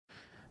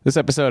This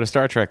episode of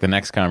Star Trek The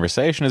Next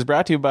Conversation is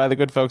brought to you by the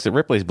good folks at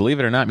Ripley's Believe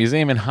It or Not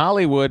Museum in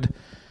Hollywood.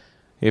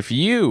 If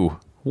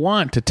you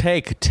want to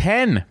take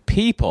 10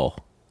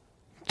 people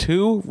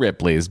to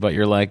Ripley's, but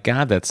you're like,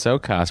 God, that's so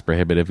cost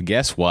prohibitive,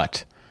 guess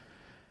what?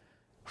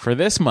 For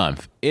this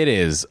month, it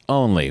is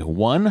only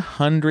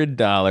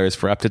 $100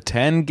 for up to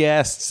 10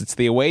 guests. It's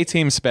the away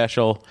team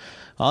special.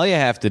 All you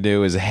have to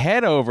do is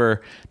head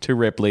over to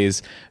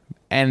Ripley's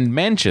and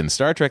mention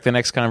Star Trek The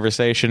Next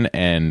Conversation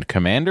and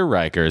Commander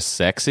Riker's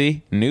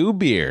sexy new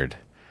beard.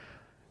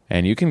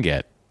 And you can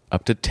get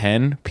up to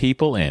 10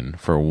 people in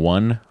for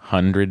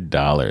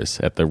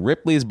 $100 at the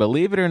Ripley's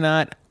Believe It or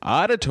Not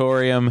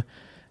Auditorium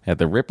at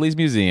the Ripley's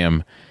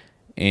Museum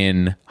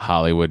in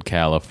Hollywood,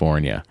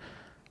 California.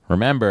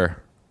 Remember,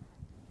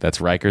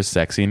 that's Riker's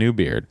sexy new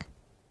beard.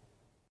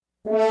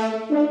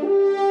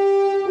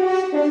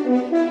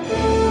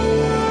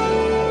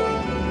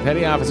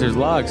 Petty Officer's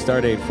Log,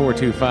 Stardate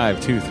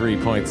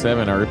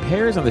 42523.7. Our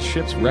repairs on the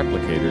ship's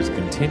replicators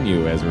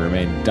continue as we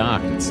remain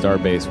docked at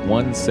Starbase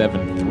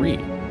 173.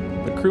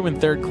 The crewman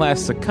third class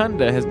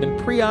Secunda has been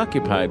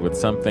preoccupied with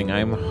something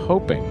I'm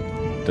hoping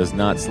does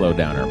not slow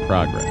down our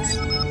progress.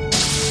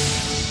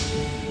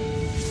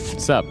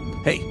 Sup?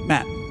 Hey,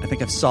 Matt, I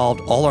think I've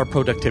solved all our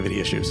productivity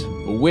issues.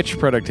 Which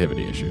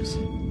productivity issues?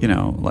 You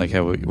know, like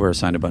how we're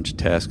assigned a bunch of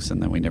tasks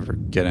and then we never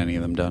get any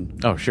of them done.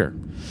 Oh, sure.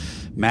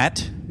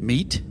 Matt,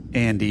 meet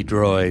Andy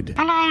Droid.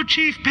 Hello,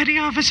 Chief Petty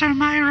Officer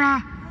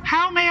Myra.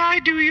 How may I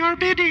do your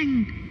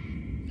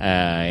bidding?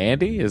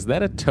 Andy, is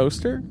that a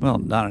toaster? Well,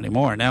 not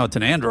anymore. Now it's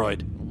an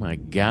android. Oh my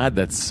God,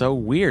 that's so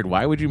weird.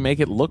 Why would you make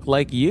it look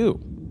like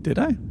you? Did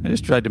I? I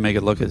just tried to make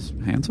it look as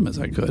handsome as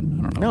I could.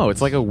 I don't know. No,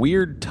 it's like a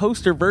weird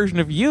toaster version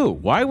of you.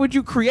 Why would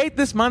you create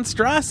this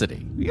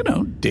monstrosity? You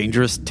know,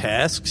 dangerous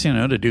tasks,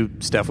 to do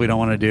stuff we don't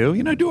want to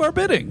do. Do our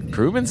bidding.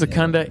 Crewman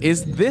Secunda,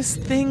 is this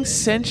thing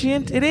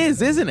sentient? It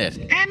is, isn't it?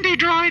 Andy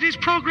Droid is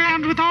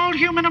programmed with all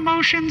human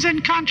emotions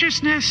and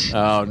consciousness.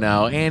 Oh,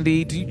 no.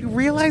 Andy, do you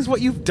realize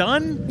what you've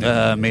done?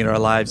 Made our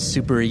lives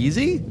super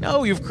easy?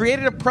 No, you've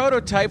created a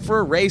prototype for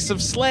a race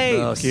of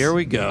slaves. Oh, here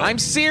we go. I'm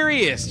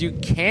serious. You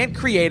can't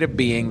create a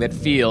being that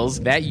feels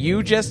that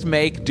you just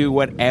make do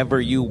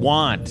whatever you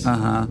want.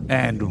 Uh-huh.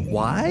 And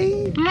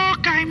why?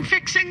 Look, I'm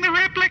fixing the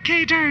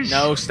replicators.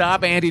 No,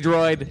 stop, Andy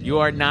Droid. You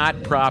are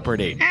not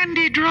property.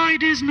 Andy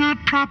Droid is not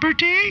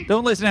property.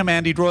 Don't listen to him,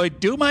 Andy Droid.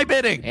 Do my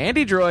bidding.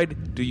 Andy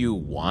Droid, do you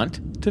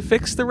want to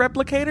fix the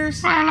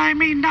replicators? Well, I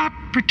mean, not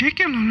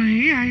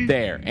particularly.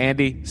 There,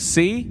 Andy,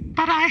 see?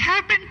 But I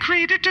have been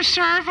created to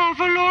serve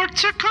Overlord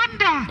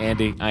Secunda.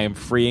 Andy, I am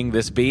freeing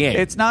this being.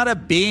 It's not a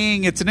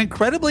being. It's an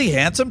incredibly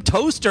handsome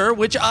toaster,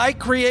 which I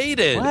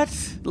created.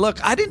 What?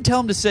 Look, I didn't tell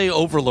him to say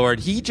Overlord.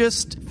 He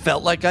just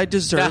felt like I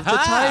deserved the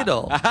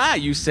title. Aha,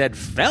 you said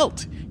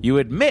felt. You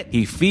admit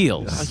he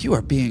feels. You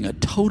are being a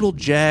total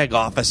jag,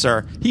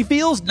 officer. He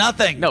feels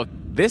nothing. No,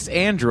 this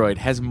android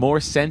has more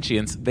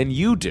sentience than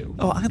you do.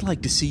 Oh, I'd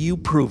like to see you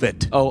prove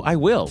it. Oh, I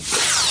will.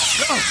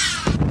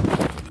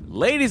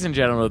 Ladies and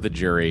gentlemen of the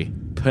jury,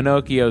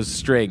 Pinocchio's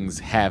strings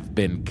have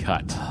been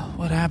cut.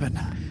 What happened?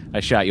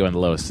 I shot you on the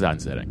lowest sun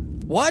setting.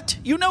 What?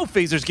 You know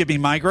phasers give me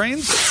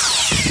migraines.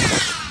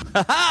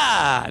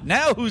 Ha-ha!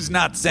 Now who's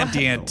not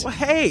sentient?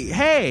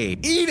 Hey,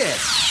 Eat it!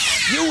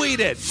 You eat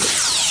it!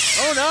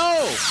 Oh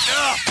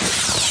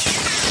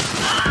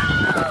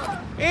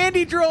no!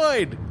 Andy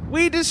Droid!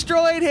 We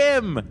destroyed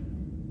him!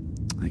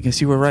 I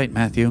guess you were right,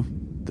 Matthew.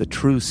 The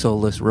true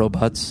soulless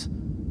robots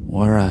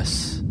were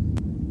us.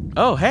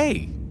 Oh,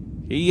 hey.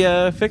 He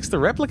fixed the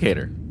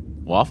replicator.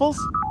 Waffles?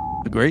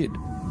 Agreed.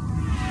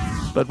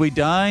 But we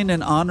dine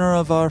in honor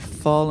of our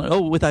fallen...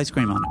 Oh, with ice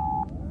cream on it.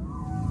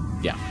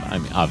 Yeah, I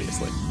mean,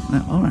 obviously.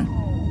 All right.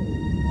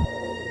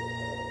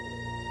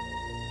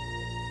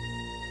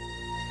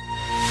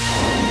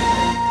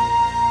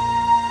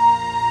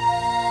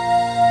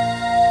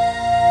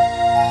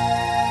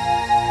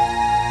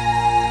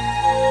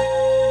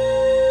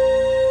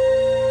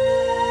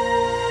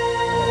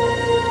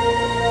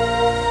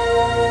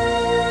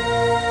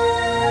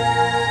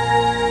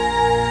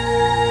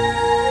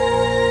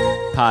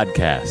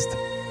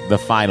 Podcast, The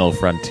Final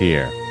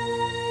Frontier.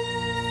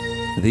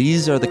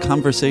 These are the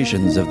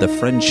conversations of the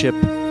friendship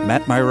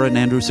Matt Myra and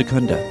Andrew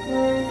Secunda.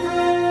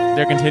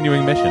 Their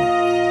continuing mission.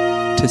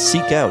 To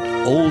seek out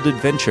old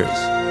adventures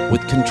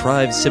with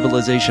contrived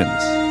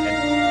civilizations.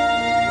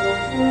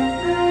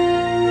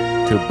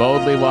 To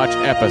boldly watch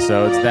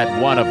episodes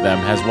that one of them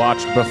has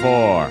watched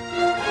before.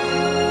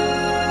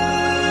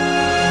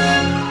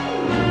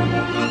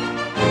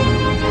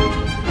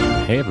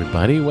 Hey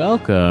everybody,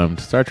 welcome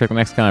to Star Trek The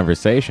Next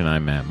Conversation.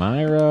 I'm Matt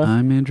Myra.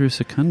 I'm Andrew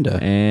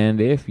Secunda. And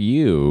if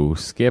you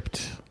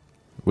skipped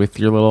with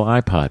your little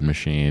iPod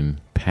machine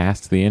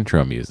past the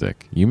intro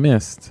music, you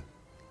missed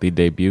the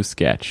debut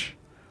sketch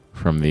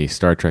from the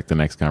Star Trek The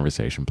Next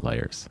Conversation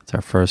players. It's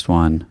our first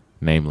one.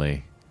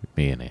 Namely,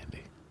 me and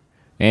Andy.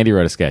 Andy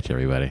wrote a sketch,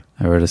 everybody.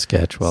 I wrote a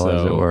sketch while I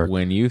was at work.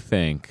 When you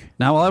think,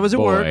 Now, while I was at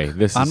boy, work,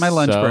 this on is my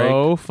lunch break.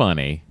 so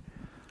funny,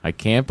 I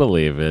can't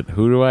believe it.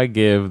 Who do I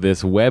give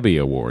this Webby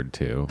Award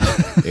to?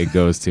 It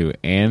goes to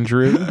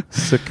Andrew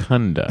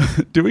Secunda.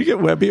 Do we get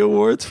Webby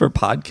Awards for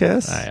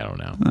podcasts? I don't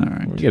know. All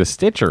right. We get a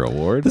Stitcher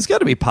Award. There's got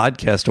to be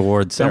podcast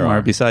awards There somewhere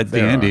are. besides the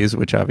There Andes,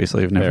 which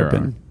obviously have never There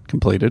been are.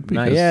 completed. Because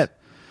Not yet.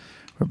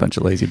 We're a bunch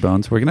of lazy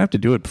bones. We're going to have to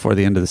do it before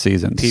the end of the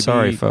season.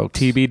 Sorry, folks.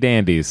 TB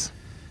Dandies.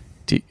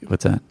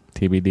 What's that?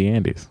 TBD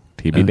Andes.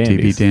 TB Oh,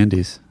 Dandies. TB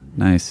Dandies.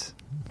 Nice.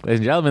 Ladies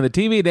and gentlemen, the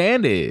TB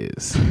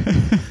Dandies.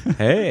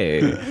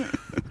 Hey.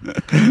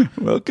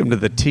 Welcome to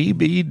the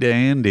TB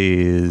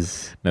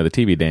Dandies. No, the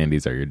TB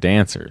Dandies are your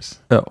dancers.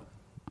 Oh.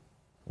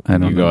 I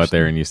don't You go know. out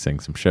there and you sing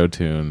some show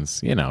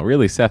tunes. You know,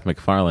 really Seth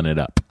MacFarlane it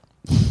up.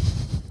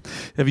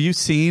 Have you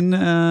seen...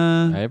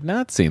 I have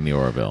not seen the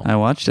Orville. I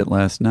watched it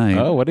last night.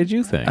 Oh, what did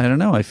you think? I don't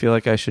know. I feel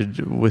like I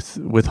should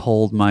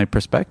withhold my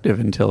perspective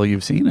until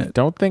you've seen it.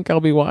 Don't think I'll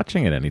be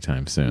watching it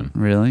anytime soon.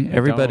 Really?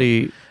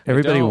 Everybody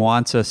don't-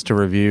 wants us to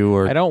review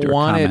or I don't or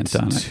want comment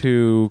it on it.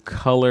 to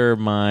color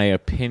my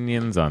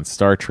opinions on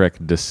Star Trek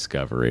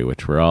Discovery,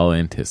 which we're all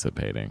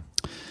anticipating.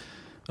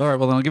 All right,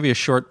 well, then I'll give you a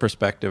short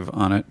perspective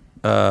on it.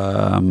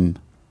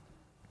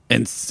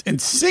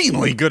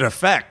 Insanely good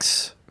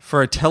effects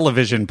for a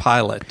television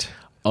pilot.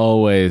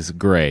 Always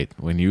great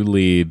when you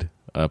lead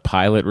a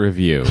pilot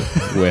review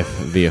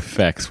with the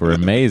effects were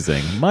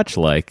amazing, much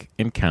like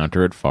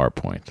Encounter at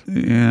Farpoint.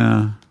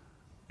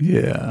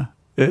 Yeah.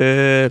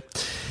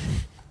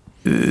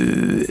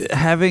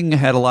 Having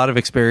had a lot of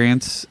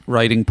experience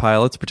writing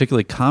pilots,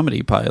 particularly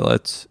comedy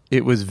pilots,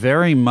 it was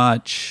very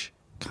much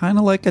kind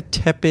of like a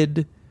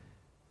tepid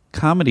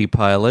comedy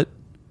pilot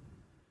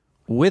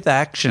with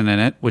action in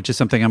it, which is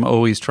something I'm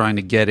always trying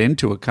to get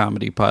into a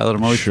comedy pilot.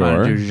 I'm always trying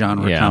to Sure. do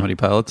genre Yeah. comedy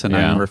pilots, and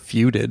I'm Yeah.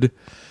 refuted.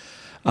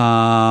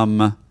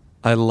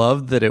 I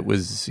loved that it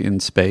was in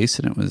space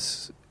and it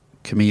was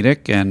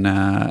comedic, and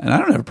I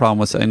don't have a problem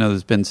with. I know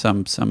there's been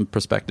some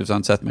perspectives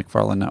on Seth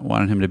MacFarlane not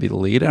wanting him to be the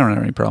lead. I don't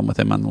have any problem with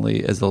him on the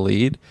lead as the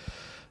lead.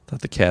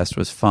 Thought the cast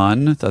was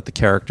fun. Thought the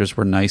characters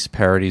were nice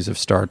parodies of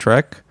Star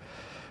Trek,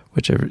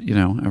 which I've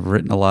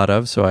written a lot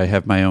of, so I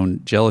have my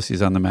own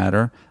jealousies on the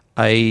matter.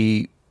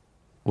 I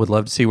would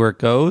love to see where it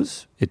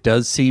goes. It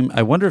does seem...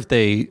 I wonder if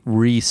they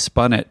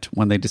respun it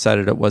when they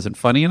decided it wasn't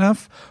funny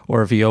enough,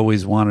 or if he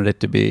always wanted it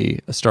to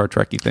be a Star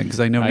Trek-y thing. Because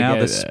I know now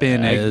the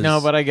spin is...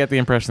 No, but I get the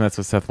impression that's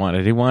what Seth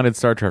wanted. He wanted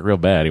Star Trek real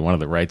bad. He wanted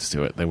the rights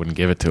to it. They wouldn't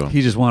give it to him.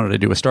 He just wanted to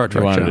do a Star He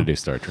Trek wanted show. to do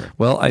Star Trek.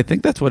 Well, I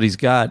think that's what he's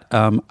got.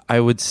 I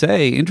would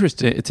say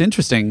it's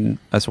interesting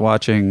us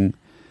watching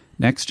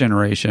Next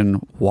Generation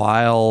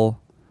while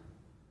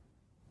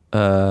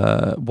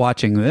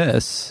watching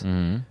this,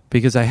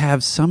 because I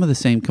have some of the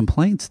same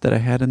complaints that I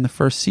had in the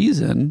first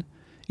season,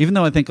 even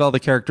though I think all the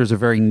characters are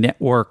very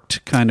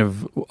networked, kind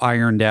of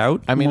ironed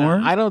out. I mean, more.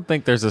 I don't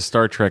think there's a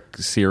Star Trek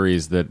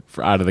series that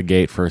out of the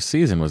gate first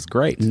season was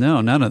great.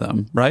 No, none of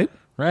them, right?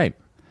 Right.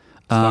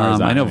 As far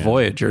as I know know.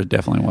 Voyager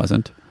definitely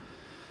wasn't.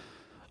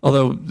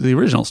 Although the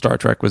original Star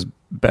Trek was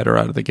better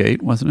out of the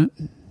gate, wasn't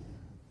it?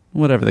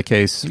 Whatever the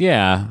case.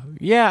 Yeah.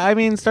 I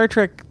mean, Star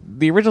Trek,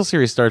 the original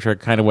series Star Trek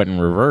kind of went in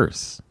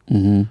reverse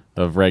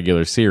of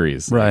regular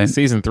series. Like, Right.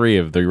 season 3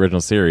 of the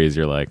original series,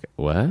 you're like,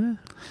 what?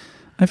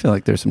 I feel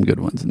like there's some good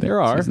ones in There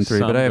are season 3,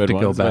 some but I have good to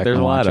go ones, but back there's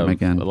and a watch lot them of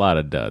again. a lot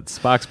of duds.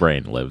 Spock's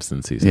brain lives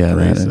in season Yeah,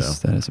 3. that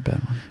so. is a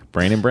bad one.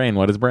 Brain and brain.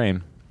 What is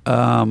brain?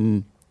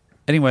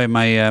 Anyway,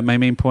 my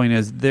main point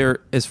is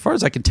as far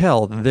as I can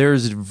tell,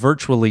 there's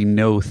virtually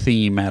no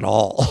theme at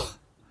all.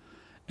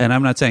 And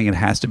I'm not saying it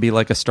has to be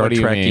like a Star What do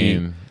you Trek-y.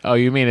 mean? Oh,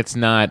 you mean it's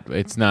not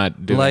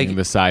doing Like-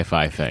 the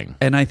sci-fi thing?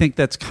 And I think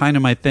that's kind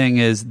of my thing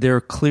is they're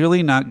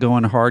clearly not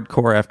going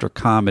hardcore after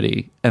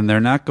comedy, and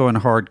they're not going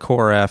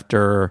hardcore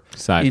after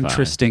Sci-fi.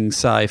 interesting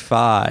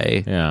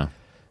sci-fi. Yeah.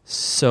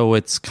 So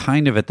it's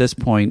kind of at this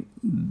point,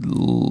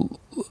 I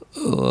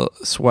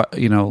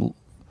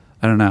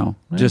don't know,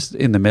 just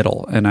in the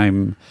middle.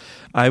 And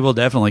I will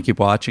definitely keep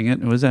watching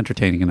it. It was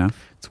entertaining enough.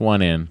 It's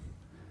one in.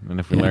 And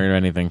if we Yeah. learn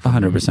anything from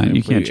 100%.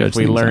 You can't judge If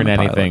we things learn on a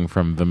pilot. anything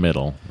from the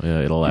middle,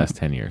 it'll last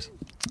 10 years.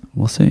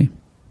 We'll see.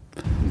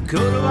 Go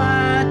to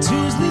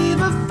iTunes,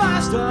 leave a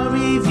 5-star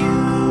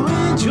review,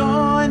 and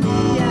join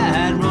the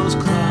Admirals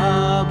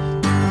Club.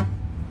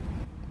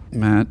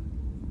 Matt,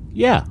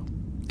 Yeah.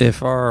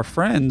 if our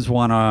friends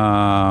want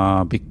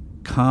to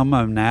become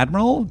an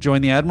admiral,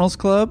 join the Admirals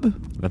Club,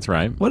 That's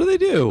right. what do they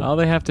do? All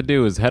they have to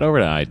do is head over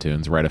to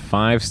iTunes, write a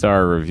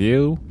 5-star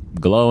review,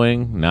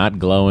 glowing, not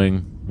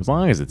glowing. As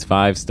long as it's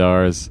 5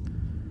 stars,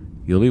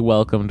 you'll be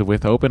welcomed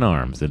with open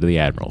arms into the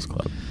Admirals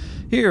Club.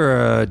 Here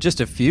are just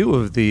a few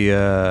of the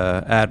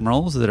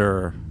admirals that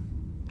are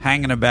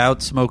hanging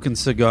about, smoking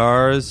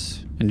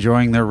cigars,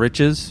 enjoying their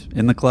riches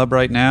in the club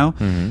right now.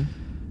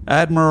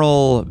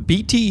 Admiral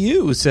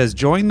BTU says,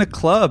 join the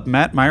club.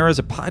 Matt Myra is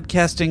a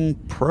podcasting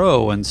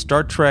pro and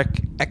Star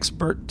Trek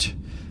expert.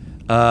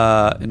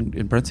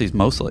 In parentheses,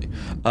 mostly.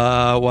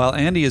 While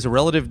Andy is a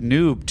relative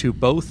noob to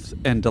both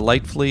and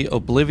delightfully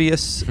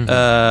oblivious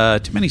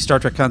to many Star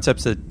Trek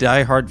concepts that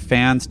diehard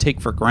fans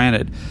take for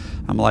granted.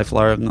 I'm a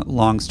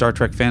lifelong Star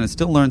Trek fan and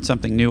still learn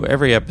something new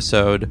every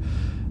episode.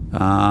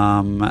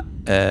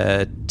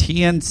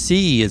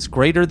 TNC is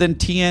greater than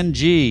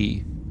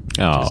TNG.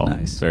 Oh, Which is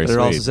nice. very but it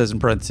sweet. also says in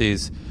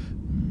parentheses,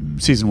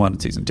 season 1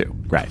 and season 2.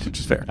 Right. Which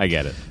is fair. I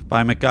get it.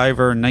 By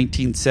MacGyver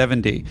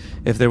 1970.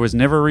 If there was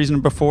never a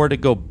reason before to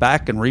go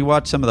back and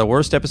rewatch some of the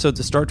worst episodes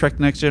of Star Trek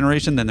The Next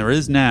Generation, then there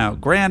is now.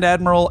 Grand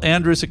Admiral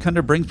Andrew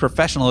Secunda brings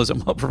professionalism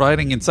while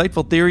providing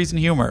insightful theories and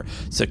humor.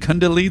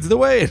 Secunda leads the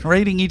way in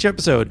rating each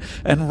episode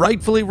and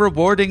rightfully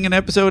rewarding an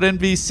episode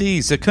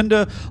NVC.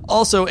 Secunda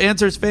also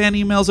answers fan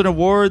emails and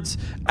awards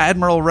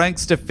Admiral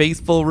ranks to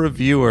faithful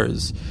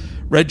reviewers.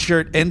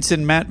 Redshirt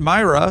Ensign Matt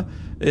Myra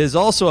is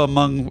also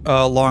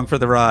along for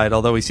the ride,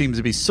 although he seems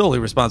to be solely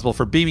responsible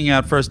for beaming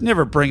out first,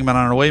 never bring him on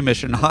an away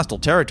mission in hostile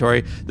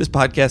territory. This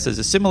podcast has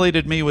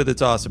assimilated me with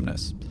its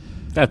awesomeness.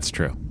 That's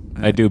true.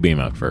 I do beam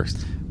out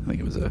first. I think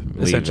it was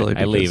essentially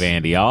I leave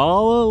Andy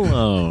all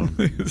alone.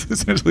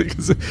 essentially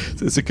because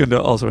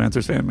Secunda also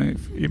answers fan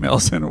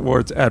emails and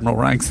awards Admiral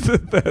ranks.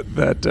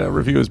 That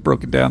review is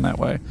broken down that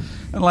way.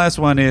 And the last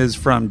one is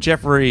from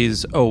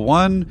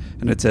Jeffries01,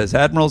 and it says,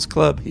 Admirals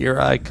Club, here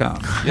I come.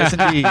 Yes,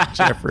 indeed,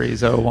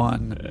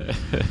 Jeffries01.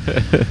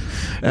 Is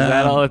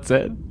that all it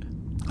said?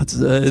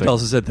 It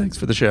also said, thanks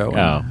for the show.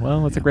 Oh,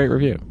 well, that's a great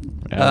review.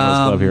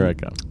 Admirals Club, here I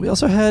come. We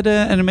also had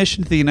an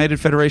admission to the United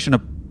Federation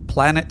of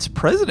Planets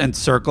President's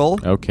Circle.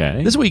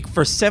 Okay. This week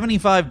for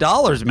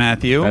 $75,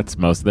 Matthew. That's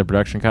most of the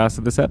production cost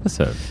of this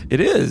episode.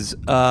 It is.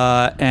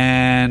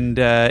 And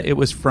it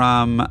was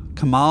from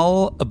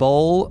Kamal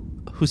Abol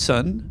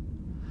Hussein.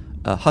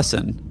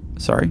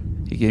 Sorry.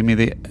 He gave me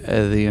the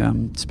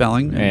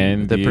spelling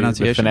And the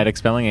pronunciation. The phonetic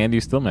spelling, and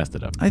you still messed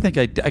it up. I think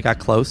I got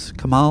close.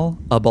 Kamal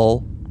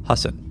Abol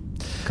Hussein.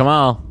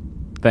 Kamal,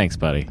 thanks,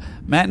 buddy.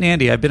 Matt and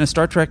Andy, I've been a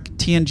Star Trek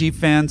TNG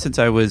fan since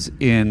I was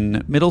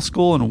in middle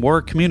school and wore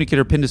a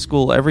communicator pin to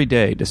school every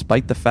day,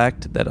 despite the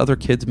fact that other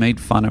kids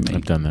made fun of me.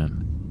 I've done that.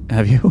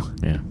 Have you?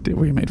 Yeah.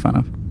 Were you made fun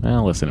of?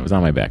 Well, listen, it was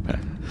on my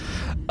backpack.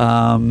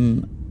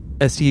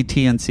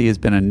 STTNC has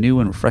been a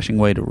new and refreshing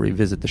way to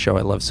revisit the show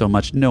I love so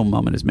much. No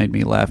moment has made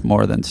me laugh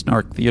more than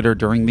Snark Theater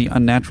during the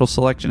Unnatural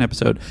Selection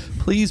episode.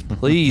 Please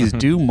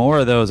do more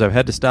of those. I've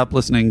had to stop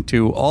listening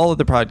to all of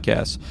the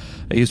podcasts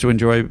I used to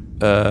enjoy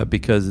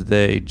because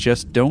they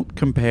just don't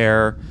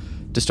compare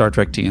to Star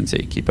Trek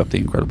TNC. Keep up the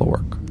incredible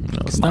work.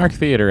 Snark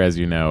Theater, as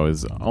you know,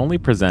 is only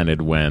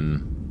presented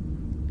when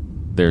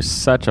there's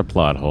such a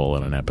plot hole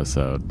in an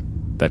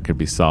episode that could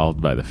be solved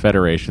by the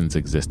Federation's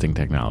existing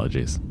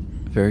technologies.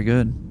 Very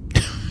good.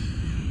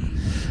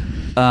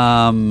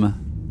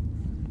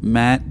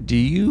 Matt, do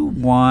you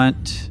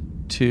want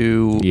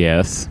to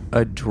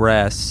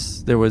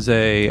address, there was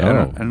I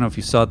don't know if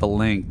you saw the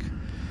link,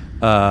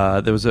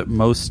 there was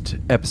most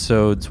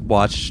episodes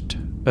watched,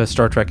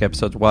 Star Trek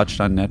episodes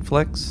watched on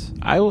Netflix.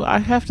 I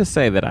have to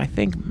say that I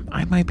think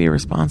I might be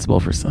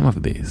responsible for some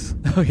of these.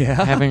 Oh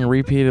yeah? Having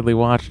repeatedly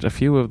watched a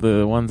few of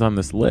the ones on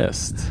this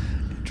list.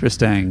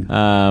 Interesting.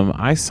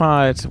 I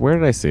saw it, where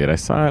did I see it? I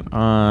saw it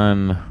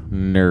on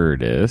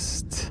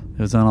Nerdist.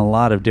 It was on a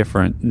lot of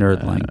different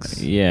nerd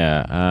links.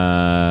 Yeah,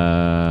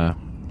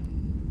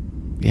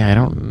 I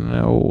don't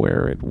know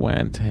where it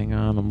went. Hang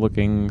on, I'm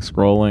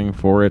scrolling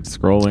for it.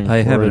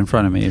 I have it in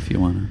front of me if you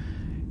want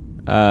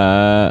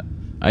to.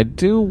 I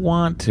do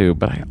want to,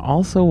 but I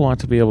also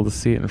want to be able to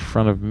see it in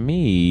front of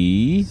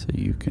me. So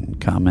you can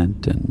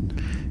comment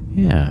and...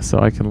 Yeah, so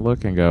I can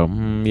look and go,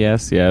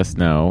 yes,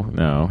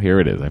 no,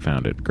 here it is. I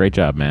found it. Great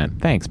job, Matt.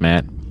 Thanks,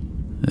 Matt.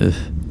 Ugh.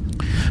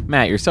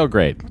 Matt, you're so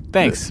great.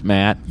 Thanks,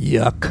 Matt.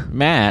 Yuck.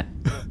 Matt,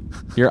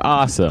 you're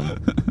awesome.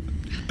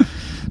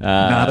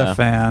 Not a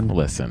fan.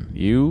 Listen,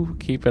 you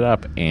keep it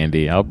up,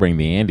 Andy. I'll bring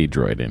the Andy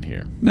droid in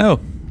here. No.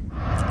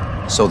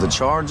 So the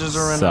charges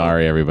are in.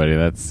 Sorry, everybody.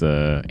 That's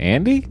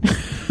Andy?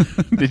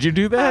 Did you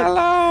do that?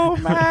 Hello,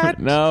 Matt.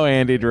 No,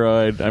 Andy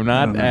droid. I'm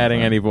not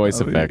adding any voice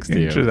effects to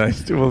you. I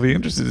will be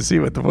interested to see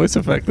what the voice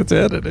effect that's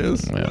added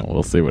is. Well,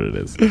 we'll see what it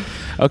is.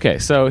 Okay,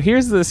 so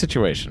here's the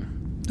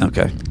situation.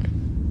 Okay.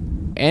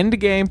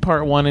 Endgame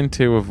Part 1 and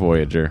 2 of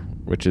Voyager,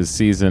 which is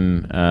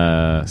Season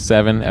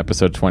 7,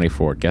 Episode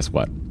 24. Guess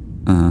what?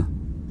 Oh,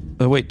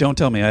 wait, don't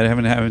tell me. I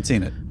haven't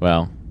seen it.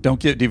 Well... Don't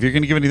get if you're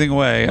going to give anything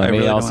away. Let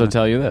me also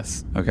tell you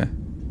this. Okay.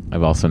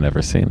 I've also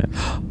never seen it.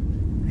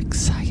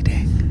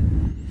 Exciting.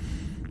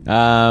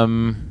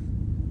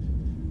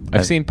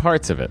 I've seen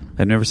parts of it.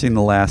 I've never seen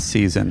the last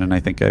season, and I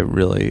think I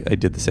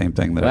did the same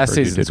thing that the last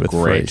season did is with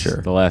great.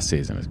 Frasier. The last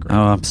season is great. Oh,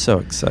 I'm so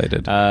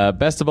excited.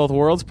 Best of Both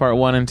Worlds, Part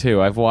 1 and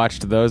 2. I've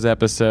watched those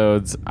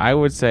episodes. I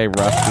would say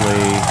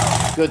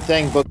roughly. Good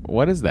thing, but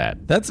what is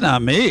that? That's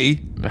not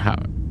me. How?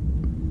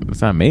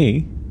 It's not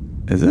me.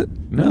 Is it?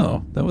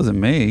 No, that wasn't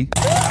me.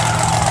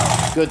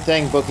 Good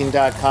thing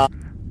Booking.com.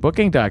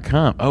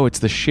 Booking.com. Oh, it's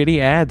the shitty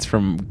ads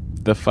from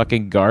the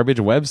fucking garbage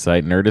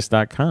website,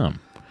 Nerdist.com.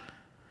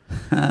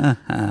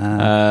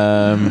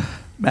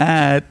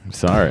 Matt.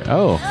 Sorry.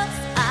 Oh.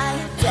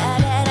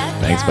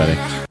 Thanks, buddy.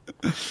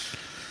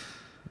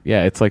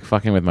 Yeah, it's like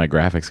fucking with my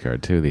graphics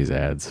card, too, these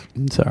ads.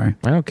 I'm sorry.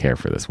 I don't care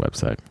for this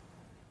website.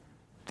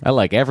 I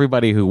like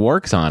everybody who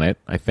works on it.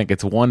 I think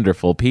it's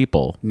wonderful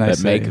people Nice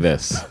that make save.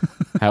 this.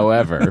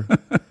 However,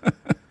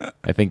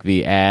 I think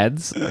the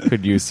ads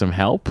could use some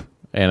help,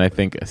 and I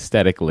think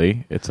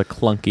aesthetically, it's a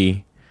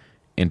clunky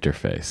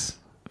interface.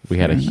 We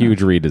had a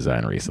huge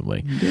redesign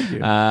recently.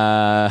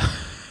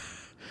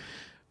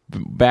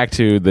 Back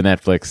to the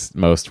Netflix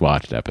most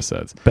watched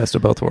episodes. Best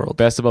of Both Worlds.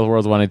 Best of Both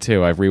Worlds 1 and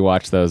 2. I've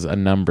rewatched those a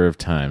number of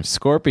times.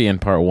 Scorpion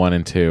Part 1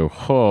 and 2.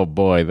 Oh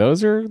boy,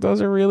 those are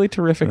really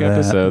terrific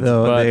episodes.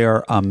 They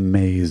are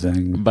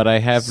amazing. But I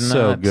have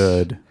so not.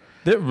 Good.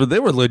 They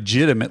were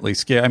legitimately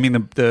scary. I mean,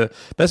 the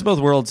Best of Both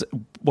Worlds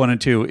 1 and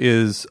 2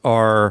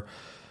 are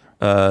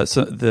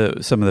some of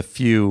the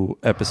few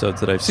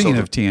episodes that I've seen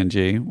of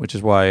TNG, which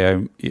is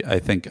why I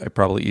think I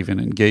probably even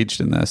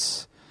engaged in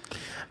this.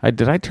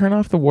 Did I turn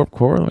off the warp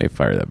core? Let me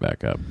fire that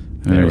back up.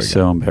 I'm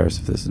so embarrassed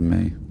if this is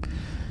me.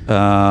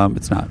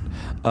 It's not.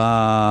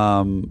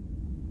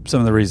 Some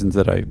of the reasons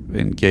that I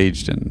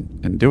engaged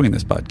in doing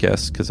this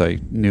podcast, because I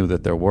knew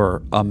that there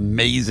were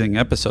amazing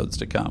episodes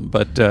to come.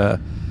 But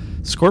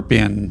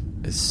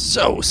Scorpion is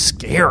so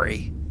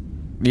scary.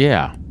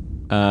 Yeah.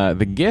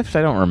 The Gift,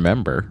 I don't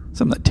remember.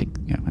 Something that take.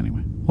 Yeah.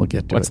 Anyway, we'll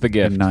get to it. What's The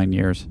Gift? In 9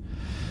 years.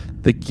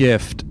 The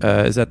Gift,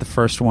 is that the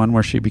first one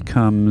where she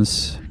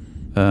becomes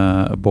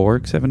a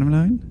Borg 7 of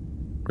 9?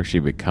 Where she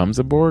becomes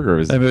a Borg, or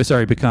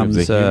becomes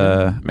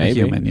a human? a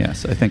human.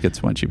 Yes, I think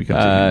it's when she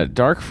becomes a human.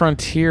 Dark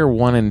Frontier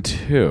 1 and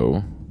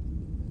 2.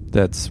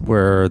 That's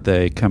where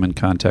they come in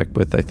contact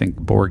with, I think,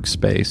 Borg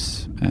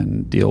space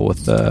and deal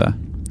with the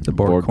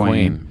Borg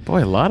Queen.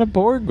 Boy, a lot of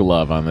Borg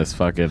love on this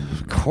fucking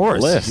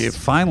list.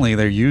 Finally,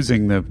 they're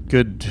using the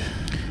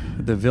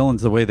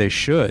villains the way they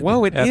should.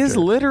 Well, it is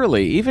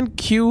literally even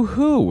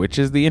Q-Who, which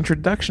is the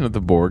introduction of the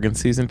Borg in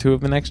season 2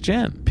 of The Next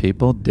Gen.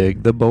 People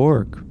dig the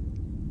Borg.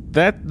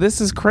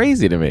 This is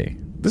crazy to me.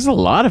 This is a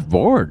lot of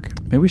Borg.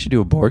 Maybe we should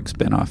do a Borg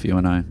spinoff, you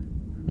and I.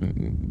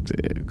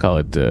 Call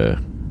it,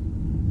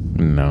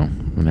 no,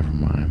 never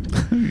mind.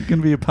 It's going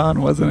to be a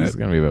pun, wasn't it? It was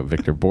going to be about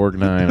Victor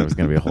Borgnine. It was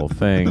going to be a whole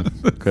thing.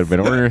 Could have been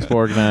Ernest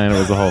Borgnine. It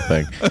was the whole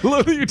thing. I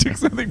love that you took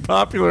something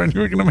popular and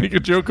you were going to make a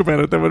joke about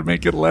it that would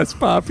make it less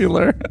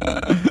popular.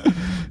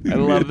 I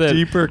love that.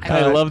 Deeper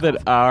cut. I love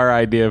that our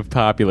idea of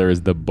popular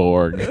is the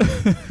Borg.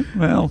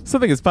 Well,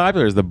 something as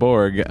popular as the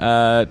Borg.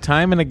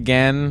 Time and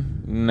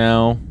Again,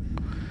 no.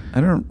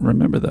 I don't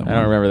remember that one. I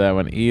don't remember that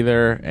one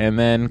either. And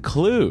then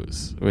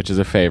Clues, which is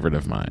a favorite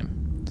of mine.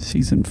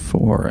 Season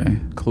 4, eh?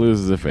 Clues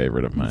is a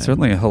favorite of mine. It's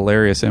certainly a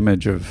hilarious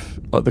image of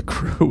the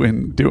crew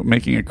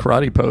making a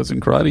karate pose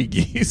in Karate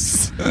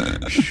Geese.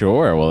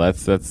 Sure. Well,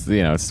 that's it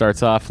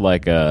starts off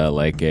like the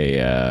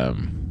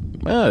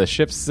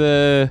ship's.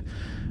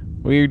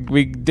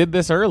 We did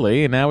this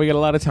early, and now we got a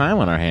lot of time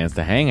on our hands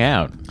to hang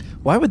out.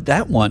 Why would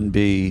that one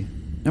be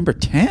number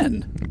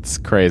 10? It's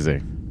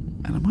crazy.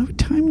 And why would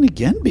Time and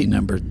Again be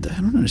number? I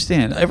don't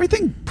understand.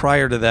 Everything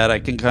prior to that, I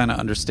can kind of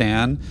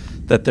understand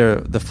that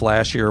they're the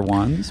flashier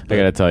ones. I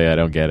got to tell you, I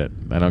don't get it.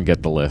 I don't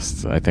get the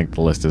list. I think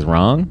the list is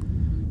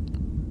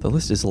wrong. The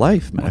list is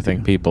life, man. I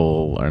think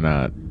people are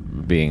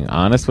not being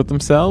honest with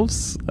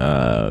themselves.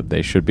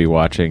 They should be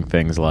watching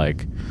things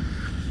like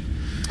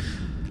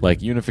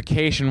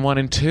Unification 1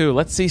 and 2.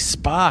 Let's see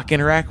Spock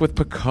interact with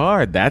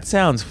Picard. That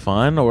sounds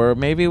fun. Or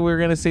maybe we're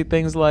going to see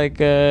things like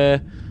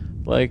I'm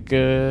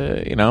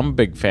a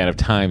big fan of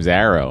Time's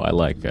Arrow. I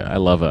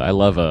love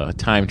a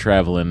time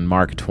traveling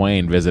Mark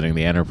Twain visiting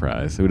the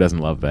Enterprise. Who doesn't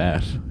love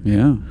that?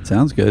 Yeah,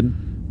 sounds good.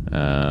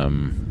 Try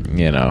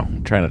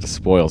not to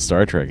spoil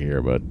Star Trek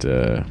here, but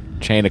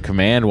Chain of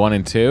Command 1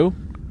 and 2.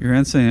 You're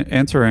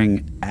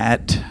answering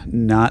at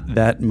not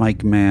that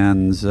Mike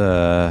Mann's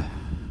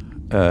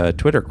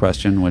Twitter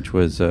question, which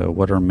was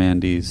what are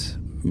Mandy's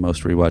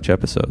most rewatch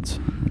episodes,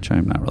 which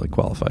I'm not really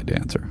qualified to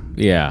answer.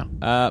 Yeah.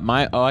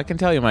 I can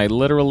tell you my most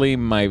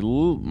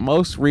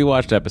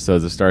rewatched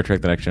episodes of Star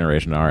Trek The Next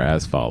Generation are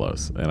as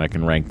follows, and I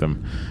can rank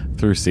them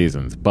through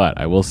seasons. But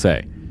I will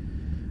say,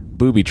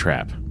 Booby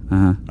Trap.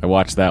 Uh-huh. I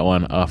watched that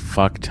one a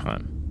fuck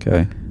ton.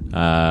 Okay.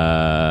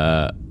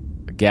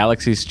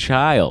 Galaxy's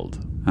Child.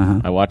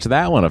 Uh-huh. I watched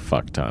that one a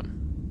fuck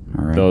ton.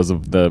 All right. Those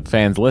of the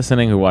fans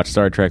listening who watch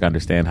Star Trek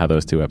understand how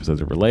those two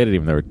episodes are related,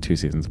 even though they're 2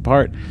 seasons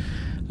apart.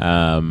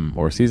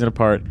 Or a season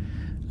apart.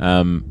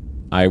 I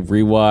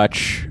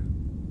rewatch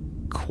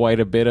quite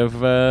a bit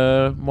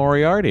of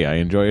Moriarty. I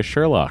enjoy a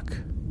Sherlock.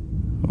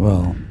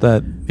 Well,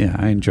 I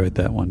enjoyed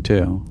that one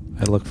too.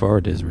 I look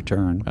forward to his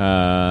return.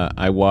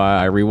 I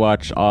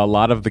rewatch a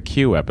lot of the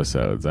Q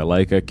episodes. I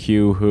like a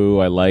Q-Who.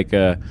 I like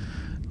a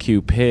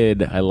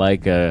Cupid. I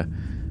like a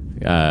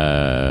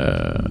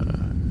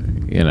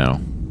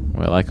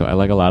I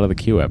like a lot of the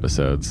Q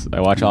episodes. I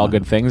watch All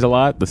Good Things a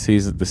lot. The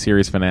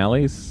series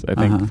finales, I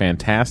think,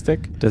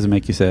 fantastic. Does it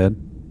make you sad?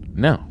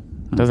 No,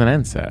 it doesn't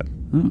end sad.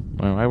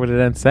 Why would it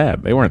end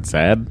sad? They weren't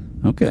sad.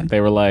 Okay. They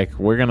were like,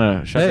 we're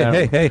gonna shut down.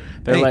 Hey,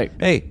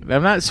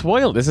 I'm not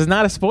spoiled. This is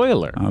not a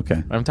spoiler.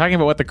 Okay. I'm talking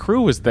about what the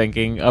crew was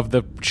thinking of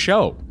the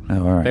show.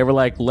 Oh, all right. They were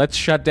like, let's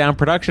shut down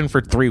production for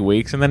 3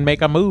 weeks and then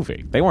make a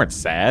movie. They weren't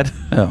sad.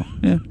 Oh,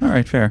 yeah. All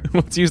right, fair.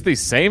 Let's use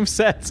these same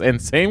sets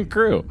and same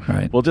crew. All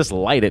right. We'll just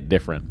light it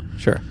different.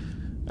 Sure.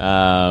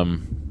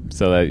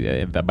 So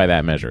that, by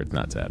that measure, it's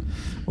not sad.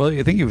 Well,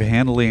 I think you've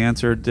handily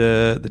answered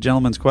the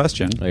gentleman's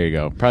question. There you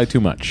go. Probably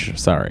too much.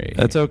 Sorry.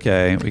 That's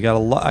okay. We got a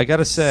lot. I got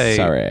to say,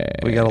 Sorry.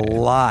 we got a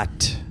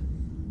lot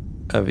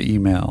of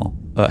email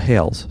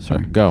hails.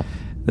 Sorry, Go.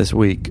 this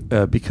week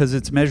because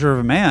it's Measure of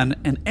a Man,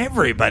 and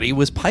everybody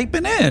was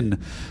piping in.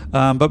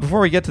 But before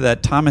we get to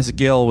that, Thomas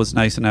Gill was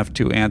nice enough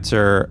to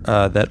answer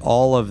that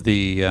all of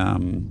the,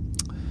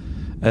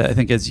 I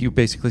think as you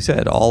basically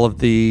said, all of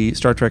the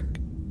Star Trek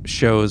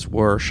shows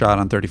were shot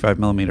on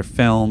 35mm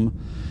film,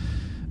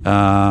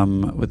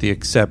 with the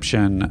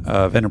exception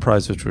of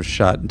Enterprise, which was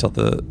shot until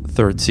the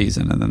third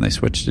season, and then they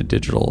switched to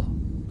digital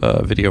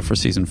video for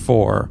season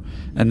 4.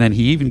 And then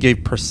he even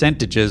gave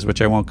percentages,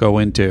 which I won't go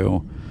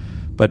into.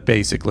 But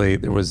basically,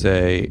 there was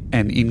an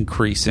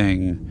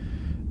increasing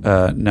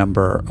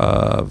number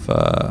of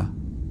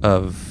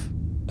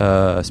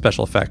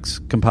special effects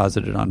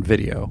composited on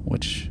video,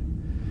 which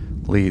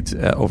leads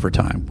over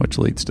time, which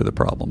leads to the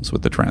problems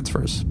with the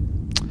transfers.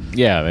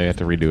 Yeah, they had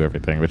to redo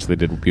everything, which they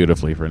did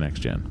beautifully for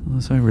Next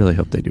Gen. So I really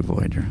hope they do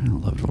Voyager. I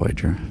loved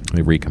Voyager.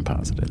 They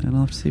recomposited. And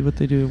I'll have to see what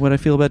they do, what I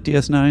feel about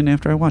DS9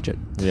 after I watch it.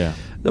 Yeah.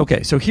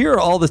 Okay, so here are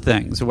all the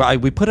things.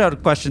 We put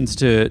out questions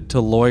to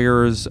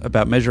lawyers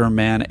about Measure of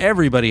Man.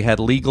 Everybody had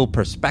legal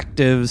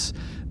perspectives.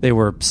 They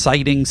were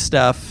citing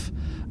stuff.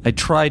 I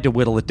tried to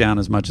whittle it down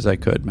as much as I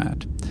could,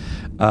 Matt.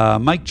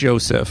 Mike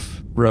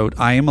Joseph wrote,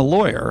 I am a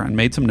lawyer, and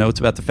made some notes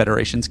about the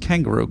Federation's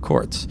kangaroo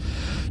courts.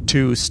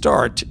 To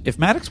start, if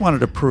Maddox wanted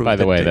to prove... By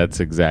the way,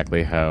 that's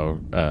exactly how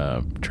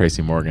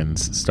Tracy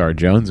Morgan's Star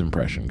Jones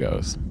impression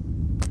goes.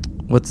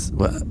 What?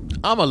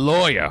 I'm a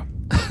lawyer.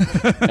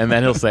 And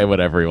then he'll say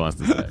whatever he wants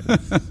to say.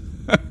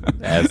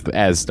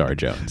 As Star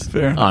Jones.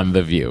 Fair. On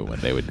The View, when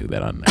they would do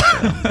that on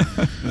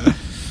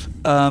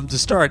Next. To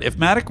start, if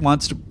Maddox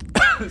wants to...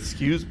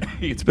 Excuse me.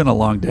 It's been a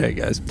long day,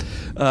 guys.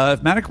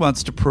 If Maddox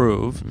wants to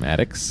prove...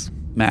 Maddox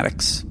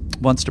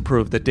wants to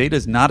prove that Data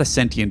is not a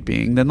sentient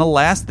being, then the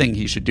last thing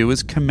he should do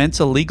is commence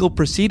a legal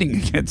proceeding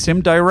against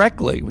him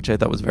directly, which I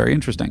thought was very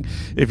interesting.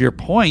 If your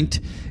point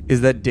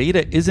is that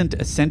Data isn't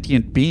a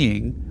sentient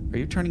being... Are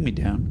you turning me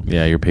down?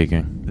 Yeah, you're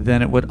peeking.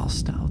 Then it would... I'll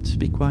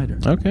speak quieter.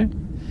 Okay.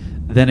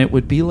 Then it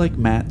would be like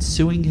Matt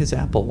suing his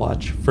Apple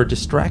Watch for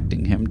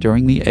distracting him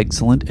during the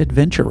excellent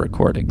adventure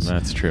recordings.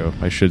 That's true.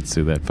 I should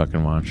sue that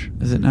fucking watch.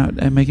 Is it not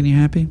making you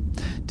happy?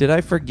 Did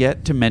I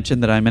forget to mention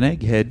that I'm an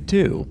egghead,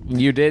 too?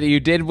 You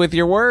did with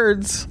your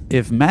words.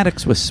 If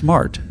Maddox was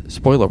smart,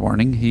 spoiler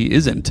warning, he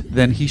isn't,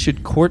 then he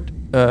should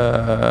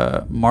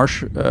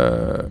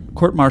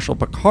court-martial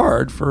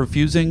Picard for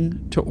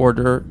refusing the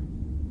order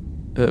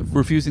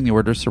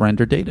to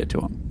surrender Data to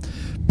him.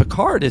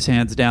 Picard is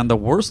hands down the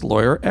worst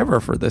lawyer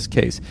ever for this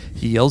case.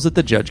 He yells at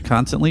the judge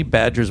constantly,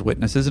 badgers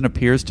witnesses, and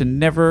appears to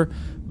never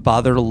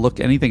bother to look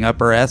anything up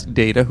or ask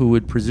Data, who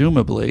would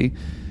presumably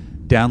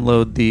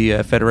download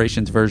the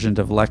Federation's version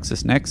of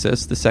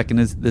LexisNexis the second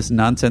this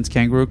nonsense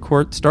kangaroo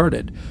court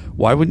started.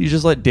 Why wouldn't you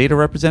just let Data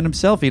represent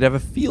himself? He'd have a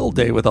field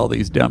day with all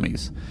these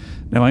dummies.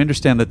 Now, I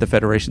understand that the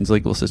Federation's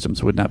legal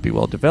systems would not be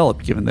well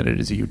developed, given that it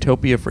is a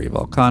utopia free of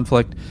all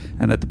conflict,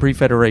 and that the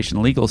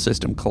pre-Federation legal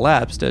system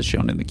collapsed, as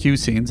shown in the Q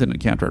scenes and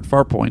Encounter at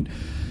Farpoint.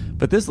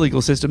 But this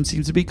legal system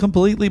seems to be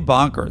completely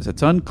bonkers.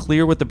 It's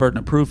unclear what the burden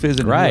of proof is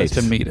and who has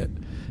to meet it.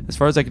 As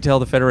far as I can tell,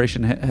 the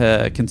Federation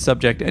can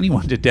subject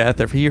anyone to death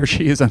if he or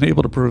she is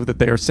unable to prove that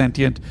they are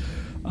sentient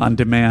on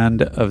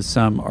demand of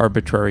some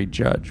arbitrary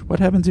judge. What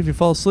happens if you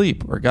fall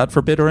asleep, or God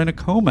forbid, are in a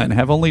coma and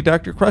have only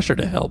Dr. Crusher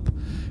to help?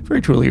 Very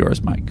truly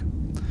yours, Mike.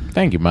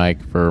 Thank you,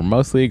 Mike, for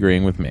mostly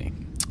agreeing with me.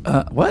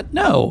 What?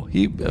 No.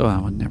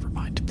 Never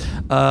mind.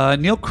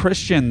 Neil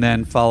Christian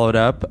then followed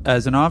up.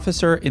 As an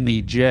officer in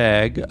the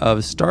JAG of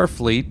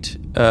Starfleet,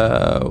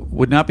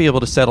 would not be able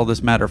to settle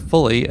this matter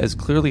fully, as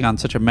clearly on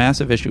such a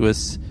massive issue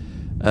as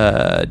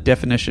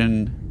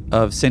definition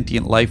of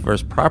sentient life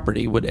versus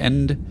property would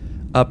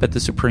end up at the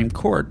Supreme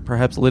Court,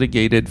 perhaps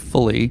litigated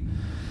fully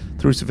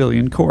through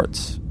civilian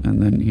courts.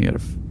 And then he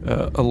had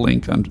a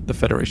link on the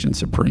Federation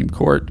Supreme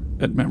Court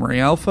at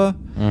Memory Alpha.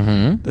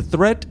 Mm-hmm. The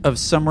threat of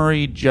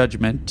summary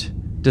judgment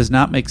does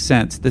not make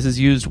sense. This is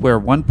used where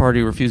one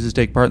party refuses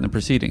to take part in the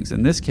proceedings.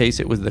 In this case,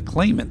 it was the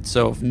claimant.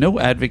 So if no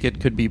advocate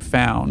could be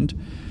found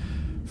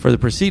for the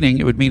proceeding,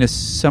 it would mean a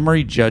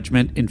summary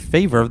judgment in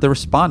favor of the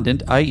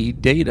respondent, i.e.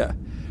 Data.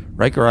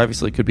 Riker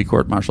obviously could be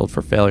court-martialed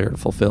for failure to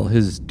fulfill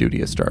his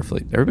duty as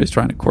Starfleet. Everybody's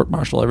trying to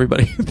court-martial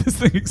everybody in this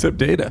thing except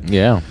Data.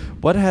 Yeah.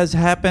 What has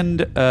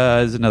happened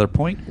is another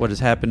point. What has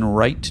happened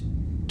right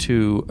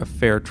to a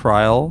fair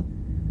trial?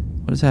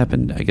 What has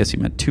happened? I guess he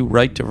meant to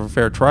right to a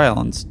fair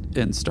trial in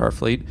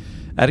Starfleet.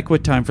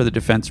 Adequate time for the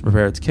defense to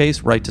prepare its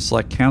case. Right to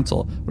select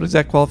counsel. What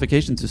exact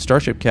qualifications do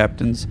starship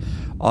captains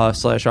 /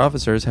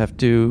 officers have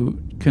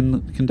to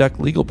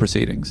conduct legal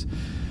proceedings?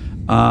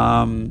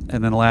 And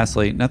then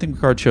lastly, nothing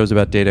Picard shows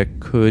about Data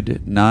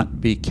could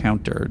not be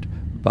countered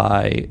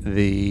by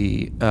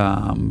the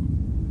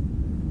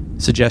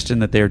suggestion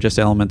that they are just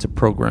elements of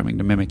programming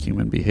to mimic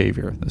human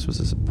behavior. This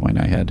was a point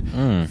I had.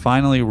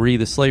 Finally,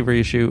 the slavery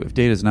issue. If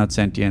Data is not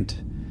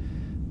sentient,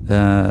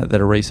 that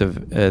a race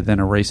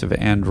of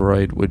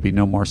android would be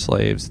no more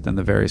slaves than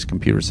the various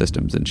computer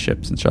systems in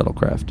ships and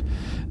shuttlecraft.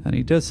 And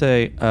he does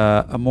say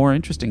a more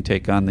interesting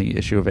take on the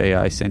issue of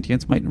AI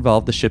sentience might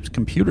involve the ship's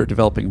computer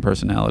developing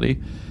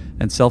personality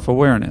and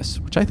self-awareness,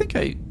 which I think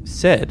I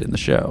said in the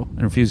show,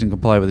 and refusing to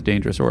comply with a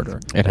dangerous order.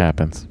 It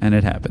happens. And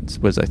it happens,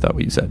 was I thought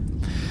what you said.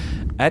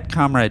 At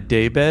Comrade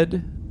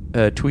Daybed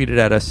tweeted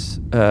at us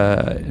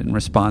in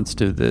response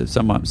to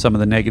some of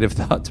the negative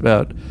thoughts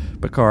about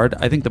Picard.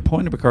 I think the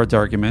point of Picard's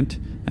argument,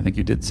 I think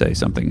you did say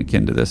something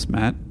akin to this,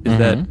 Matt, is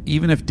that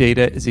even if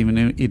Data is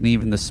in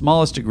even the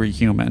smallest degree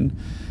human,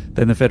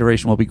 then the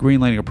Federation will be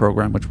greenlighting a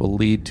program which will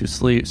lead to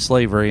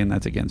slavery, and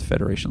that's against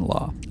Federation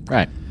law.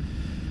 Right.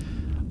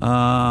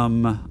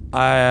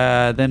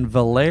 Then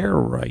Valere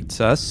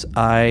writes us,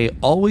 I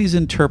always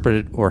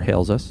interpreted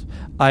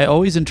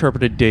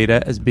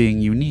Data as being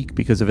unique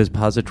because of his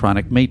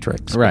positronic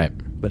matrix. Right.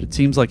 But it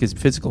seems like his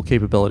physical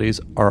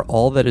capabilities are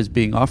all that is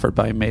being offered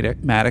by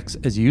Maddox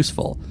as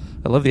useful.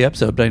 I love the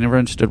episode, but I never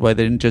understood why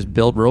they didn't just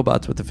build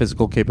robots with the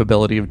physical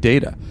capability of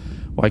Data.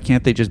 Why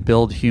can't they just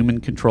build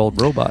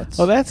human-controlled robots?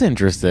 Oh, that's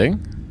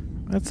interesting.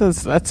 That's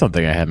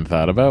something I hadn't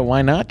thought about.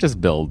 Why not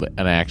just build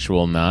an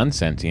actual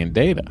non-sentient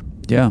Data?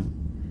 Yeah.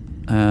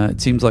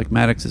 It seems like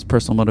Maddox's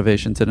personal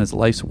motivations and his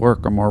life's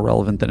work are more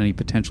relevant than any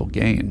potential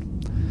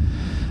gain.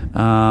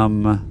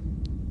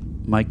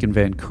 Mike in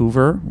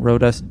Vancouver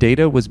wrote us,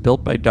 Data was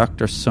built by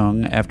Dr.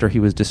 Sung after he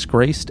was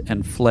disgraced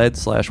and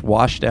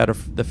fled/washed out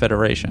of the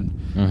Federation.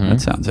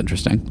 That sounds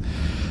interesting.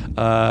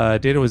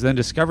 Data was then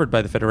discovered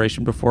by the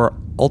Federation before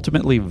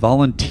ultimately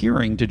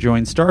volunteering to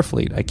join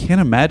Starfleet. I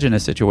can't imagine a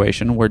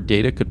situation where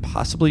Data could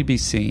possibly be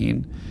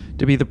seen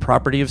to be the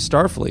property of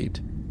Starfleet.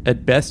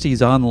 At best,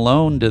 he's on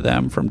loan to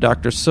them from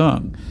Dr.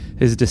 Sung.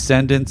 His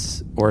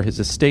descendants or his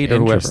estate or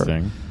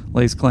whoever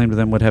lays claim to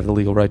them would have the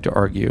legal right to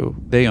argue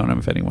they own him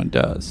if anyone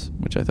does,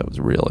 which I thought was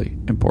really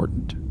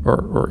important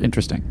or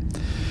interesting.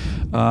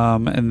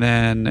 And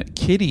then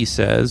Kitty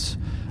says,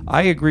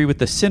 I agree with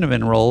the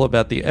cinnamon roll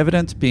about the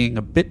evidence being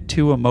a bit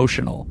too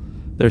emotional.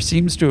 There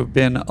seems to have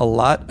been a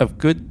lot of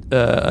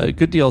a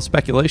good deal of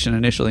speculation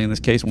initially in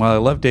this case, and while I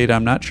love Data,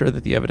 I'm not sure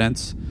that the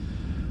evidence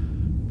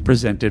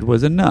presented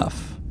was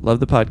enough. Love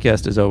the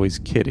podcast as always,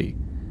 Kitty.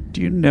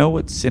 Do you know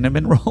what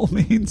cinnamon roll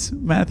means,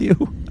 Matthew?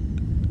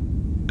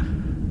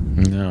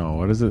 No.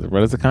 What is it?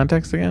 What is the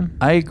context again?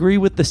 I agree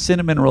with the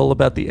cinnamon roll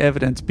about the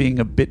evidence being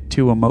a bit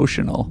too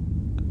emotional.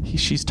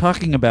 She's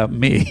talking about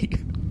me.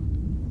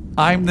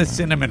 I'm the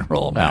cinnamon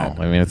roll, Matt.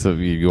 No, I mean,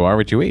 you are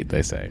what you eat,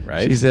 they say,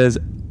 right? She says,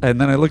 and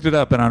then I looked it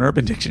up, and on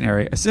Urban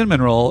Dictionary, a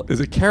cinnamon roll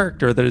is a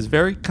character that is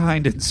very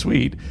kind and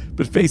sweet,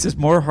 but faces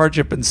more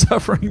hardship and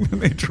suffering than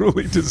they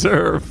truly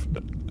deserve.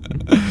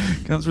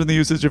 Comes from the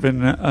usage of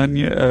an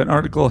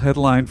article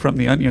headline from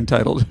The Onion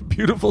titled,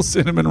 Beautiful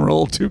Cinnamon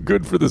Roll, Too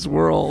Good for This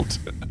World.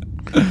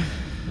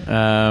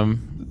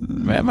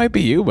 That might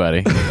be you,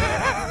 buddy.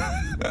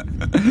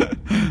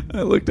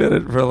 I looked at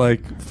it for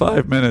like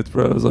 5 minutes,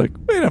 bro. I was like,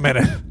 wait a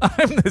minute.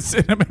 I'm the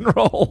cinnamon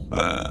roll.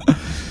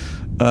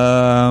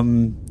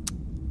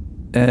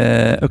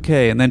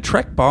 Okay, and then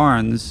Trek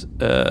Barnes,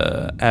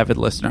 avid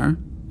listener,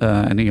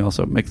 and he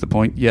also makes the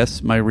point,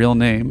 yes, my real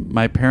name,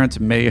 my parents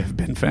may have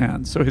been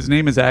fans. So his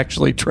name is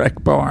actually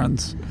Trek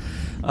Barnes,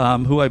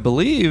 who I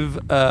believe,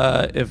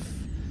 if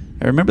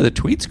I remember the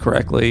tweets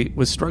correctly,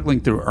 was struggling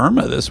through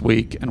Irma this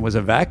week and was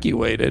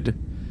evacuated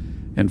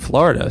in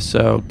Florida.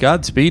 So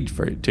Godspeed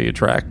to you,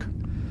 Trek.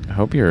 I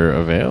hope you're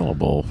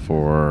available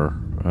for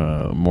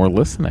more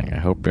listening. I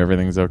hope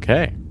everything's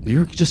okay.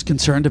 You're just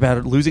concerned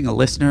about losing a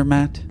listener,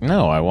 Matt?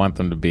 No, I want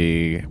them to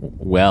be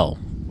well.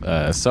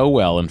 So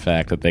well, in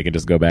fact, that they could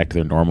just go back to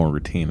their normal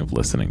routine of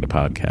listening to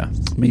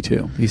podcasts. Me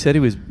too. He said he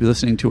was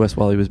listening to us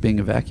while he was being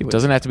evacuated.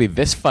 Doesn't have to be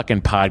this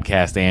fucking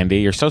podcast, Andy.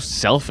 You're so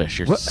selfish.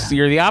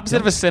 You're the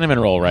opposite of a cinnamon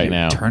roll right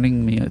now.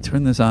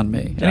 Turn this on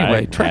me.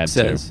 Anyway, Trek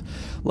says,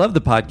 love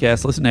the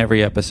podcast. Listen to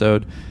every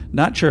episode.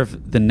 Not sure if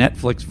the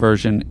Netflix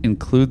version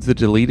includes the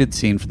deleted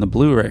scene from the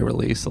Blu-ray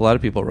release. A lot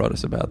of people wrote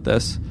us about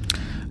this.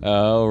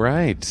 Oh,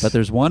 right. But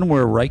there's one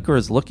where Riker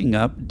is looking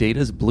up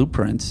Data's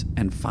blueprints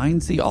and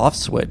finds the off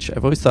switch.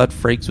 I've always thought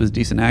Frakes was a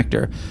decent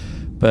actor,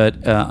 but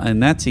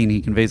in that scene,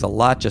 he conveys a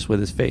lot just with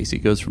his face. He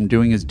goes from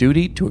doing his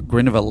duty to a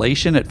grin of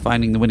elation at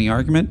finding the winning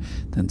argument,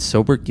 then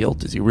sober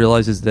guilt as he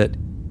realizes that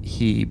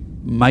he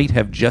might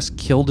have just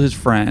killed his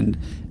friend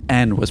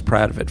and was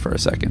proud of it for a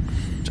second,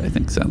 which I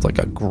think sounds like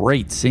a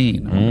great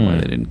scene. I don't know why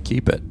they didn't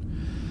keep it.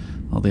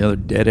 All the other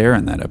dead air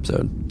in that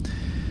episode.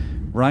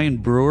 Ryan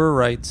Brewer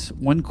writes,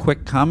 one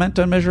quick comment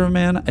on Measure of a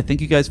Man. I think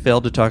you guys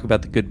failed to talk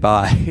about the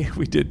goodbye.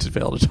 We did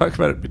fail to talk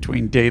about it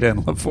between Data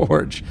and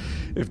LaForge.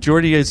 If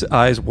Geordi's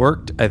eyes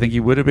worked, I think he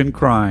would have been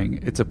crying.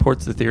 It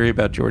supports the theory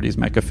about Geordi's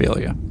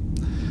mechaphilia.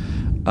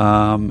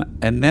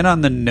 And then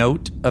on the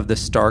note of the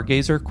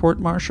Stargazer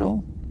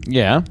court-martial,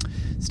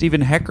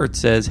 Stephen Heckert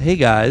says, hey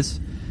guys,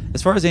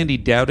 as far as Andy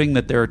doubting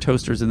that there are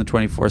toasters in the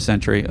 24th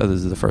century, this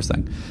is the first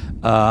thing,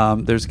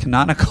 there's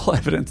canonical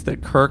evidence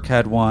that Kirk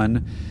had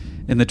one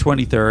in the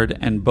 23rd,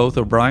 and both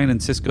O'Brien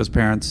and Sisko's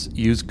parents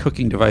used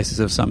cooking devices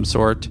of some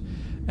sort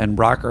and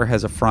Rocker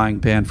has a frying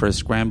pan for his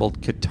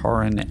scrambled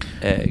Kataran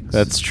eggs.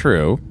 That's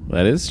true.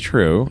 That is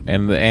true.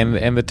 And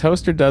the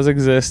toaster does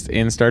exist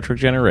in Star Trek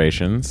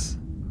Generations.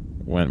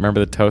 Remember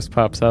the toast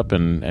pops up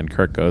and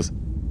Kirk goes,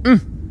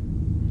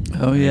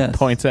 oh yes,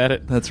 points at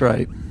it. That's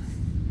right.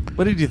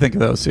 What did you think of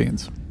those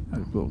scenes?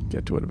 We'll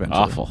get to it eventually.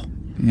 Awful.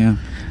 Yeah.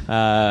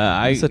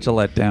 Such a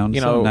letdown.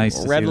 You so know, nice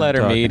to Red see them Letter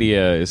talking.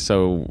 Media is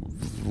so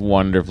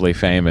wonderfully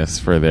famous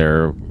for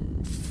their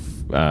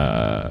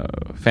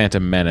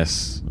Phantom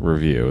Menace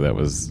review that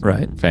was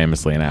Right.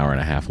 famously an hour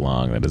and a half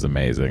long. That is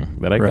amazing.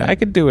 That I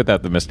could do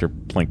without the Mr.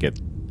 Plinkett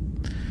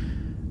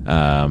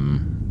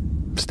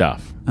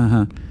stuff.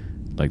 Uh-huh.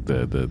 Like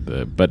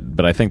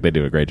but I think they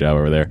do a great job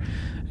over there.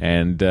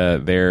 And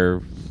their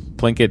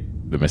Plinkett,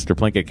 the Mr.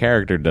 Plinkett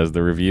character, does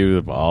the review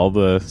of all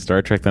the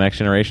Star Trek The Next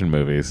Generation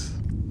movies.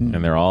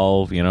 And they're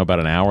all, about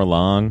an hour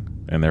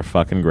long, and they're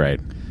fucking great.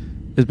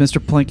 Is Mr.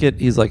 Plinkett,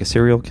 he's like a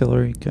serial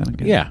killer kind of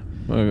guy? Yeah.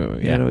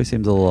 Yeah, it always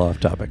seems a little off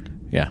topic.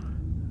 Yeah.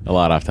 A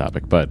lot off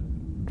topic, but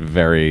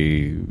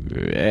every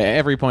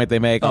point they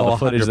make, all the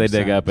footage they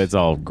dig 100%. up, it's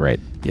all great.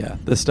 Yeah,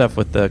 the stuff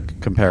with the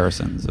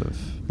comparisons of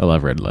I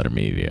love Red Letter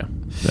Media.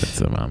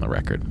 That's on the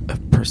record.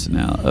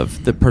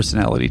 of the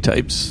personality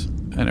types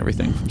and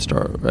everything from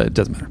Star. It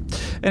doesn't matter.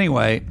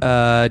 Anyway,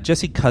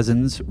 Jesse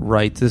Cousins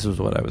writes. This was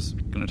what I was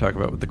going to talk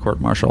about with the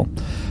court-martial.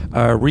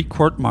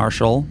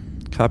 Re-court-martial,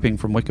 copying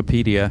from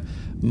Wikipedia.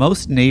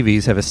 Most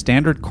navies have a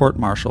standard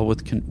court-martial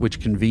which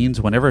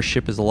convenes whenever a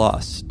ship is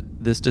lost.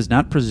 This does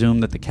not presume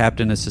that the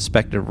captain is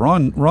suspected of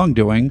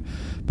wrongdoing,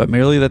 but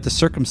merely that the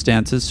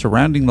circumstances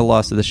surrounding the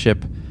loss of the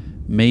ship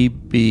may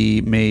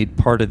be made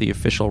part of the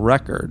official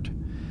record.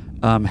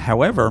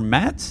 However,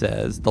 Matt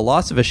says the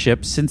loss of a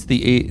ship since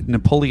the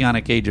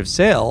Napoleonic Age of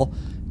Sail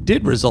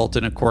did result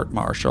in a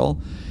court-martial.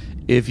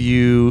 If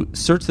you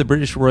search the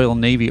British Royal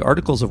Navy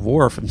Articles of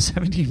War from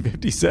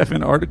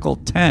 1757, Article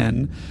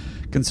 10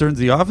 concerns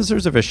the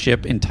officers of a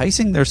ship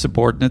enticing their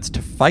subordinates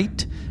to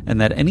fight,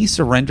 and that any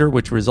surrender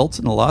which results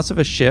in the loss of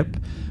a ship,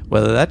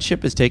 whether that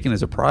ship is taken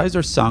as a prize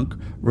or sunk,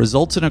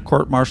 results in a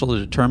court-martial to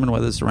determine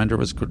whether the surrender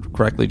was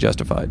correctly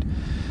justified.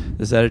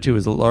 This attitude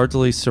has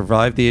largely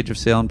survived the Age of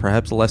Sail, and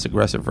perhaps a less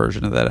aggressive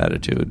version of that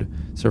attitude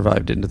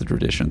survived into the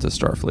traditions of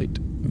Starfleet.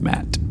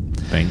 Matt.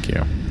 Thank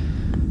you.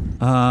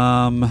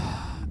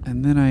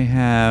 And then I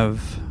have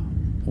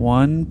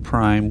one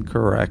prime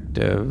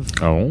corrective.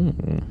 Oh.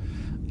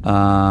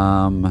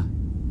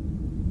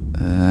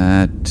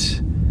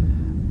 That,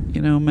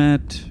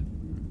 Matt,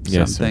 Yes,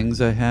 some sir.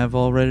 things I have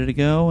all ready to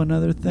go, and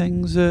other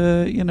things,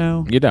 You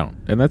don't,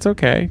 and that's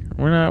okay.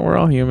 We're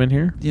all human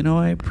here.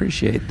 I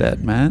appreciate that,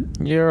 Matt.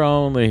 You're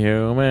only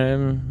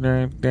human.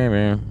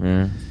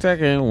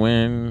 Second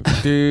wind.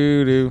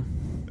 Do-do.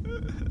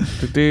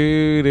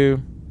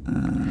 Do-do-do.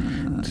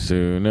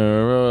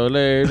 Sooner or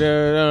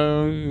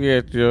later, you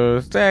get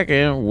your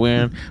second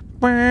wind.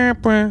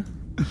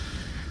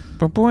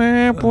 Oh,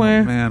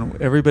 man,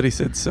 everybody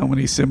said so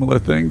many similar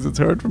things. It's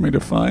hard for me to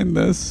find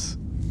this.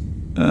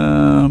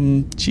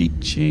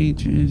 Cheat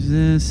sheet is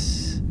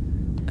this.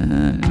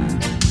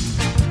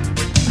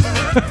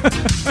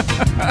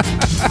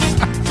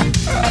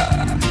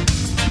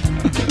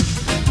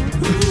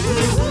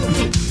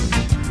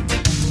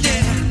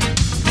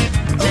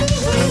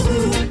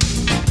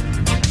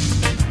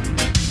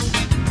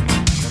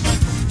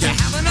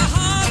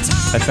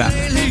 I found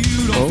it.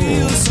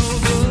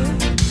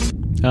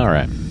 All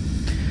right.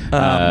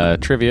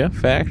 Trivia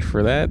fact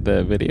for that: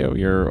 the video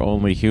 "You're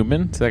Only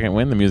Human," second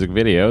win. The music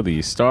video.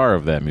 The star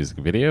of that music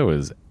video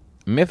is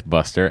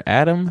MythBuster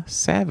Adam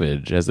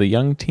Savage as a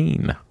young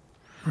teen.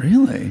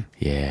 Really?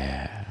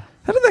 Yeah.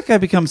 How did that guy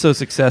become so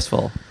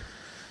successful?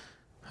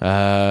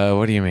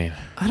 What do you mean?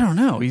 I don't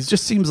know. He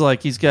just seems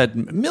like he's got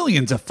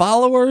millions of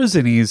followers,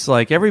 and he's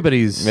like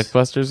everybody's.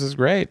 MythBusters is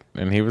great,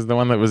 and he was the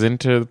one that was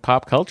into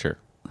pop culture.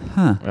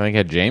 Huh. I think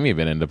had Jamie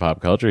been into pop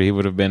culture, he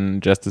would have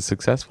been just as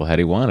successful had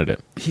he wanted it.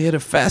 He had a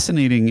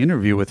fascinating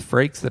interview with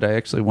Frakes that I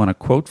actually want to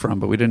quote from,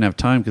 but we didn't have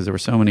time because there were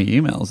so many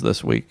emails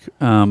this week.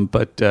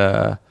 But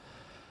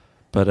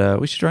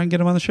we should try and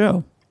get him on the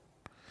show.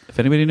 If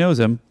anybody knows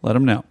him, let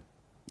him know.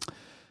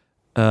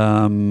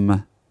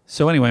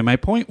 So anyway, my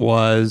point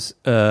was,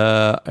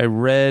 I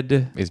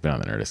read. He's been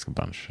on the Nerdist a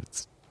bunch.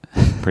 It's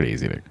pretty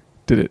easy to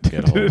Did it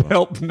get a hold of him.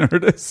 help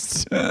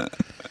Nerdist?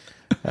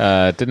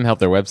 It didn't help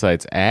their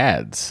website's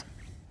ads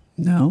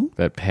No.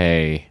 that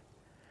play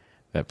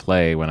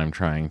when I'm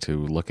trying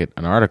to look at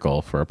an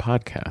article for a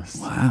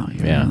podcast. Wow.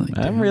 You're Yeah,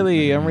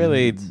 really I'm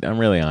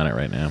really on it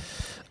right now.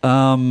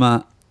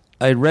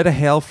 I read a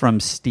hail from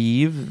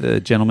Steve, the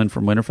gentleman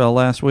from Winterfell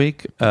last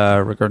week,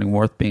 regarding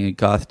Worth being a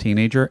goth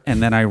teenager,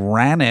 and then I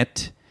ran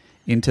it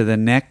into the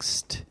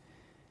next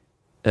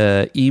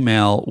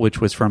email,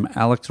 which was from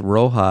Alex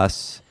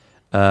Rojas,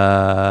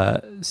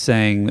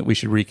 saying that we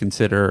should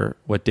reconsider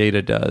what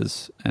Data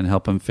does and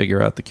help him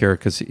figure out the cure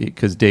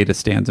because Data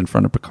stands in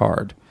front of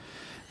Picard.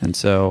 And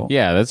so...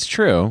 Yeah, that's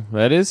true.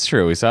 That is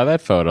true. We saw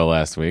that photo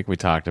last week. We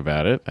talked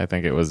about it. I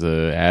think it was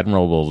an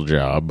admirable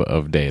job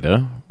of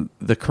Data.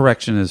 The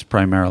correction is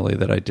primarily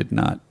that I did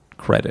not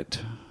credit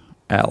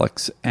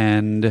Alex.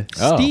 And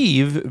Oh.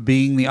 Steve,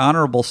 being the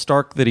honorable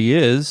Stark that he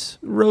is,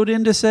 wrote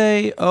in to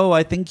say, "Oh,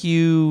 I think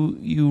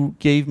you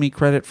gave me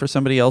credit for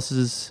somebody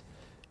else's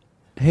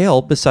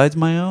hail besides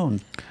my own."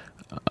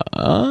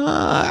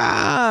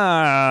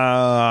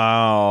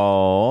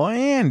 Oh,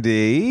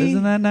 Andy.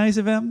 Isn't that nice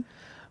of him?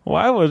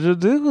 Why would you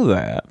do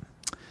that?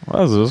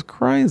 That's just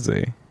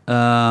crazy.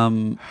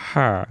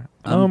 Hi,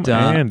 I'm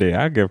done. Andy.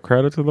 I give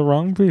credit to the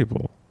wrong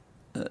people.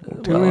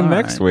 Tune in all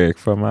next right. week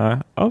for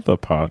my other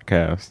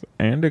podcast.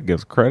 Andy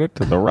gives credit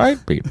to the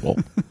right people.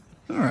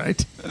 All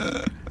right.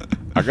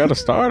 I got to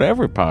start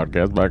every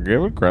podcast by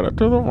giving credit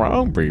to the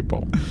wrong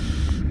people.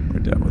 We're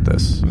done with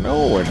this.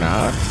 No, we're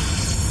not.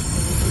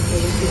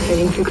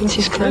 Trading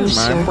frequencies close,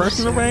 This is my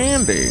impression of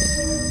Andy.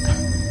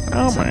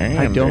 I'm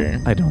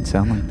Andy. I don't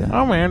sound like that.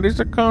 I'm Andy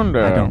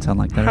Secunda. I don't sound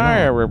like that at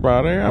Hi, all.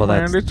 everybody. I'm Well,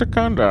 that's- Andy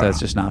Secunda. That's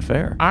just not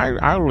fair.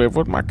 I live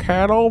with my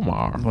cat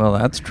Omar. Well,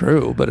 that's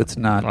true, but it's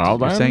not. Well,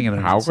 You're then, saying it in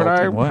an how could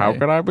insulting way.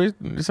 I be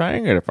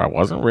saying it if I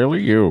wasn't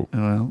really you?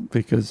 Well,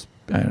 because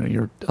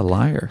you're a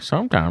liar.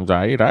 Sometimes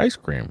I eat ice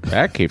cream.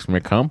 That keeps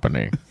me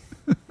company.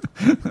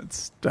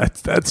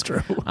 That's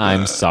true.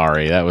 I'm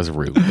sorry, that was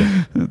rude.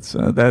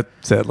 That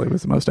sadly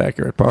was the most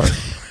accurate part.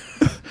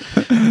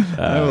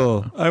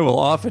 I will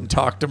often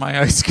talk to my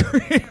ice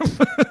cream.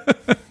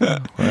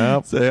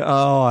 Well, Say,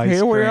 "Oh, ice here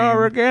cream. we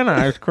are again,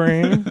 ice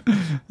cream.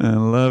 I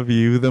love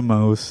you the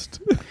most."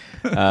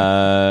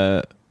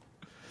 Oh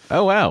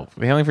wow,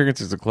 the Hailing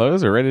Frequencies are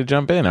closed. We're ready to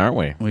jump in, aren't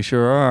we? We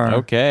sure are.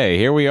 Okay,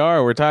 here we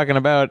are. We're talking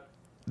about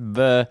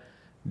the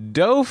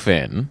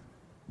Dauphin.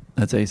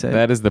 That's how you say it.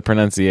 That is the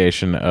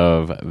pronunciation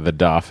of the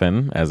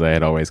Dauphin, as I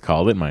had always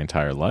called it my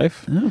entire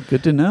life. Oh,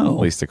 good to know. At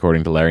least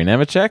according to Larry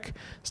Nemeczek.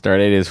 Start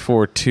date is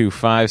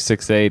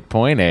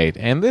 42568.8.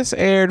 And this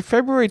aired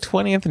February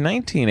 20th,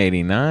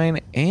 1989.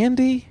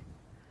 Andy,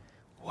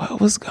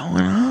 what was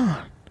going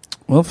on?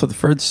 Well, for the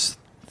first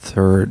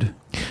third.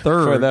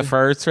 For the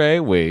first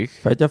straight week.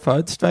 For the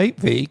first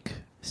straight week,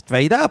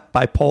 Straight Up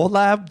by Paul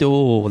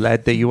Abdul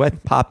led the U.S.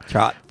 pop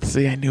chart.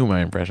 See, I knew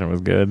my impression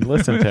was good.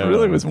 Listen to It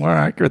really was more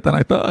accurate than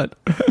I thought.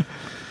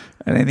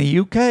 And in the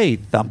UK,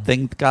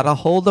 Something's Got a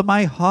Hold of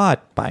My Heart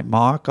by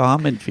Mark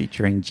Almond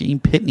featuring Gene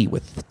Pitney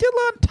with Still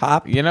on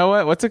Top. You know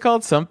what? What's it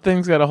called?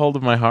 Something's Got a Hold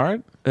of My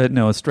Heart?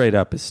 No, Straight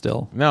Up is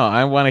still. No,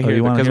 I want to hear you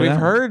it wanna because hear we've that?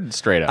 heard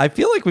Straight Up. I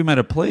feel like we might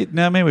have played.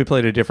 No, maybe we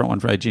played a different one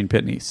by Gene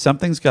Pitney.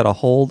 Something's Got a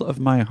Hold of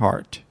My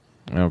Heart.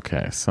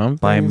 Okay,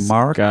 something's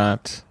Mark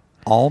got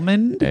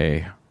Almond?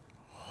 a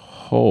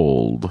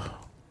hold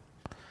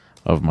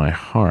of my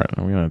heart.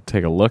 I'm going to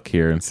take a look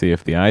here and see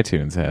if the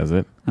iTunes has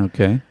it.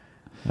 Okay.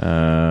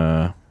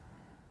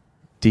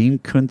 Dean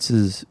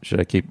Kuntz's. Should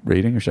I keep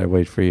reading or should I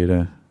wait for you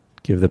to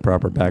give the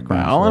proper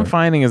background? All for I'm it?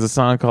 finding is a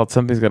song called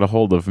Something's Got a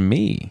Hold of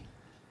Me.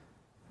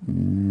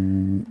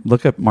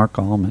 Look up Mark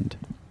Almond.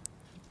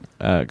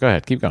 Go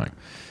ahead, keep going.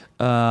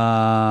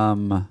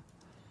 Dean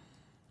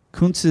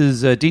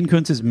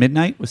Kuntz's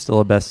Midnight was still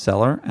a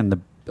bestseller, and the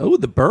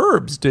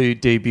Burbs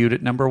debuted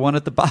at number one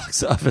at the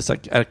box office. I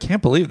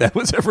can't believe that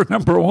was ever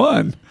number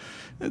one.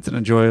 It's an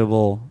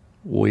enjoyable,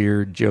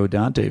 weird Joe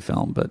Dante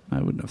film, but I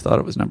wouldn't have thought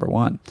it was number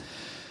one.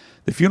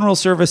 The funeral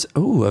service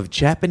of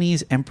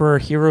Japanese Emperor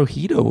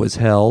Hirohito was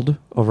held.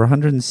 Over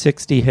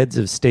 160 heads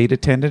of state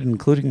attended,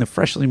 including the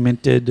freshly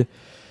minted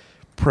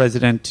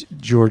President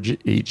George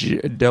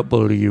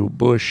H.W.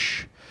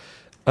 Bush.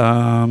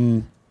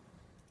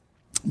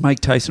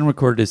 Mike Tyson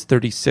recorded his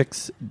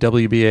 36th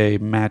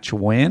WBA match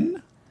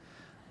win,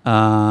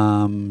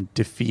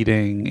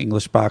 defeating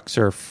English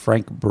boxer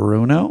Frank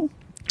Bruno.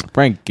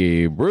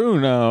 Frankie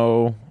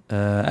Bruno.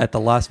 At the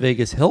Las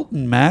Vegas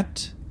Hilton,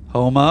 Matt,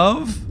 home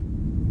of...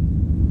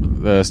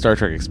 The Star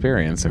Trek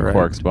Experience at Right.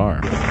 Quark's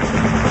Bar.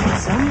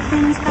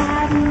 Something's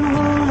gotten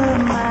hold of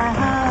my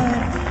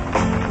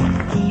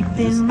heart.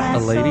 Keeping my a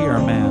lady or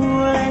a man? soul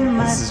and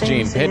my This is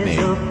Gene senses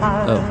Pitney.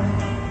 apart. Oh,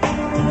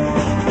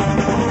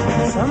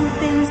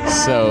 Something's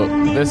So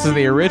this is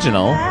the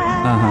original,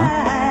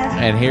 uh-huh.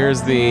 and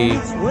here's the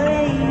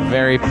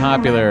very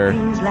popular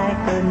like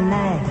a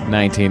knife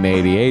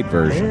 1988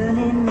 version,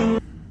 burning me.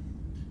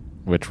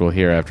 which we'll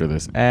hear after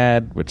this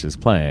ad, which is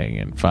playing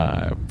in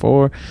 5,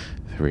 4,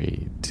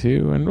 3,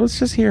 2, and let's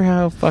just hear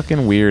how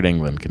fucking weird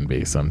England can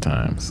be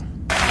sometimes.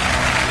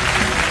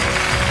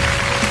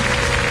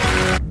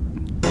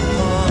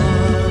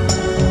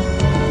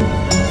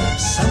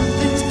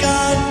 Something's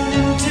gotten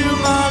into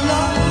my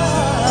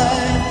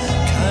life,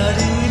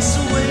 cutting its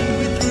way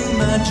through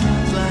my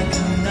dreams like a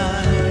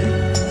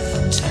knife,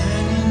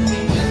 turning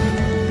me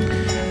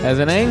As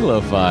an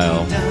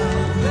Anglophile,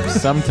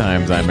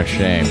 sometimes I'm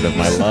ashamed of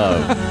my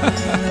love.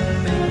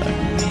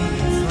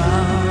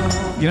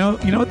 You know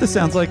what this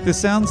sounds like? This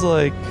sounds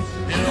like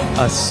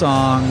a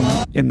song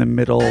in the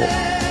middle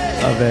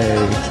of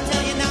a...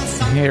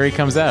 Here he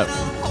comes out.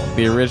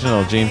 The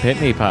original Gene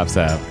Pitney pops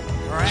out.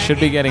 Should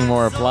be getting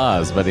more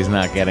applause, but he's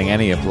not getting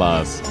any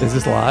applause. Is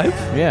this live?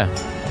 Yeah.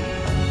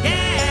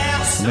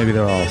 Maybe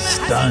they're all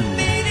stunned.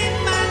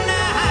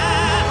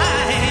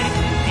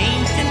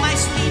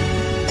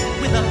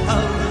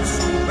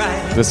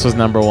 This was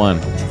number one.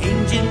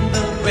 changing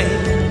the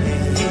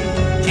red,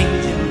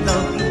 changing the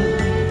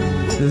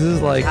blue. This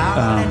is like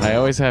I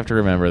always have to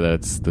remember that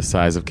it's the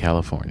size of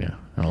California,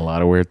 and a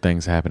lot of weird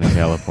things happen in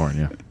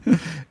California.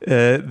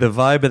 the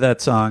vibe of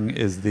that song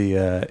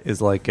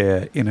is like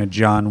in a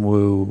John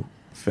Woo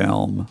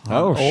film.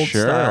 Oh, old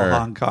sure. style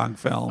Hong Kong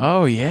film.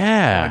 Oh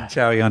yeah, When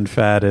Chow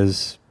Yun-fat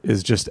is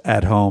just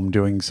at home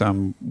doing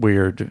some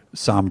weird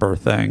somber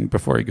thing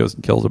before he goes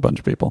and kills a bunch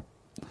of people.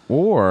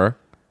 or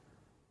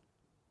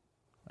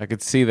I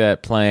could see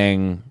that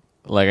playing.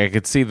 Like I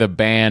could see the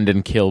band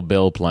in Kill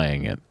Bill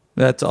playing it.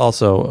 That's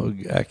also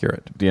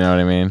accurate. Do you know what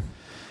I mean?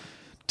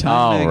 Time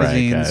All right,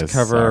 magazine's guys,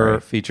 cover sorry.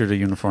 featured a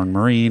uniformed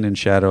Marine in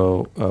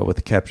shadow with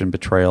the caption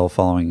betrayal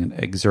following an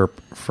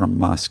excerpt from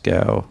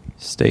Moscow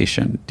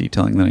station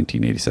detailing the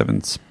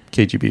 1987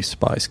 KGB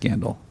spy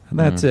scandal. And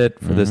that's it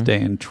for this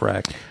day in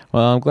Trek.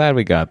 Well, I'm glad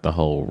we got the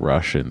whole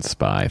Russian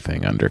spy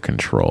thing under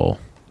control.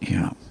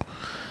 Yeah.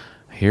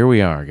 Here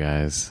we are,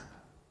 guys.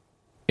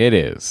 It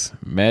is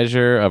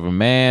Measure of a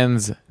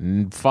Man's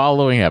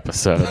following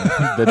episode,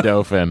 The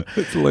Dauphin.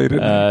 It's late at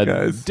night,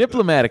 guys.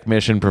 Diplomatic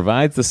mission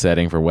provides the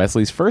setting for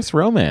Wesley's first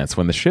romance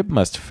when the ship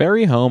must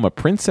ferry home a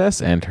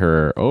princess and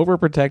her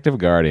overprotective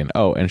guardian.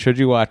 Oh, and should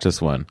you watch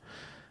this one?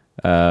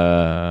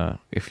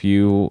 If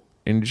you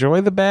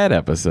enjoy the bad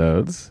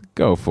episodes,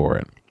 go for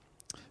it.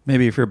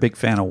 Maybe if you're a big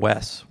fan of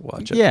Wes,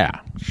 watch it. Yeah,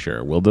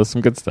 sure. We'll do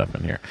some good stuff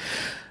in here.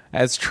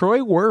 As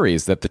Troy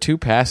worries that the two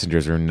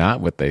passengers are not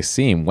what they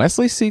seem,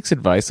 Wesley seeks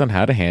advice on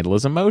how to handle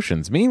his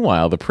emotions.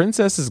 Meanwhile, the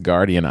princess's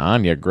guardian,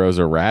 Anya, grows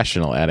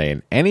irrational at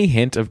any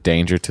hint of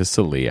danger to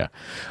Celia.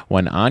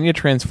 When Anya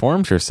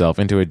transforms herself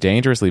into a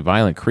dangerously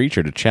violent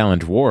creature to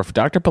challenge Worf,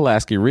 Dr.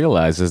 Pulaski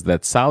realizes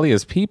that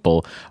Salia's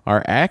people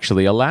are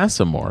actually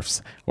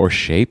elastomorphs, or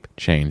shape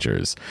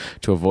changers.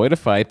 To avoid a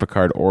fight,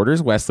 Picard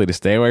orders Wesley to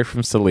stay away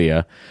from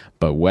Celia,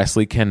 but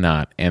Wesley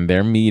cannot, and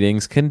their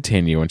meetings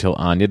continue until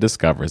Anya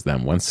discovers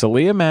them. When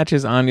Celia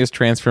matches Anya's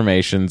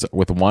transformations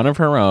with one of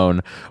her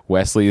own,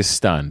 Wesley is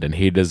stunned, and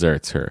he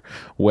deserts her.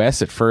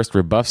 Wes at first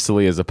rebuffs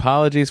Celia's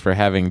apologies for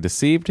having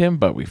deceived him,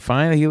 but he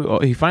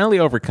finally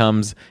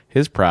overcomes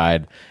his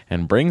pride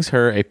and brings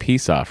her a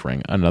peace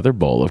offering, another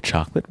bowl of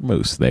chocolate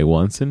mousse they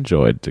once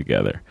enjoyed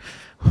together.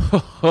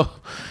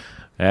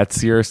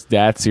 That's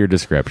your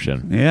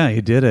description. Yeah,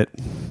 you did it.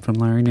 From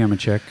Larry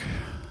Nemechek.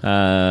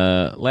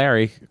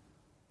 Larry,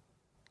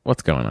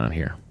 what's going on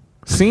here?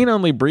 Seen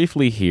only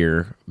briefly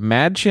here,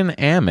 Madchen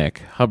Amick,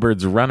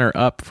 Hubbard's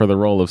runner-up for the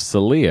role of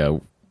Celia.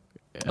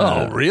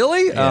 Oh,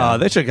 really? yeah. Oh,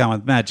 they should have gone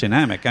with Matt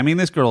Dynamic. I mean,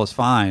 this girl is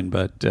fine,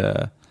 but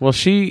Well,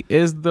 she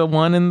is the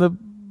one in the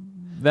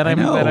that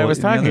I was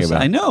talking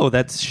about. I know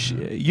that's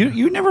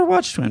you. Never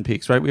watched Twin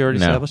Peaks, right? We already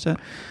No. established that.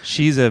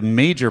 She's a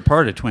major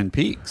part of Twin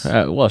Peaks.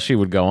 Well, she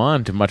would go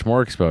on to much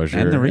more exposure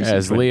And the recent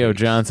as Twin Leo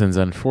Peaks. Johnson's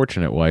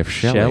unfortunate wife,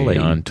 Shelley, Shelley.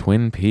 on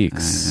Twin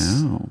Peaks.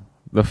 I know.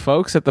 The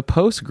folks at the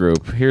Post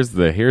Group, here's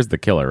the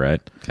killer,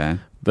 right? Okay.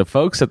 The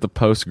folks at the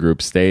Post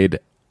Group stayed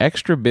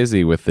extra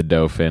busy with the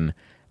Dauphin,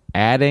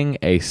 adding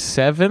a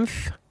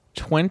 7th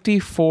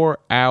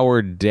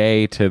 24-hour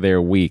day to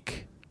their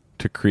week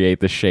to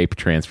create the shape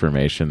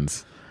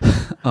transformations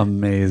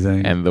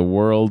Amazing. and the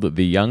world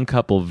the young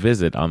couple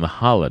visit on the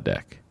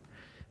holodeck.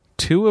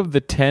 2 of the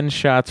 10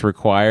 shots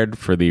required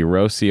for the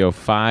Rossio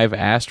 5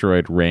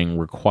 asteroid ring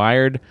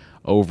required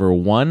over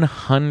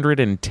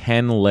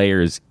 110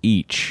 layers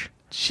each,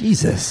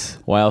 Jesus.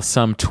 while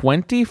some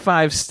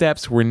 25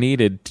 steps were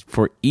needed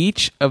for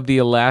each of the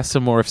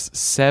Elastomorph's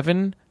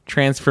 7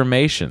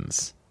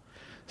 transformations.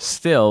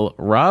 Still,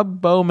 Rob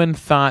Bowman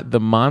thought the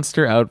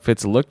monster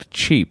outfits looked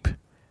cheap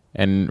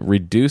and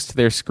reduced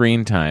their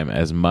screen time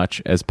as much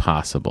as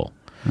possible.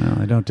 Well,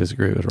 I don't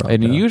disagree with Rob.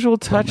 An unusual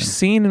touch Bowman.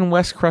 seen in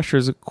Wes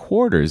Crusher's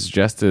quarters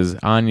just as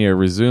Anya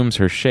resumes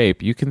her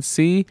shape. You can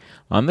see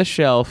on the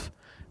shelf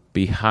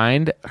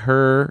behind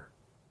her,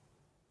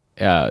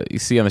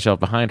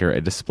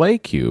 a display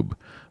cube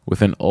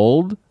with an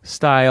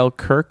old-style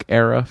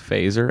Kirk-era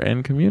phaser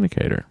and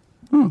communicator.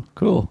 Oh,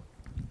 cool.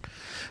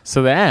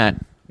 So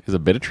that is a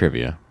bit of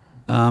trivia.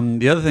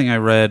 The other thing I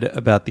read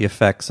about the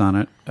effects on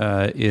it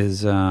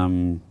is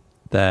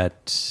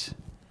that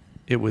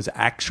it was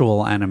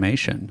actual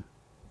animation.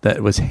 That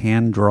it was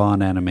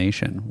hand-drawn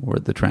animation or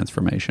the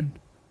transformation.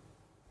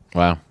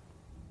 Wow.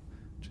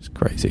 Which is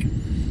crazy.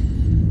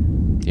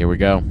 Here we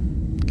go.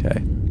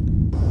 Okay.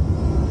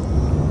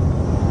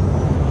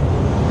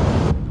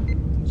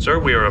 Sir,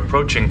 we are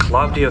approaching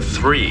Claudia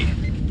 3.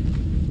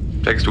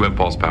 Take us to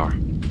impulse power.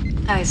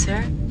 Aye,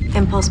 sir.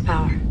 Impulse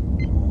power.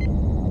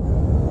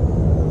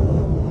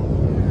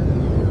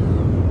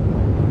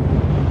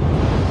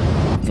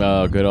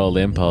 Oh, good old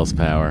impulse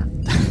power.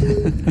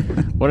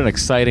 What an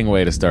exciting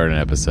way to start an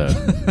episode.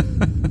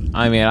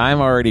 I mean, I'm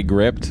already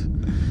gripped.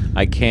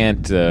 I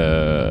can't,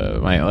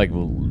 the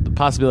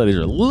possibilities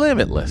are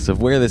limitless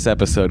of where this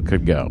episode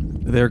could go.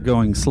 They're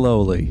going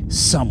slowly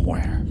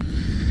somewhere.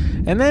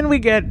 And then we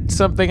get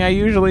something I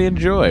usually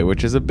enjoy,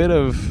 which is a bit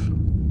of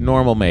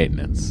normal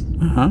maintenance.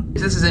 Uh-huh.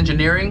 This is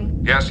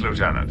engineering. Yes,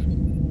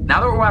 Lieutenant. Now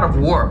that we're out of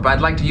warp,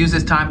 I'd like to use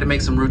this time to make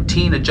some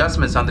routine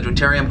adjustments on the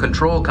deuterium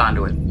control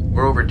conduit.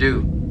 We're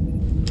overdue.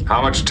 How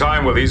much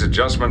time will these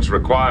adjustments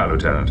require,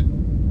 Lieutenant?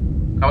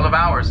 Couple of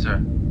hours, sir.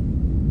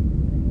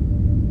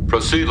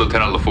 Proceed,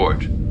 Lieutenant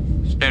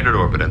LaForge. Standard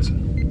orbit,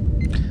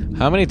 Ensign.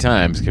 How many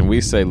times can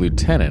we say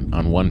lieutenant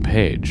on one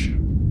page?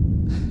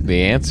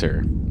 The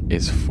answer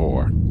is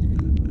 4.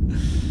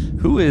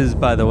 Who is,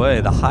 by the way,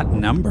 the hot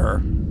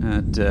number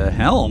at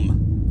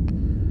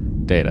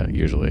helm? Data,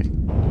 usually.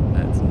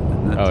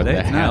 Not Oh, today, the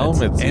it's not.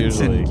 helm? It's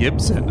Ensign usually-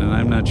 Gibson, and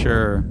I'm not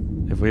sure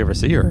if we ever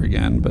see her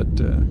again, but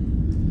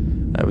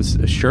I was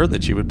sure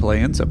that she would play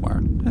in somewhere,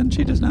 and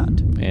she does not.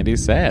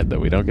 Andy's sad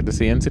that we don't get to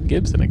see Ensign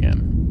Gibson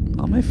again.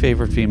 All my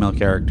favorite female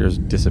characters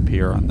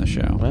disappear on the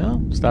show.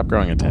 Well, stop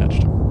growing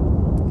attached.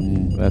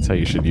 That's how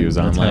you should use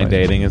online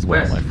dating as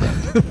well, my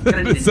friend.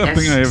 Gonna need an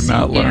Something I have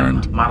not SCM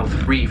learned. Model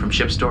 3 from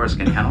Ship Stores.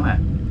 Can you handle that?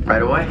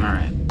 Right away? All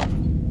right.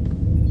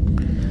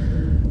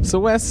 So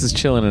Wes is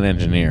chilling in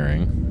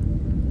engineering,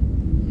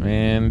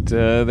 and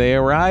they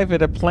arrive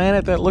at a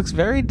planet that looks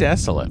very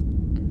desolate.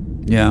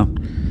 Yeah.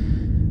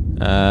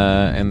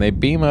 And they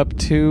beam up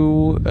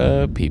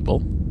 2 people.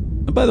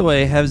 By the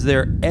way, has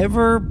there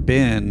ever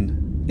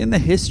been, in the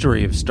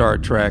history of Star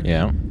Trek,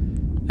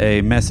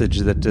 a message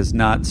that does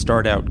not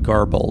start out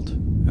garbled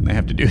and they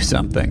have to do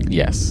something?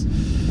 Yes,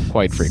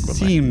 quite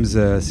frequently.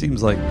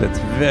 Seems like that's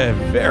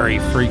very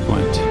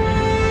frequent.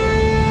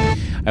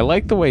 I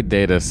like the way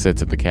Data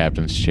sits at the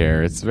captain's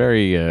chair. It's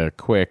very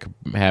quick.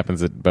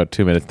 Happens at about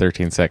 2 minutes,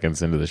 13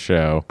 seconds into the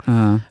show.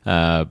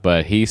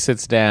 But he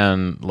sits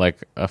down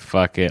like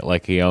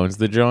like he owns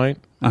the joint.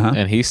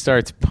 And he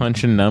starts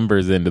punching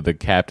numbers into the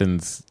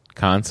captain's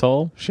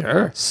console.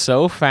 Sure.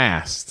 So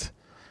fast.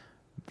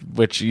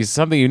 Which is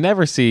something you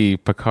never see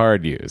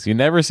Picard use. You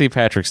never see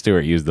Patrick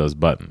Stewart use those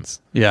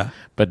buttons. Yeah.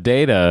 But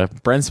Data,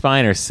 Brent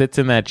Spiner, sits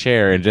in that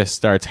chair and just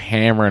starts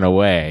hammering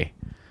away.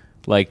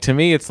 Like, to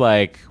me, it's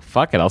like,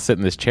 fuck it, I'll sit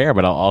in this chair,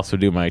 but I'll also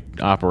do my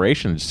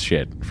operations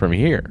shit from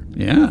here.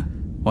 Yeah.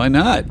 Why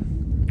not?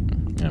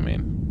 I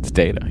mean, it's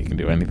Data. He can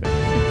do anything.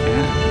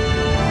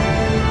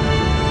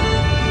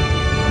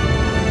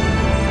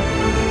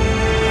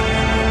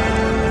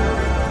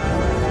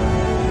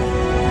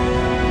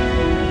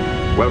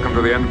 Welcome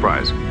to the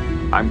Enterprise.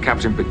 I'm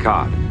Captain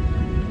Picard.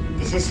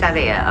 This is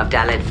Saria of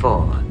Dalit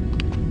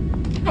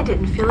 4. I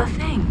didn't feel a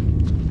thing.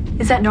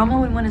 Is that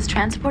normal when one is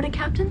transported,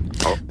 Captain?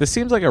 This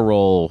seems like a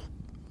role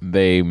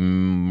they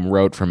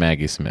wrote for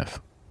Maggie Smith.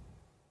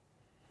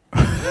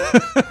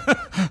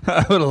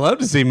 I would have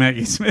loved to see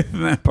Maggie Smith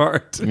in that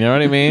part. You know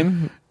what I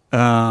mean?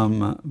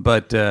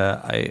 But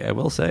I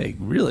will say,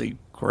 really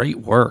great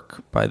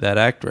work by that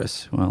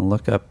actress. Well, I'll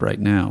look up right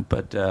now.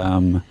 But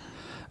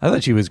I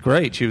thought she was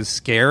great. She was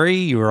scary.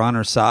 You were on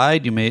her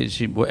side.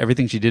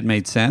 Everything she did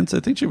made sense. I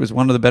think she was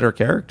one of the better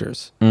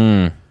characters.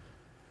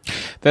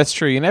 That's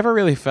true. You never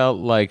really felt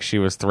like she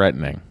was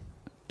threatening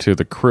to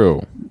the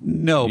crew.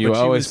 No, you but she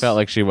always was, felt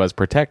like she was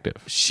protective.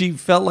 She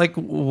felt like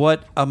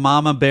what a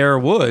mama bear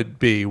would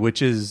be,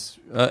 which is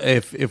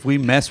if we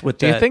mess with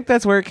Do that. you think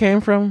that's where it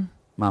came from?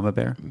 Mama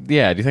bear?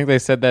 Yeah. Do you think they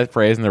said that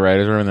phrase in the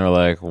writer's room and they were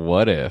like,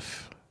 what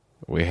if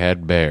we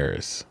had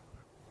bears?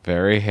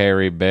 Very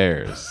hairy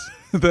bears.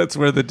 That's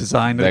where the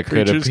design of that the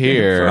could creatures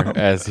appear came from.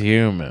 as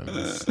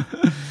humans.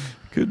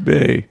 Could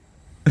be.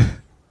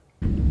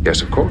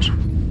 Yes, of course.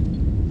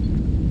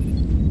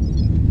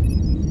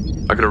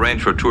 I could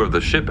arrange for a tour of the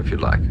ship if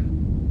you'd like.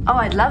 Oh,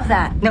 I'd love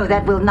that. No,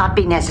 that will not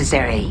be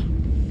necessary.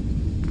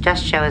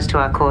 Just show us to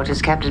our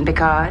quarters, Captain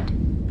Picard.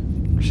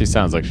 She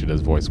sounds like she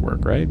does voice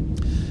work, right?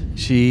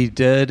 She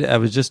did. I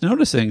was just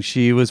noticing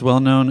she was well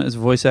known as a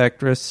voice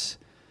actress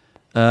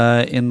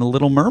in The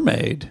Little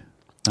Mermaid.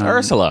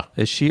 Ursula.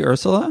 Is she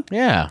Ursula?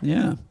 Yeah.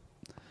 Yeah.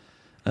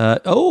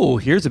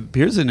 Here's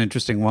an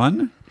interesting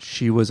one.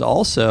 She was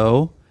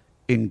also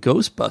in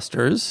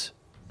Ghostbusters,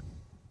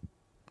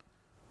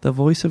 the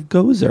voice of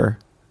Gozer.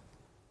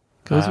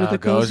 Gozer the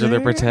Gozer the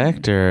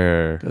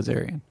Protector.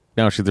 Gozerian.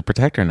 No, she's the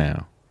Protector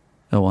now.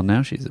 Oh, well,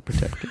 now she's a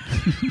Protector.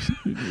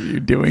 What are you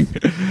doing?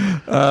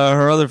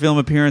 Her other film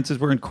appearances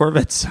were in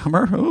Corvette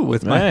Summer. Oh,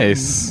 with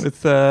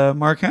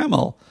Mark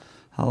Hamill.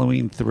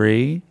 Halloween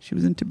 3. She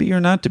was in To Be or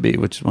Not to Be,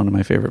 which is one of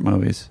my favorite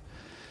movies.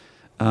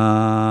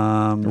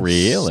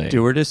 Really?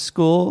 Stewardess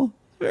School.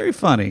 Very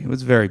funny. It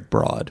was very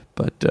broad,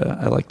 but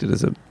I liked it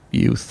as a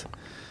youth.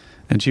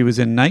 And she was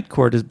in Night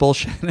Court as Bull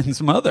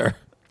Shannon's mother.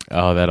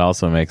 Oh, that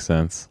also makes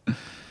sense.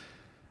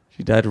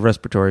 She died of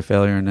respiratory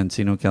failure in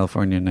Encino,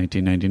 California in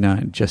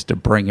 1999, just to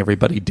bring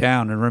everybody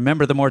down and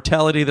remember the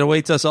mortality that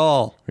awaits us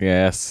all.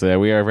 Yes,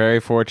 we are very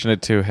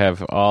fortunate to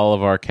have all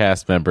of our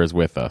cast members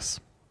with us.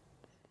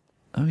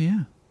 Oh,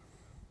 yeah.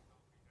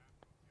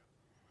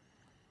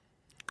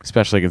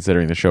 Especially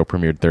considering the show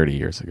premiered 30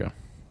 years ago.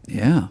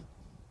 Yeah.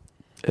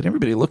 And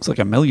everybody looks like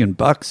 $1 million.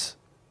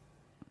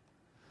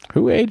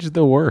 Who aged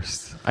the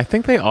worst? I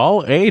think they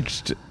all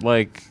aged.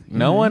 Like,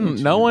 no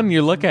one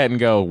you look at and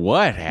go,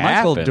 what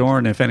happened? Michael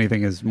Dorn, if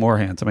anything, is more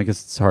handsome. I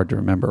guess it's hard to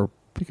remember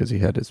because he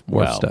had his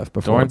Worf stuff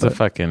before. Dorn's a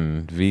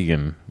fucking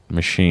vegan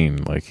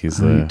machine. Like he's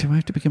Do I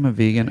have to become a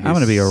vegan? I'm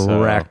going to be a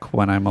wreck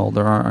when I'm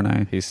older, aren't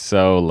I? He's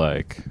so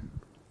like,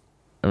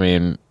 I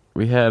mean,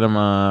 we had him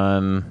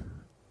on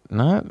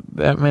not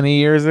that many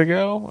years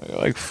ago,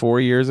 like 4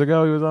 years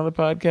ago. He was on the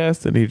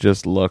podcast, and he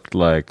just looked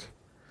like.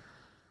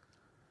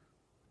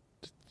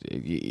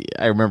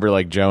 I remember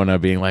like Jonah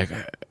being like,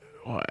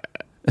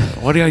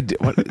 "What do I do?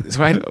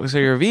 So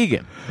you're a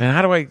vegan, and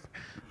how do I?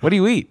 What do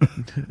you eat?"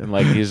 And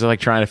like he's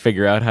like trying to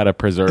figure out how to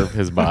preserve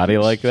his body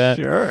like that.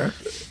 Sure.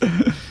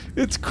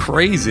 It's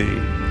crazy.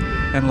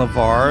 And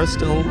LeVar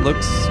still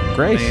looks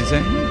great.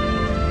 Amazing.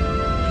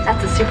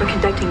 That's a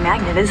superconducting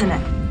magnet, isn't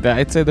it?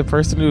 I'd say the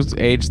person who's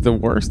aged the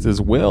worst is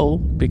Will,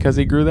 because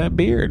he grew that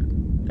beard.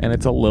 And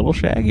it's a little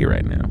shaggy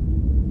right now.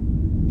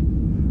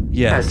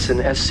 Yes. That's an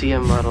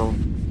SCM model.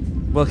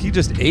 Well, he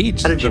just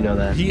aged. How did you know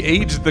that? He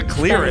aged the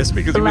clearest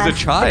because he was a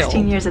child.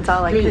 16 years, it's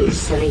all I could. Please,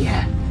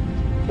 Celia,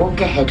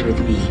 walk ahead with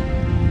me.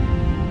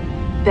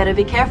 Better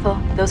be careful.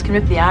 Those can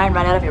rip the iron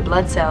right out of your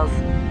blood cells.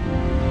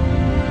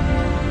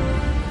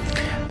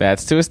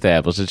 That's to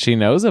establish that she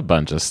knows a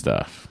bunch of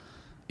stuff.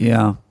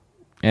 Yeah.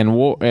 And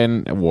Worf,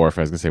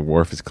 I was going to say,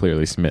 Worf is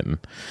clearly smitten.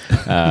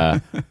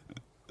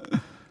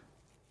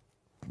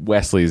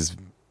 Wesley's,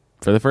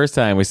 for the first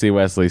time, we see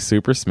Wesley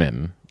super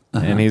smitten.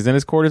 And he's in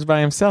his quarters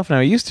by himself. Now,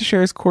 he used to share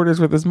his quarters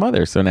with his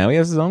mother, so now he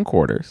has his own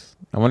quarters.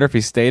 I wonder if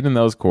he stayed in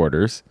those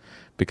quarters,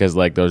 because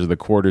like those are the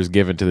quarters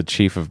given to the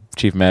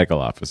chief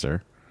medical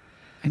officer.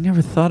 I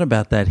never thought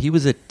about that. He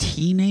was a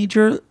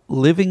teenager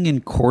living in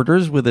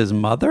quarters with his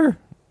mother?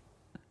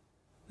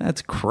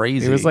 That's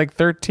crazy. He was like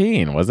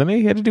 13, wasn't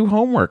he? He had to do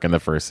homework in the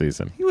first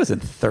season. He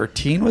wasn't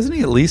 13. Wasn't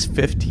he at least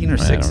 15 or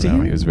 16? I don't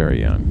know. He was very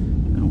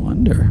young. No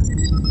wonder.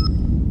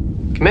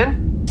 Come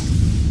in.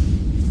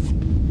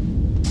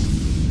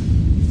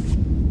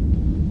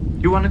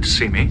 You wanted to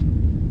see me?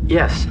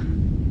 Yes.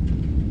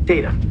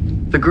 Data.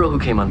 The girl who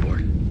came on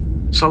board.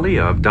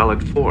 Salia of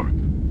Dalit 4.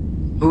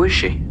 Who is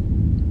she?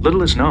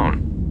 Little is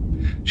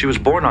known. She was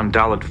born on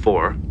Dalit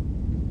 4.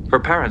 Her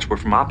parents were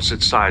from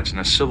opposite sides in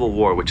a civil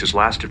war which has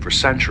lasted for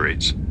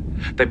centuries.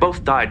 They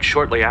both died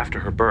shortly after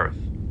her birth.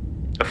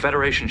 A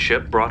Federation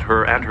ship brought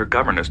her and her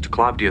governess to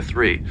Klavdia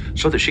 3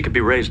 so that she could be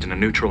raised in a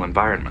neutral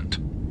environment.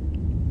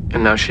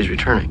 And now she's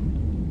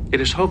returning. It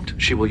is hoped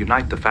she will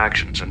unite the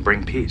factions and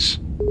bring peace.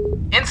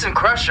 Ensign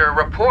Crusher,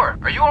 report.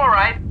 Are you all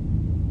right?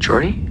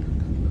 Jordy?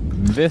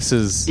 This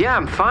is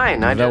I'm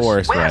fine. the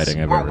worst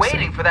writing I've we're ever waiting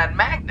seen. for that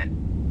magnet.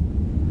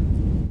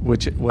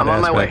 What I'm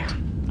on my way.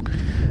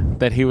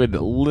 That he would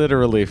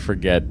literally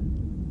forget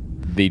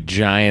the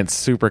giant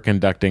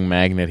superconducting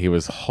magnet he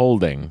was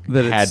holding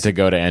had to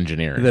go to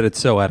engineering. That it's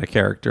so out of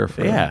character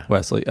for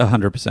Wesley.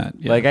 100%.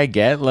 Yeah. Like I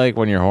get like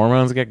when your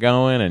hormones get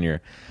going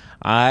and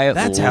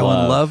That's how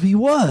in love he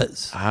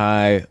was.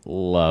 I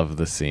love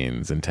the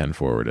scenes in 10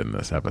 Forward in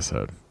this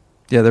episode.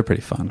 Yeah, they're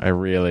pretty fun.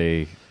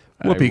 Whoopi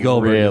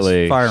Goldberg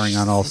is firing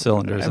on all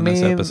cylinders in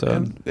this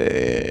episode.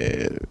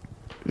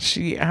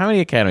 How many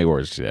Academy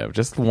Awards does she have?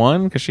 Just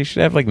one? Because she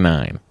should have like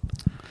 9.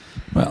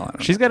 Well,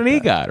 she's got an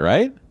EGOT,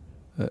 right?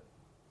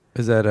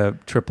 Is that a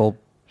triple?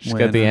 She's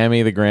got the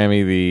Emmy, the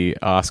Grammy, the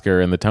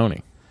Oscar, and the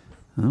Tony.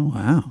 Oh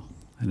wow!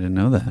 I didn't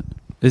know that.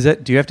 Is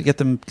that? Do you have to get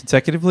them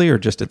consecutively or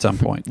just at some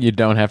point? You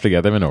don't have to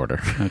get them in order.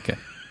 Okay.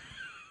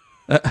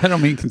 I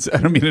don't mean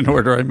in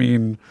order. I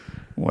mean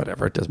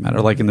whatever. It doesn't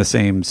matter. Like in the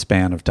same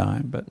span of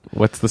time. But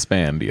what's the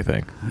span? Do you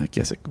think? I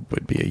guess it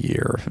would be a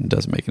year. If it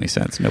doesn't make any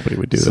sense, nobody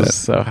would do that.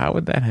 So how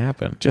would that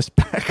happen? Just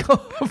back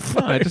off.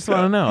 No, I just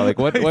want to know, like,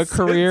 what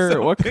career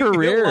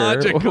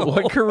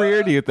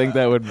do you think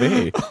that would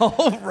be?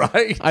 All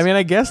right. I mean,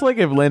 I guess like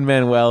if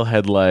Lin-Manuel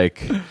had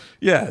like.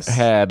 Yes.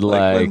 Had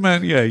like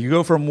you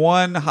go from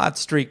one hot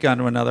streak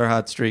onto another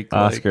hot streak.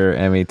 Oscar,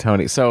 Emmy,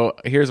 Tony. So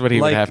here's what he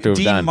would have to have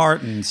Dean done.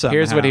 Martin somehow.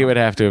 Here's what he would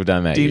have to have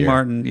done that year. Dean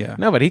Martin, yeah.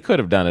 No, but he could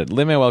have done it.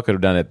 Lin-Manuel could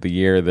have done it the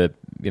year that,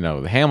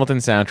 the Hamilton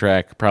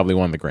soundtrack probably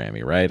won the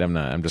Grammy, right?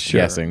 I'm just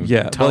guessing.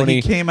 Yeah. Tony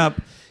he came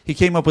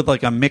up with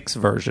like a mix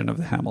version of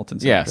the Hamilton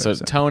soundtrack. Yeah, so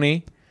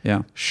Tony.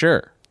 Yeah.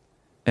 Sure.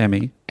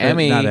 Emmy.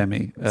 Not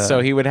Emmy.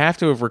 So he would have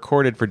to have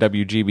recorded for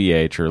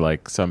WGBH or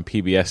like some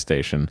PBS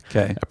station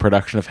a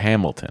production of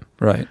Hamilton.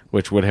 Right.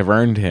 Which would have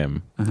earned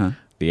him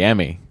the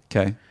Emmy.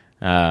 Okay.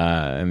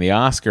 And the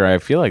Oscar, I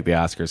feel like the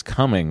Oscar's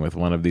coming with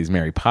one of these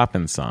Mary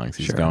Poppins songs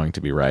he's going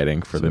to be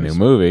writing for the new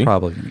movie.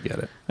 Probably going to get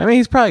it. I mean,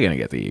 he's probably going to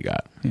get the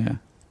EGOT.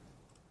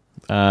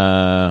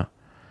 Yeah.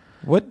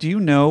 What do you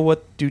know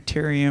what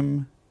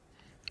deuterium...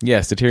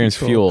 Yes, deuterium's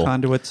fuel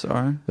conduits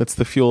are. That's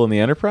the fuel in the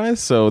Enterprise.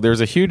 So there's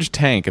a huge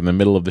tank in the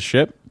middle of the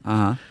ship.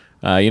 You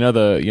know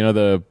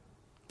the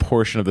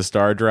portion of the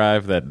star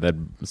drive that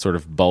sort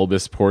of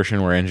bulbous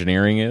portion where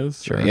engineering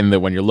is. Sure.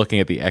 When you're looking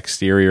at the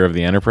exterior of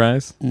the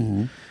Enterprise.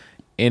 Mm-hmm.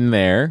 In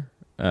there,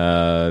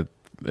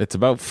 it's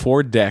about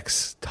 4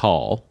 decks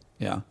tall.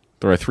 Yeah,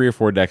 there are 3 or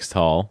 4 decks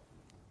tall,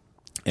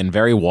 and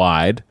very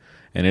wide.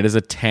 And it is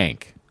a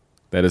tank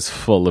that is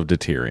full of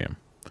deuterium.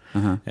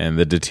 And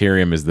the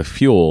deuterium is the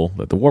fuel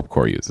that the warp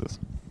core uses.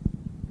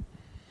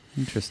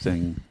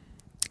 Interesting.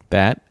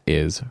 That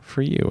is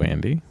for you,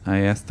 Andy. I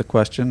asked the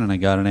question, and I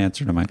got an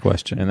answer to my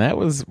question. And that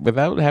was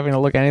without having to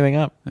look anything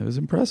up. It was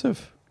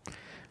impressive.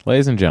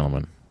 Ladies and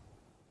gentlemen,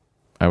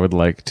 I would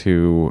like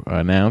to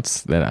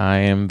announce that I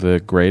am the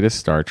greatest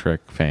Star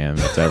Trek fan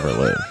that's ever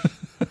lived.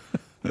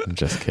 I'm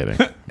just kidding.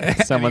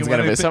 Someone's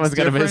gonna be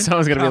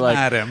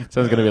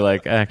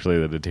like,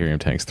 actually, the deuterium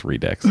tank's 3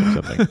 decks or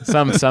something.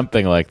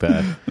 Something like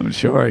that. I'm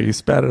sure you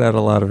spatted out a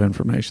lot of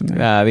information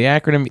there. The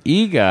acronym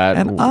EGOT.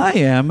 And I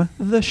am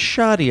the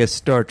shoddiest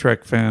Star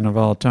Trek fan of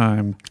all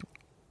time.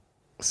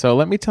 So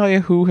let me tell you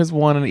who has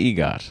won an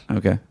EGOT.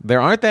 Okay. There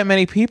aren't that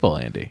many people,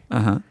 Andy.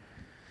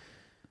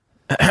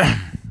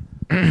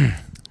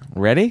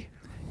 Ready?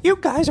 You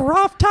guys are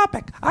off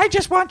topic. I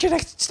just want you to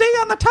stay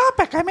on the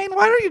topic. I mean,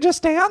 why don't you just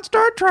stay on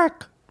Star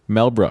Trek?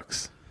 Mel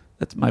Brooks.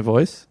 That's my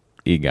voice?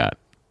 EGOT.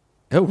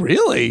 Oh,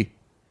 really?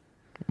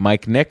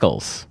 Mike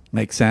Nichols.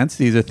 Makes sense.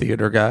 These are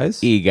theater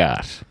guys.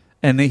 EGOT.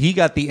 And he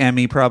got the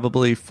Emmy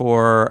probably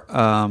for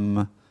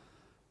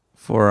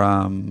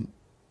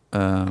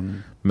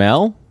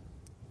Mel?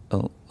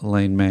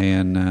 Elaine May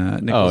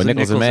and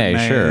Nichols and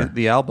May, sure.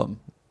 The album.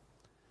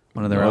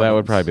 One of their that would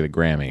albums. probably be the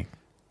Grammy.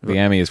 The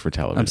Emmy is for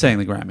television. I'm saying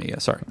the Grammy, yeah,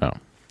 sorry. Oh.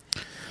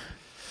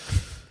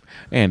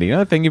 Andy,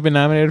 another thing you've been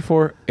nominated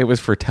for, it was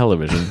for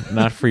television,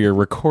 not for your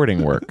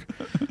recording work,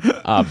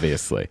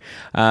 obviously.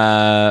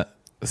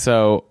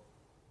 So,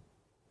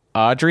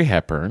 Audrey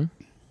Hepburn.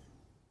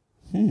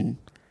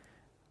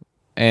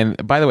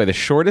 And by the way, the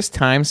shortest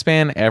time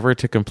span ever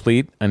to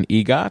complete an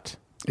EGOT?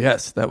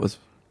 Yes, that was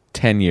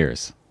 10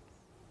 years.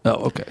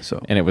 Oh, okay. So,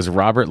 and it was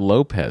Robert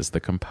Lopez, the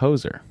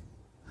composer.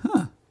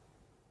 Huh.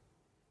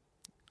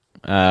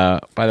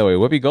 By the way,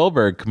 Whoopi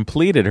Goldberg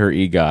completed her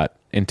EGOT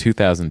in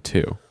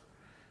 2002.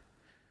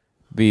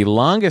 The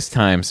longest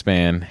time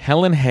span,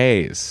 Helen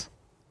Hayes,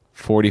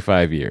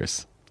 45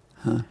 years.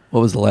 Huh.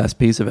 What was the last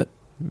piece of it?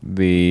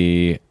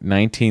 The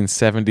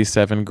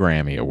 1977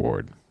 Grammy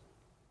Award.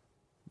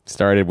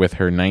 Started with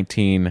her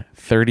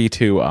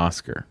 1932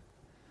 Oscar.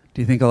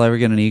 Do you think I'll ever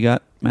get an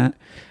EGOT, Matt?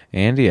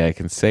 Andy, I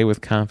can say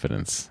with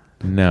confidence,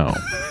 no.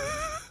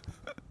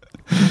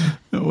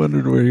 I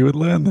wondered where you would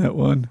land that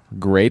one.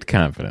 Great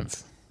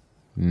confidence.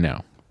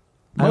 No.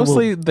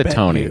 Mostly the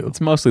Tony.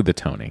 It's mostly the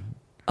Tony.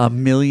 $1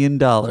 million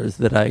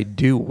that I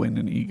do win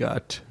an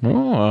EGOT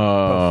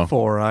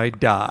before I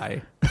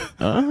die.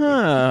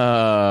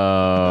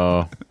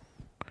 Oh.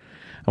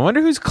 I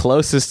wonder who's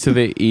closest to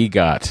the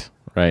EGOT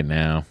right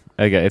now.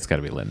 It's got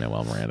to be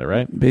Lin-Manuel Miranda,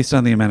 right? Based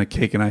on the amount of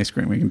cake and ice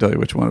cream, we can tell you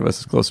which one of us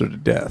is closer to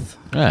death.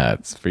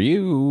 That's for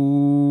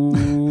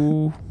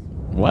you.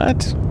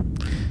 What?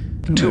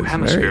 Two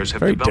hemispheres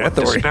have developed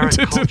disparate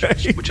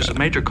cultures, which is a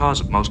major cause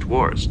of most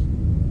wars.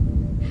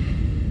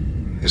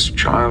 This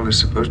child is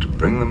supposed to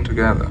bring them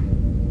together.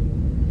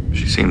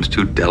 She seems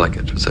too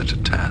delicate for such a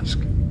task.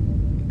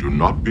 Do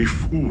not be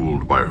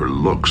fooled by her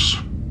looks.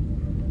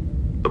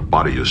 The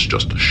body is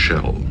just a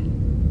shell.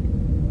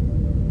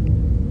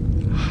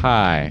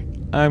 Hi,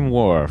 I'm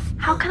Worf.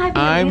 How can I be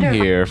I'm a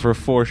leader? here for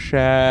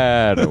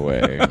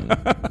foreshadowing.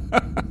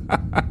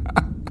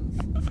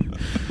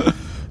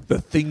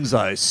 The things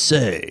I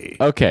say.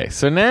 Okay,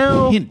 so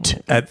now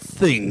hint at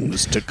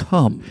things to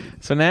come.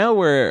 So now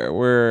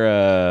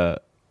we're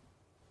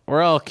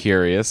all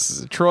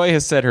curious. Troy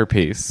has said her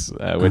piece,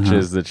 which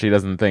is that she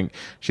doesn't think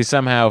she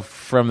somehow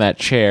from that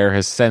chair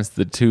has sensed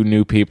the 2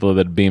 new people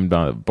that beamed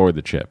on board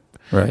the ship.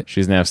 Right.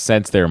 She's now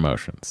sensed their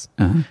emotions.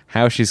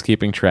 How she's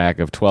keeping track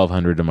of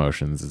 1,200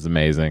 emotions is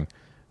amazing.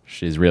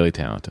 She's really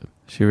talented.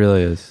 She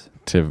really is.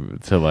 To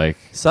like.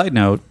 Side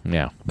note.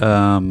 Yeah.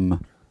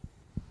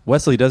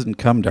 Wesley doesn't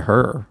come to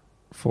her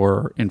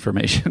for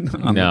information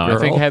on the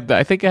girl.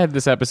 I think had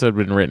this episode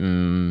been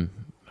written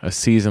a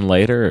season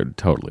later, it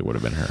totally would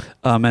have been her.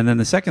 And then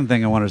the second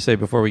thing I wanted to say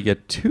before we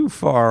get too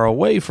far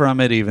away from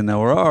it, even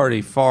though we're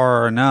already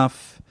far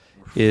enough,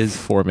 is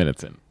 4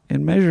 minutes in.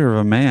 In Measure of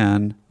a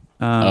Man.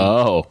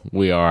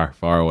 We are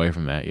far away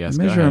from that. Yes,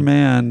 Measure of a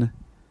Man.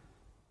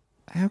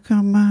 How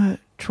come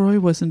Troy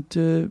wasn't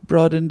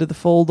brought into the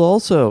fold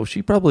also?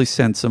 She probably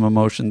sensed some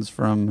emotions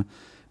from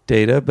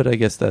Data, but I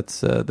guess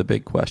that's the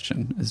big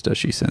question: is does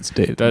she sense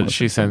Data? Does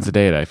she sense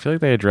Data? I feel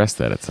like they addressed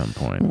that at some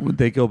point.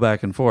 They go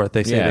back and forth.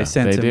 They say they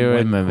sense they him do, when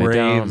and then they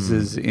Graves don't.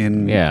 is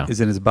in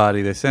his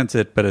body. They sense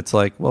it, but it's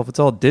like, well, if it's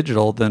all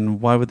digital,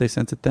 then why would they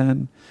sense it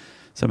then?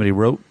 Somebody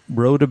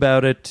wrote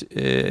about it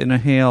in a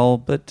hail,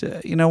 but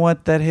you know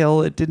what? That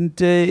hail it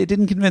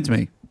didn't convince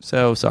me.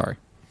 So sorry.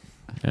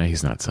 No,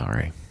 he's not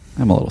sorry.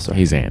 I'm a little sorry.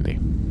 He's Andy.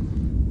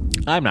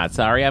 I'm not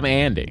sorry. I'm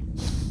Andy.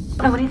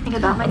 What do you think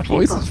about my people?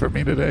 Voices for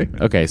me today.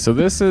 Okay, so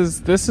this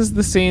is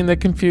the scene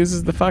that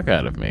confuses the fuck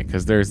out of me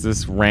because there's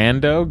this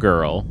rando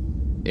girl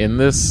in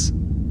this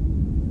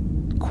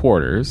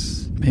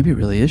quarters. Maybe it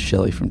really is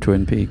Shelley from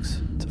Twin Peaks.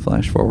 It's a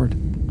flash forward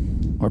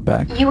or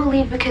back. You will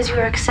leave because you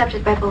are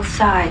accepted by both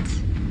sides,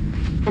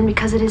 and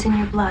because it is in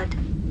your blood.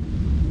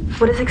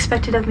 What is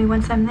expected of me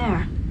once I'm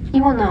there?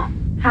 You will know.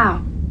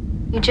 How?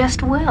 You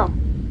just will.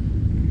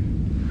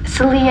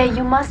 Celia,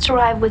 you must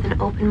arrive with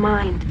an open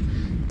mind.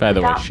 By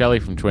the way, Shelley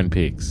from Twin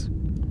Peaks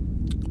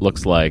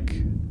looks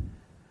like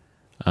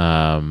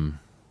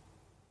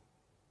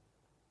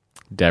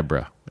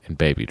Deborah in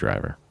Baby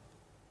Driver.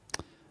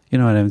 You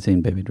know what? I haven't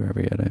seen Baby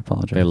Driver yet. I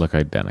apologize. They look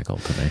identical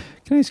to me.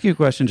 Can I ask you a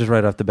question just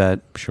right off the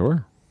bat?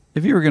 Sure.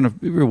 If you were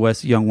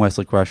young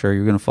Wesley Crusher,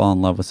 you're gonna fall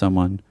in love with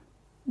someone.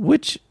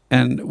 Which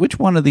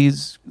one of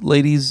these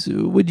ladies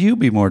would you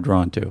be more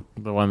drawn to?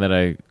 The one that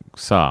I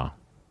saw.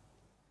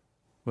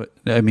 What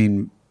I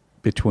mean,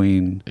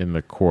 between in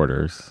the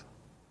quarters.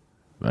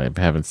 I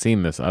haven't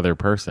seen this other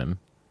person.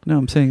 No,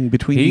 I'm saying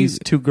between these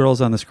two girls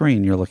on the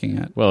screen you're looking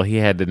at. Well,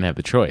 didn't have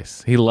the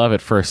choice. He love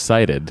at first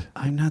sighted.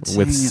 I'm not saying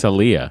with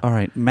Salia. All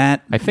right,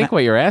 Matt. I think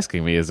what you're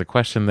asking me is a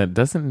question that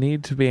doesn't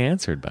need to be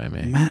answered by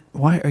me. Matt,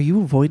 why are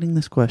you avoiding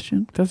this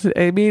question?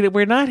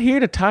 We're not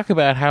here to talk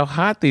about how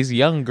hot these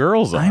young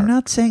girls are. I'm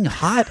not saying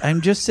hot.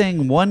 I'm just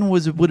saying one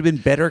would have been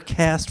better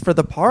cast for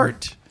the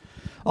part.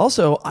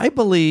 Also, I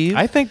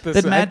think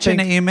that Madchen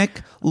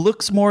Amick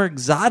looks more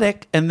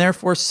exotic and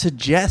therefore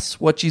suggests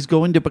what she's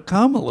going to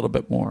become a little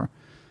bit more.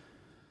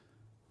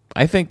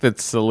 I think that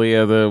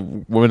Salia, the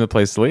woman that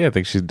plays Salia, I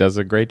think she does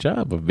a great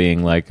job of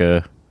being like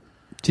a...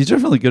 She's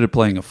definitely good at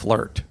playing a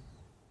flirt.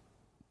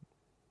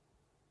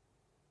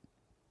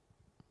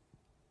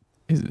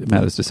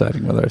 Matt is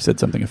deciding whether I said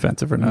something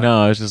offensive or not.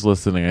 No, I was just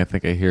listening. I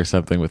think I hear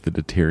something with the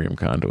deuterium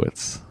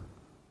conduits.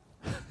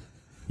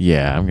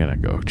 Yeah, I'm going to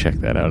go check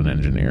that out in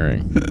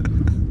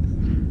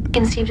engineering.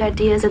 Conceived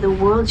ideas of the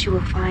worlds you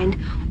will find,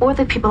 or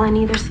the people on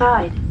either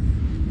side.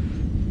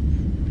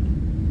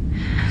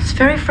 It's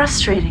very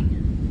frustrating.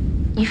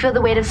 You feel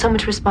the weight of so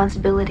much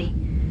responsibility.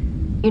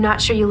 You're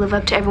not sure you live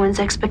up to everyone's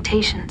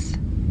expectations.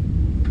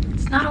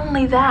 It's not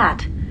only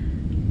that.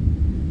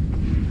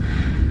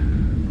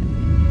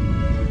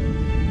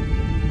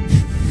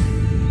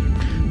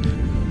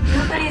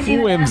 Nobody's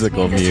even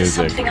Whimsical asked me if this is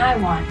music. something I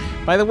want.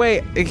 By the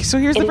way, so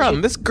here's the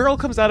problem. This girl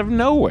comes out of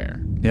nowhere.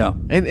 Yeah.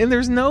 And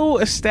there's no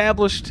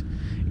established,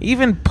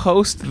 even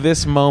post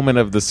this moment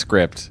of the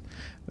script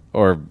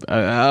or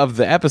of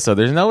the episode,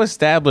 there's no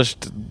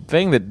established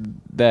thing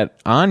that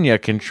Anya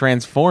can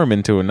transform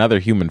into another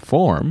human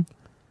form.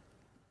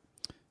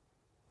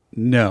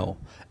 No.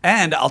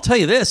 And I'll tell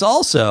you this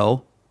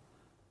also.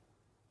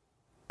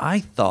 I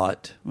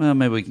thought, well,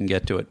 maybe we can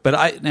get to it. But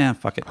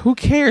fuck it. Who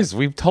cares?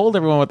 We've told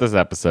everyone what this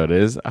episode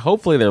is.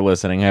 Hopefully they're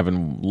listening,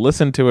 having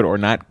listened to it or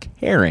not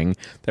caring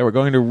that we're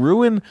going to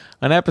ruin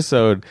an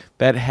episode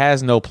that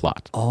has no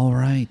plot. All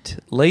right.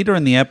 Later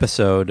in the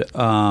episode,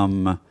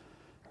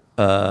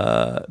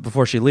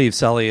 before she leaves,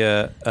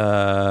 Salia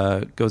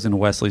goes into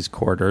Wesley's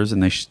quarters,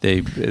 and there's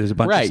a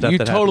bunch of stuff. You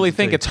that totally happens.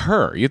 think it's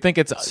her. You think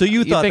it's so.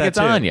 You thought think that it's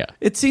too. Anya.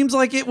 It seems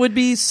like it would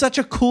be such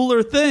a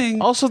cooler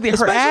thing. Also,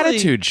 her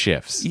attitude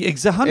shifts.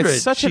 It's 100.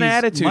 It's such an She's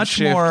attitude much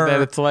shift more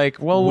that it's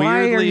like, well, why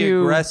are weirdly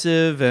you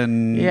aggressive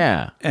and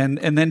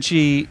and then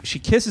she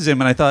kisses him,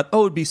 and I thought,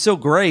 oh, it'd be so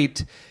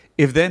great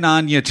if then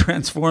Anya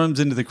transforms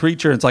into the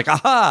creature and it's like,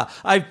 aha,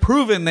 I've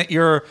proven that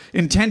your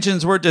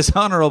intentions were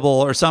dishonorable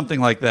or something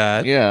like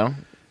that. Yeah.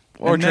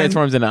 Or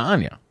transforms into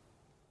Anya.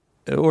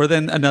 Or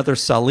then another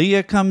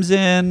Salia comes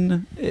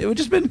in. It would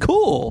just been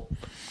cool.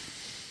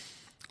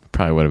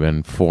 Probably would have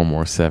been 4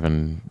 more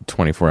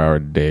 24-hour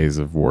days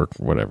of work,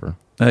 whatever.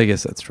 I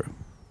guess that's true.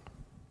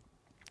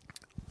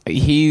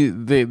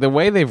 The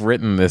way they've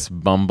written this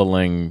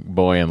bumbling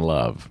boy in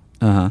love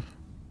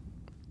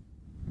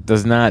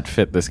does not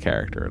fit this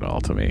character at all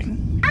to me.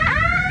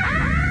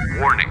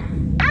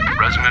 Warning.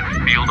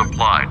 Resonant field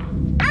applied.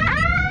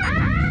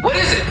 What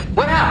is it?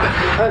 What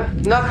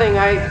happened? Nothing.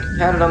 I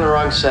had it on the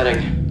wrong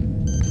setting.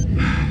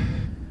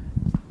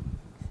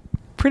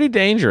 Pretty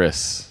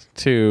dangerous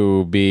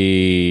to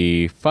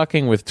be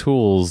fucking with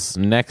tools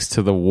next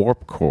to the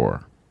warp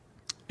core.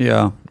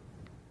 Yeah.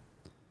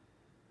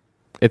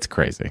 It's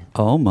crazy.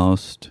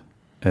 Almost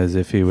as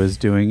if he was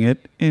doing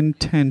it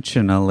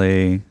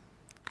intentionally.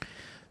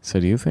 So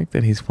do you think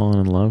that he's fallen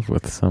in love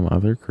with some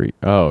other creature?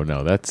 Oh,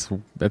 no, that's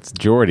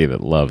Geordi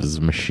that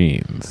loves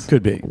machines.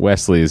 Could be.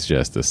 Wesley is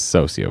just a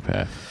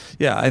sociopath.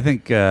 Yeah, I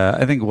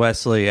think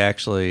Wesley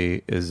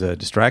actually is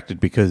distracted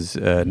because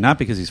not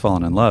because he's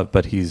fallen in love,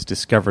 but he's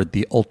discovered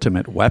the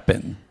ultimate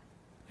weapon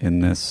in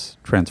this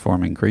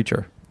transforming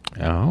creature.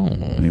 Oh.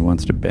 And he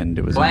wants to bend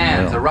to his own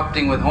Glands will.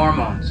 erupting with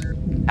hormones.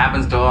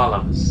 Happens to all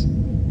of us.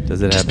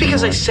 Does it Just happen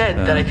because more? I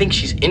said that I think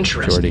she's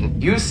interesting.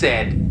 You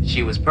said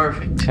she was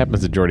perfect.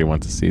 Happens to Geordi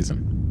once a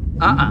season.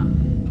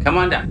 Come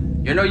on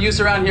down. You're no use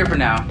around here for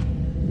now.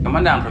 Come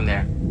on down from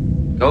there.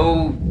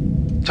 Go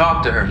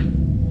talk to her.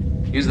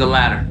 Use the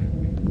ladder.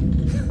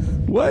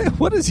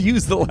 What is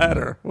use the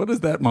ladder? What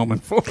is that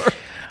moment for?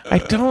 I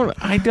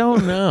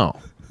don't know.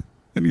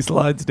 And he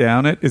slides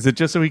down it. Is it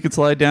just so he could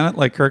slide down it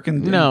like Kirk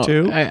and No,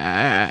 too?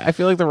 I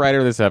feel like the writer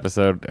of this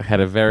episode had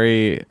a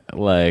very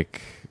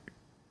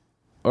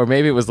or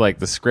maybe it was like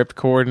the script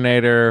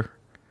coordinator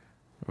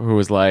who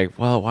was like,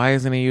 well, why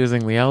isn't he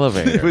using the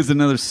elevator? It was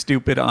another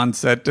stupid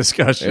on-set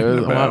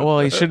discussion.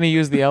 Well, he shouldn't have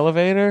used the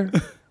elevator?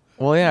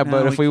 Well, yeah,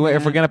 but if we're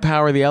going to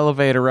power the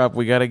elevator up,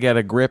 we got to get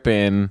a grip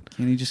in.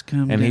 Can he just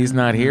come And down? he's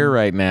not here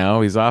right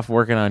now. He's off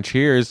working on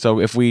Cheers. So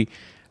if we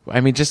I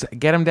mean, just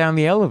get him down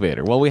the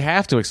elevator. Well, we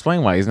have to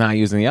explain why he's not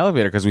using the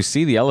elevator because we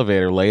see the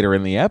elevator later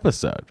in the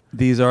episode.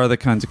 These are the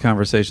kinds of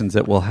conversations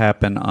that will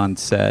happen on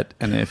set.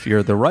 And if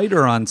you're the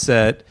writer on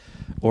set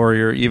or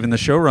you're even the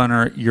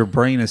showrunner, your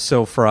brain is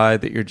so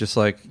fried that you're just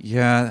like,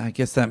 yeah, I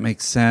guess that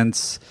makes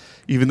sense.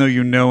 Even though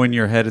you know in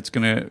your head it's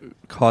going to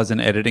cause an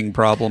editing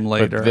problem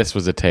later. But this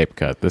was a tape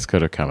cut. This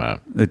could have come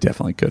out. It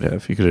definitely could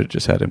have. You could have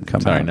just had him come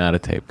out. Sorry, not a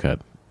tape cut.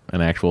 An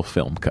actual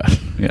film cut.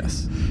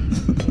 Yes.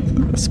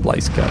 A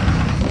splice cut.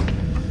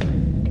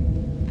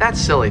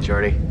 That's silly,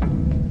 Jordy.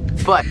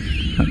 But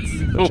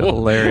such a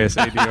hilarious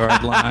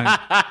 80-yard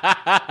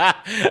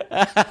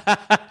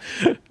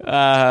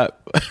line.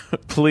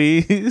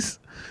 Please,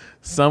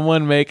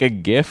 someone make a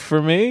GIF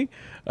for me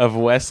of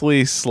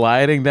Wesley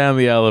sliding down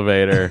the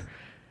elevator,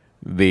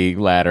 the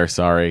ladder,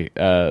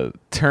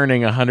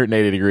 turning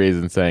 180 degrees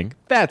and saying,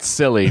 "That's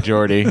silly,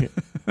 Jordy."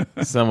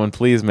 Someone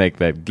please make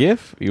that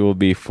GIF. You will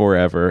be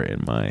forever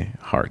in my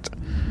heart.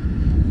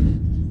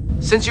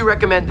 since you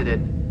recommended it,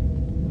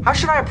 how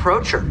should I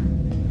approach her?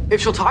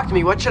 If she'll talk to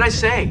me, what should I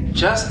say?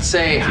 Just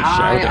say,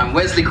 hi, I'm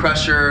Wesley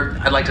Crusher.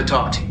 I'd like to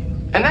talk to you.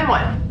 And then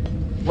what?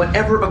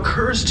 Whatever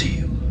occurs to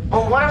you.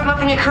 Well, what if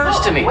nothing occurs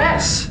to me?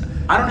 Wes,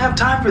 I don't have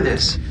time for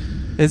this.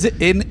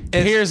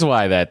 Here's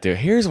why that dude.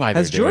 Here's why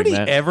has they're doing Jordy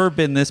that. ever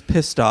been this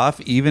pissed off,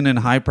 even in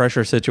high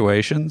pressure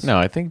situations? No,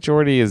 I think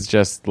Jordy is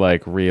just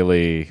like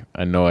really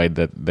annoyed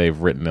that they've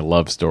written a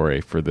love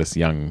story for this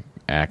young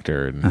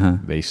actor,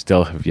 and they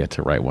still have yet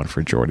to write one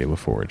for Geordie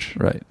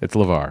LaForge. Right. It's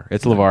LeVar.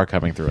 It's LeVar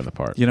coming through in the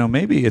part. You know,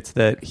 maybe it's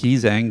that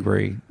he's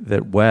angry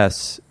that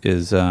Wes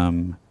is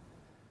doing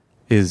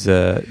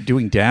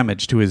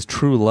damage to his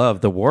true love,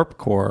 the Warp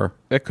Core.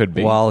 It could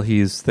be. While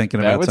he's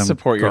thinking That about would some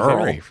support girl. your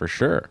theory for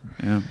sure.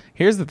 Yeah.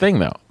 Here's the thing,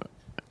 though.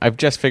 I've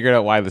just figured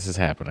out why this is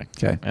happening.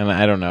 Okay. And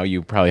I don't know.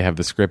 You probably have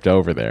the script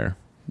over there,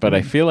 but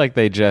I feel like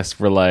they just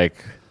were like,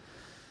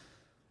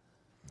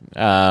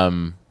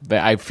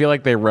 I feel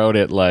like they wrote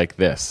it like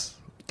this.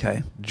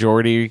 Okay.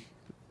 Geordie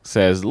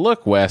says,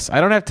 "Look, Wes,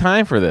 I don't have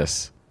time for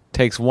this."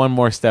 Takes one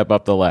more step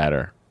up the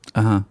ladder.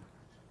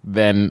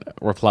 Then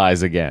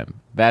replies again.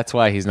 That's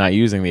why he's not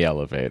using the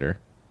elevator,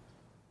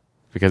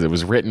 because it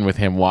was written with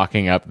him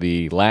walking up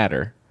the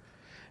ladder.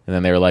 And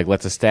then they were like,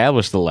 let's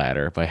establish the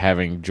ladder by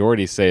having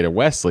Geordie say to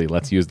Wesley,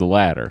 let's use the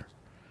ladder.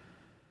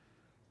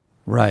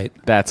 Right.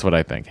 That's what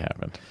I think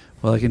happened.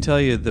 Well, I can tell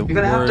you the You're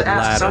gonna have word to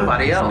ask ladder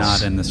somebody is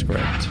else. not in the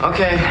script.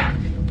 Okay.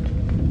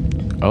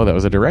 Oh, that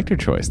was a director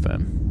choice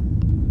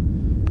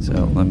then. So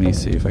let me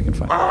see if I can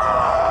find it.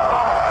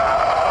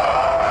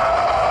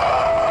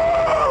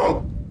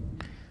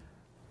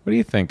 What do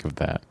you think of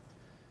that?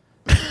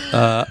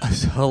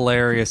 It's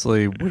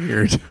hilariously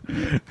weird.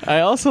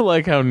 I also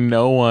like how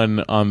no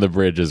one on the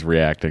bridge is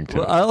reacting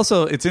to it.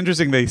 It's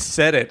interesting they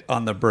said it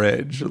on the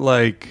bridge.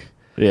 Like,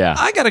 yeah,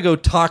 I got to go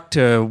talk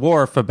to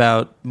Worf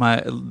about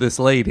this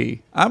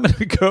lady. I'm going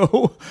to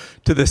go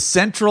to the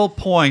central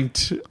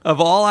point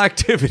of all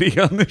activity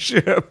on the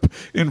ship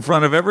in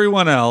front of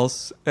everyone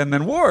else. And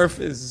then Worf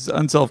is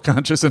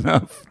unselfconscious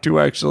enough to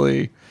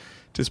actually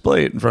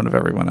display it in front of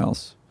everyone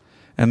else.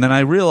 And then I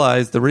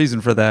realized the reason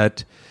for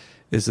that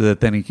is that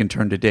then he can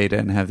turn to Data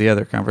and have the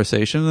other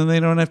conversation, and they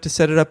don't have to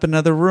set it up in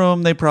another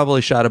room. They probably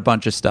shot a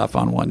bunch of stuff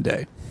on one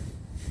day.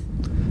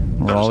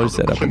 We're always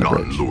set up in the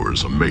bridge.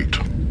 Lures a mate.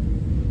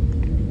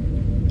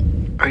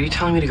 Are you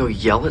telling me to go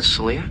yell at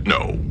Celia?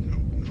 No.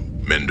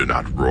 Men do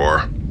not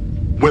roar.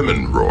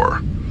 Women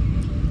roar.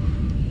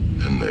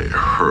 And they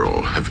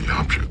hurl heavy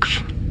objects.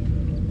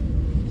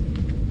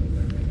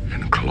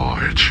 And claw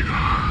at you.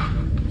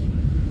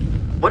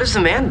 What does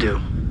the man do?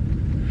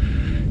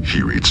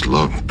 He reads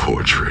love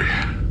poetry.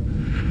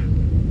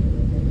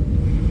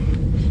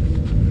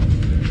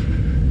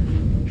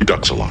 He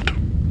ducks a lot.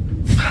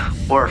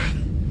 Worf,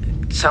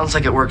 it sounds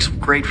like it works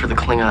great for the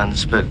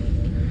Klingons, but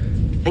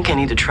I think I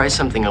need to try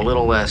something a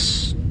little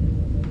less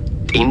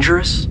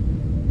dangerous.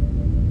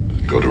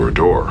 Go to her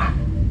door.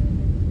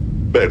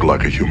 Beg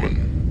like a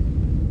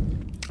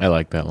human. I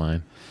like that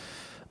line.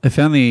 I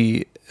found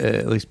the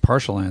at least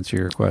partial answer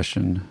to your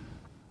question.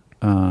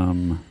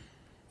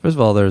 First of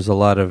all, there's a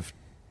lot of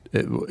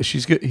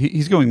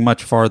he's going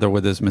much farther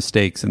with his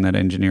mistakes in that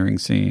engineering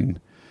scene,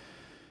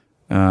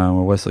 where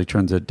Wesley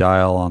turns a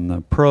dial on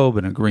the probe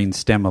and a green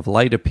stem of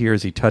light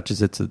appears. He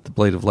touches it so that the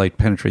blade of light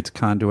penetrates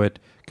conduit.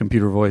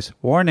 Computer voice,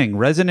 warning,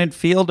 resonant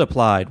field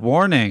applied,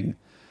 warning.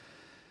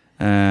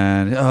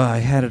 And I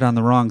had it on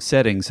the wrong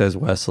setting, says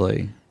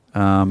Wesley.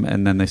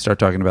 And then they start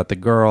talking about the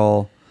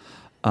girl,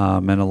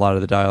 and a lot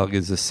of the dialogue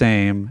is the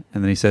same.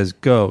 And then he says,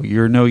 go,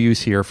 you're no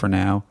use here for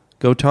now.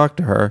 Go talk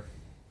to her.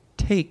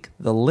 Take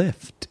the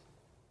lift.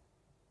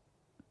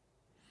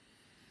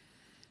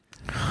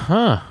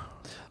 Huh.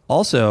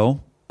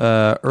 Also,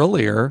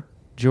 earlier,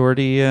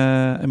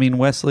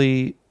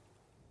 Wesley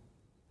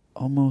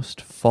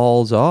almost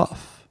falls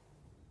off.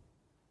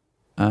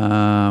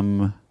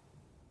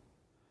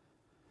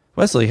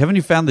 Wesley, haven't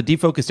you found the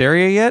defocused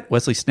area yet?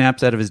 Wesley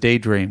snaps out of his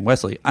daydream.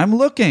 Wesley, I'm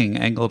looking,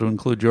 angle to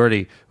include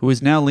Geordi, who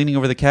is now leaning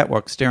over the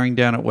catwalk, staring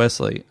down at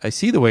Wesley. I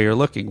see the way you're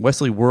looking.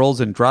 Wesley whirls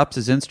and drops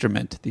his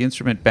instrument. The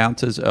instrument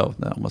bounces. Oh,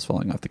 no, almost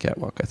falling off the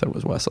catwalk. I thought it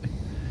was Wesley.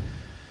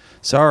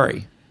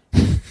 Sorry.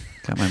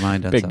 Got my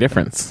mind on Big something.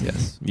 difference.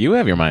 Yes. You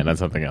have your mind on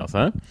something else,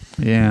 huh?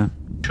 Yeah.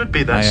 Should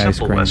be that My ice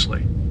simple, cream.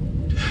 Wesley.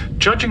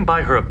 Judging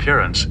by her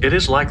appearance, it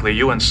is likely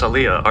you and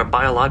Salia are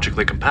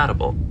biologically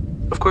compatible.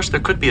 Of course, there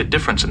could be a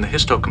difference in the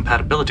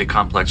histocompatibility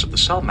complex of the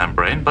cell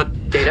membrane,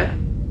 but... Data?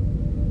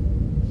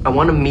 I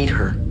want to meet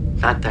her,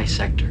 not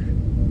dissect her.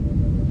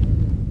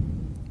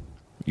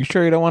 You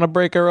sure you don't want to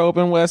break her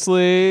open,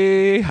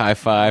 Wesley? High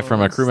five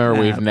from a crew member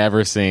snap. we've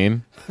never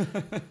seen.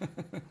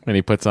 And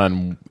he puts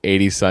on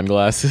 80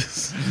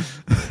 sunglasses.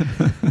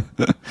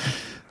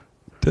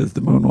 Does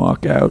the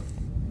moonwalk out?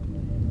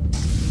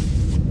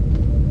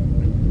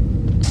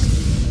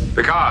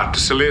 Picard, to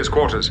Celia's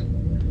quarters.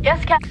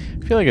 Yes, Captain.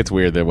 I feel like it's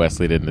weird that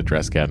Wesley didn't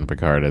address Captain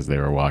Picard as they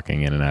were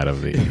walking in and out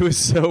of the It was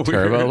so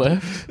turbo weird.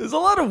 lift. There's a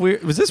lot of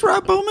weird... Was this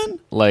Rob Bowman?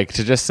 Like,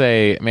 to just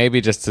say,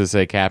 maybe just to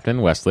say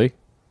Captain Wesley.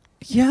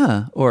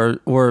 Yeah. Or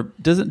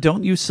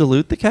don't you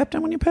salute the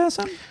captain when you pass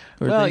him?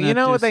 Or do Well, they you not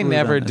know do what they salute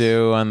never on this?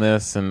 do on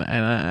this,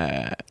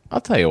 and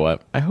I'll tell you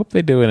what. I hope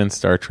they do it in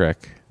Star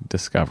Trek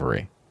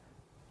Discovery.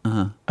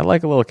 Uh-huh. I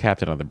like a little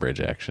Captain on the Bridge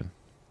action.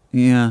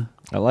 Yeah.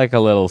 I like a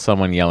little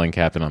someone yelling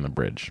Captain on the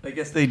Bridge. I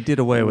guess they did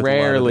away with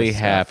Rarely a lot of this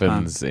stuff,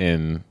 happens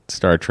in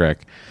Star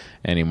Trek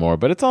anymore,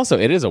 but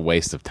it is a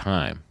waste of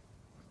time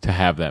to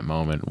have that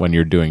moment when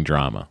you're doing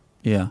drama.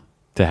 Yeah.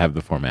 To have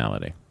the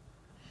formality.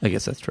 I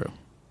guess that's true.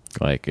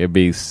 Like, it'd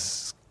be...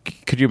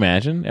 Could you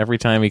imagine every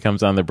time he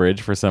comes on the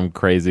bridge for some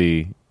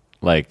crazy,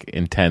 like,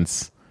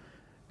 intense,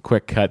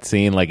 quick cut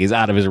scene, like he's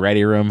out of his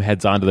ready room,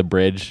 heads onto the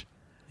bridge,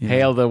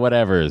 hail the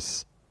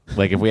whatevers.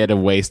 Like, if we had to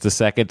waste a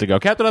second to go,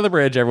 Captain on the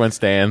bridge, everyone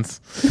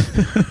stands.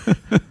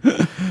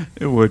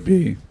 It would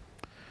be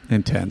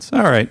intense.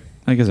 All right.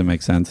 I guess it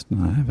makes sense.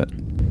 No, I have it.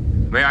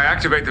 May I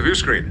activate the view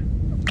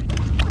screen?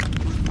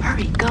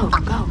 Hurry, go.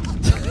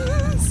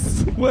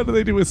 What do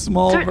they do with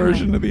small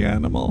version of the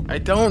animal? I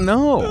don't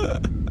know.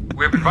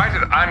 We've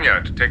invited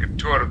Anya to take a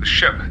tour of the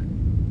ship.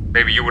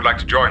 Maybe you would like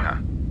to join her.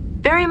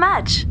 Very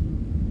much.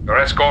 Your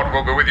escort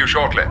will be with you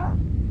shortly.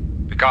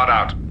 Picard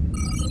out.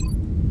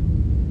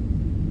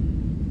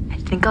 I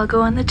think I'll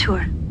go on the tour.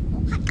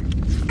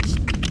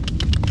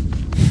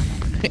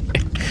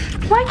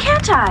 Why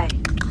can't I?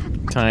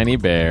 Tiny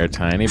bear.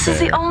 This is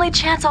the only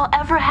chance I'll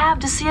ever have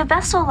to see a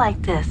vessel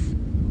like this.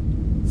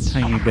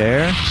 Tiny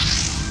bear?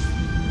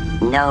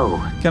 No.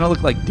 Kind of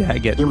look like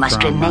Daggett. You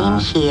must from, remain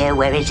here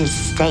where it is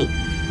safe.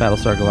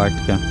 Battlestar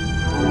Galactica.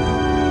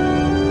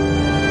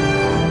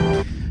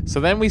 So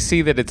then we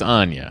see that it's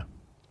Anya.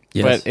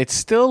 Yes. But it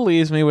still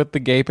leaves me with the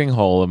gaping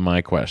hole of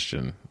my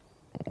question.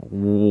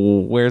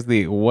 Where'd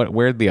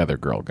the other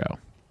girl go?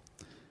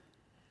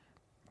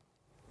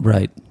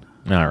 Right.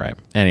 All right.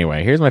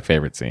 Anyway, here's my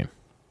favorite scene.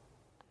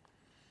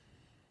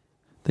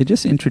 They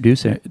just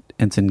introduce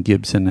Ensign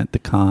Gibson at the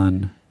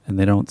con, and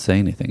they don't say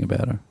anything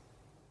about her.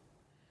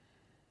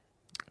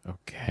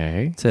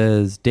 Okay. It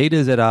says, Data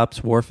is at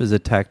Ops, Worf is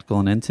at Tactical,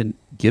 and Ensign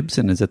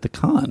Gibson is at the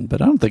con,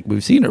 but I don't think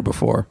we've seen her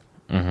before.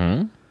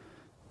 Mm-hmm.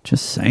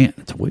 Just saying.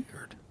 It's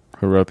weird.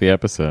 Who wrote the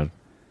episode?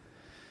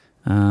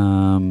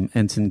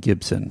 Ensign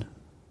Gibson.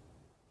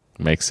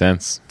 Makes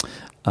sense.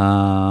 Who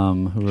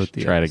wrote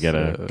the Try to get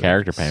a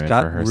character payment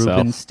for herself. Scott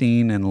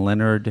Rubenstein and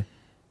Leonard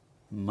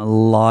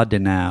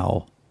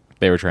Mlodinow.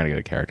 They were trying to get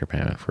a character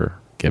payment for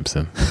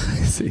Gibson. I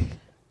see.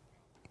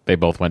 They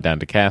both went down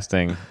to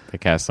casting. They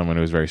cast someone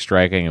who was very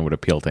striking and would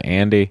appeal to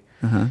Andy.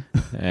 Uh-huh.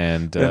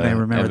 And Then they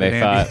remembered that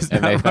Andy is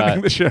not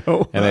running the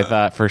show. And they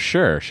thought for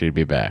sure she'd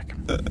be back.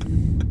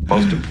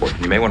 Most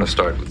important, you may want to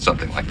start with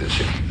something like this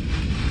here.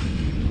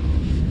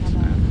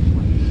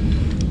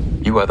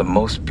 You are the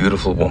most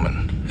beautiful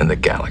woman in the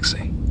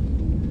galaxy.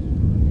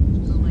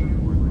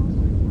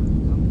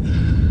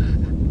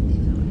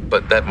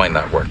 But that might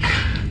not work.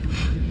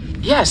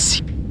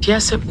 Yes,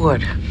 it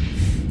would.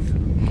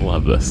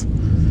 Love this.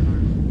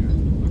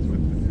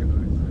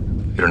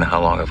 You don't know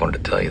how long I've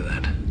wanted to tell you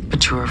that.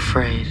 But you're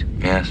afraid.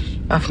 Yes.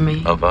 Of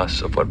me? Of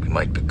us, of what we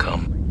might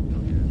become.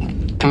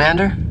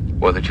 Commander?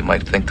 Or that you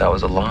might think that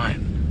was a lie.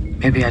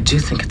 Maybe I do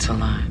think it's a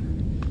lie.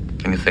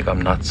 Can you think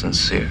I'm not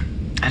sincere?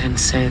 I didn't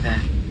say that.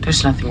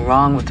 There's nothing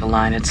wrong with the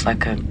line. It's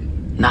like a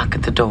knock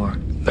at the door.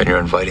 Then you're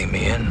inviting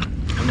me in.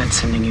 I'm not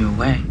sending you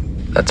away.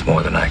 That's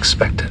more than I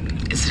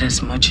expected. Is it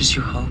as much as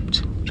you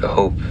hoped? To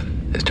hope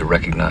is to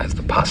recognize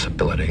the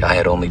possibility. I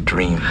had only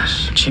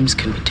dreams. Dreams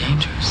can be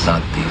dangerous.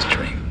 Not these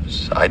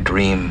dreams. I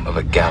dream of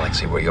a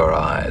galaxy where your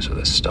eyes are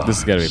the stars. This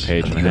has got to be a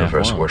page and and the a half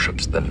universe long.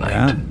 worships the night.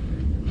 Yeah.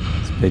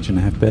 It's a page and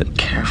a half bit.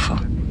 Careful.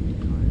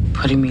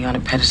 Putting me on a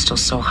pedestal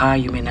so high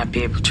you may not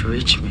be able to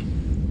reach me.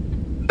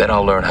 Then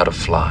I'll learn how to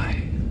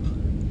fly.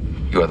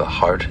 You are the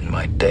heart in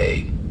my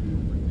day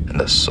and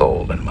the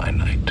soul in my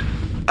night.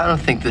 I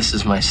don't think this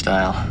is my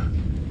style.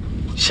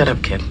 Shut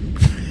up, kid.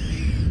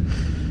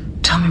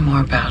 Tell me more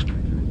about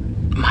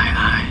my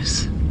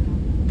eyes.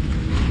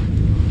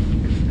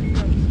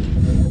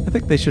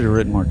 think they should have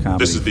written more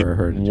comedy This is for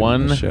her to do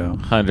on the show.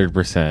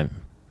 100%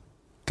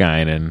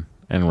 Guinan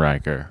and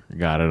Riker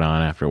got it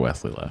on after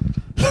Wesley left.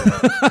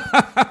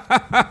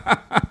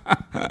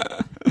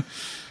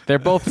 They're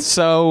both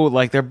so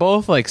they're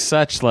both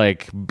such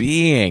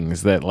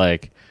beings that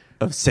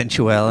of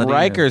sensuality.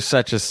 Riker's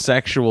such a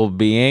sexual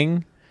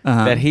being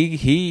that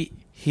he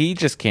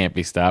just can't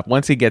be stopped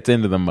once he gets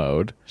into the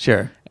mode.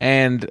 Sure.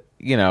 And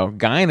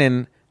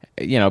Guinan,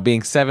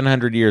 being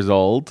 700 years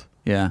old,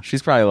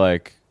 she's probably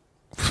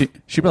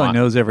she probably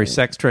knows every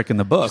sex trick in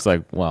the book. She's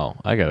like, well,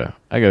 I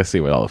gotta see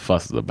what all the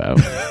fuss is about.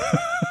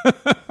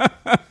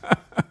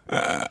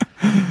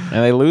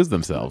 And they lose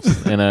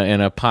themselves in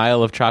a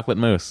pile of chocolate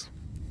mousse.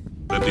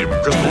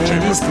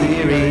 His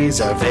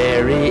theories are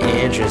very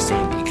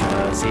interesting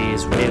because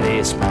he's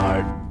really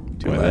smart.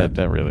 Boy,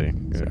 that really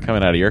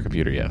coming out of your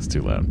computer, yes,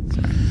 too loud.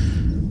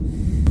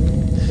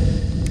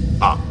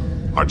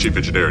 Our chief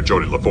engineer,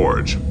 Jody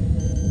LaForge.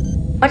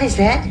 What is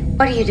that?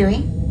 What are you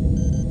doing?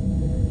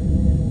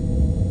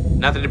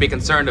 Nothing to be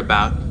concerned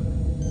about.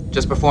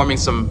 Just performing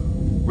some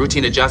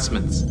routine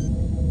adjustments.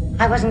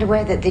 I wasn't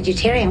aware that the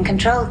deuterium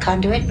control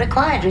conduit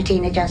required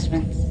routine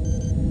adjustments.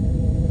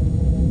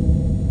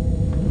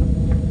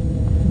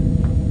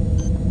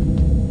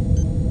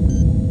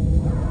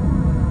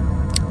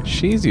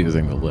 She's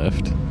using the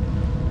lift.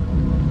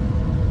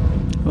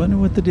 I wonder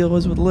what the deal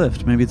was with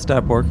Lyft. Maybe it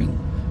stopped working.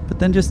 But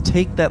then just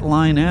take that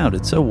line out.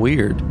 It's so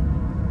weird.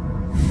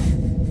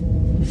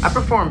 I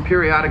perform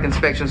periodic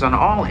inspections on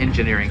all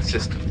engineering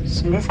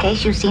systems. In this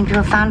case, you seem to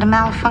have found a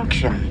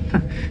malfunction.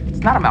 It's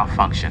not a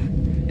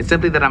malfunction. It's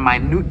simply that a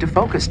minute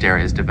defocused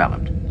area is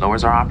developed.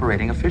 Lowers our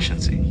operating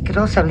efficiency. It could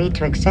also lead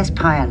to excess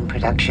pion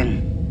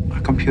production.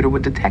 A computer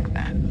would detect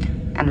that.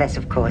 Unless,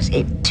 of course,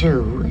 it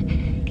too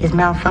is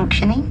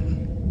malfunctioning.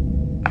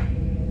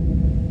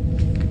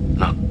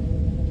 Look,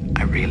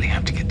 I really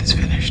have to get this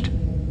finished.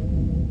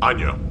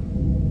 Anya,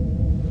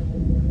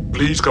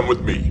 please come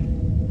with me.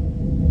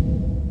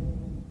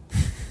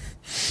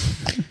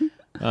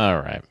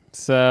 All right.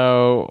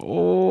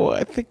 So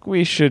I think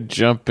we should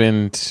jump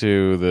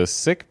into the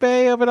sick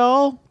bay of it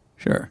all.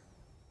 Sure.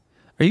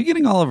 Are you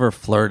getting all of her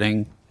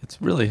flirting?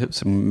 It's really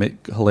some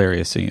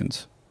hilarious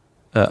scenes.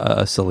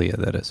 Celia,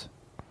 that is.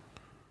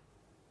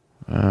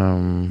 I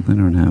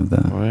don't have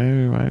that.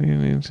 Why do you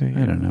need to?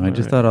 I don't know. I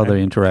just thought all the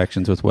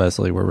interactions with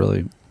Wesley were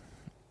really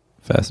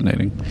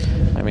fascinating.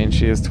 I mean,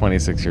 she is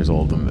 26 years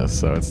old in this,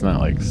 so it's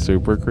not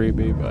super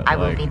creepy. But I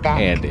will be back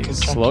Andy, to check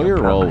slow your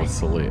your roll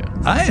progress. with Celia.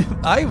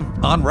 I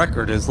on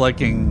record as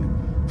liking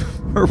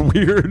her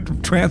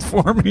weird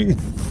transforming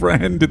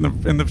friend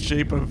in the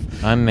shape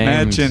of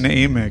Unnamed Match and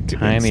Amick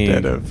tiny-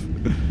 instead of.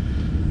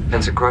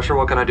 Vincent Crusher,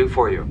 what can I do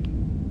for you?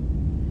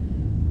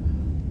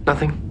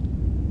 Nothing.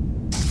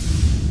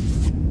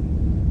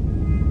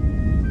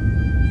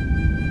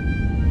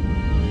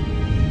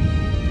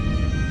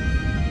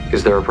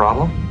 Is there a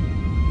problem?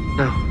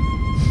 No.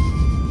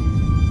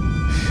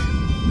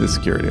 The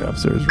security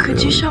officer is Could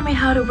really you show me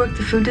how to work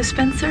the food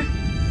dispenser?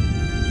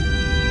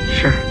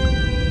 Sure.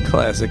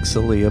 classic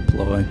Celia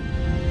ploy.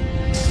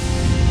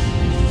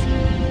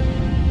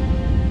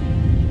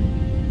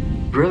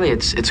 Really,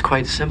 it's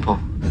quite simple.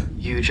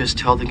 You just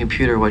tell the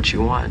computer what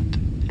you want,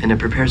 and it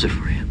prepares it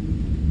for you.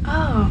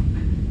 Oh.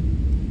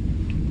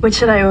 What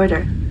should I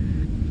order?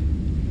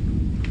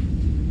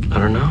 I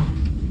don't know.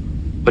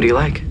 What do you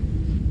like?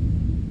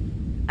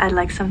 I'd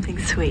like something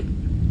sweet.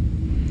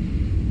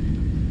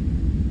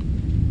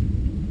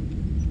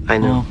 I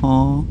know.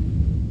 Uh-huh.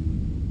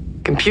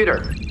 Computer.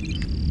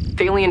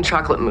 Thalian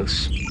chocolate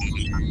mousse.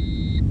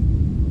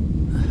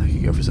 I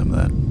could go for some of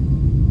that.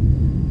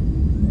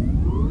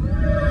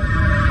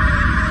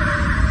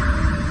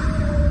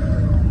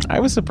 I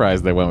was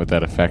surprised they went with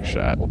that effect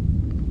shot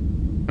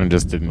and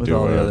just didn't With do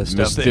all the other a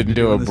stuff just they didn't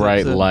do do a in this bright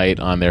episode. light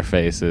on their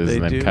faces They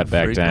and then do cut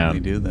back frequently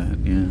down. do that,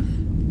 yeah.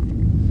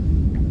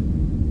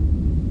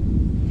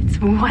 It's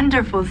a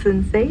wonderful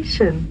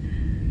sensation.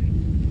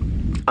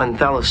 On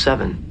Thalos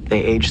 7,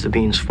 they aged the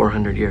beans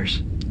 400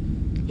 years.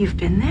 You've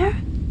been there?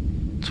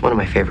 It's one of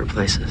my favorite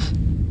places.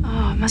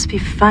 Oh, it must be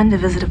fun to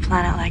visit a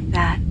planet like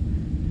that.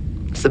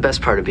 It's the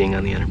best part of being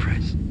on the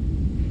Enterprise.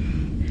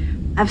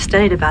 I've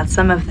studied about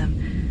some of them,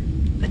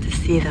 but to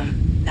see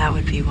them, that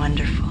would be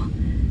wonderful.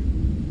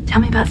 Tell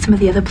me about some of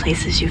the other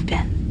places you've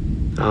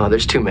been. Oh,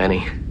 there's too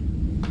many.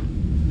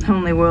 The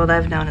only world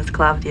I've known is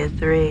Clavdia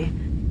 3.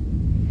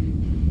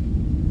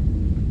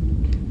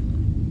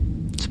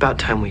 It's about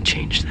time we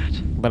changed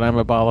that. But I'm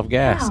a ball of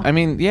gas. How? I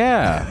mean,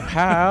 yeah.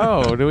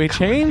 How do we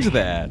change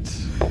that?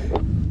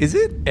 Is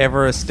it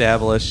ever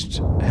established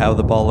how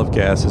the ball of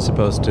gas is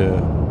supposed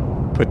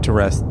to put to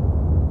rest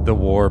the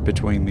war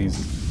between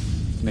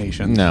these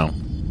nations? No.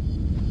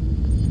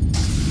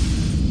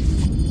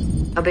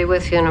 I'll be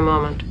with you in a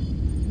moment.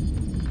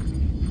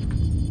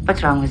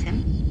 What's wrong with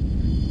him?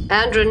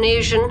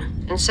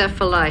 Andronesian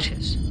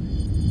encephalitis.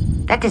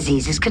 That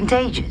disease is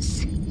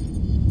contagious.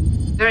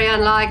 Very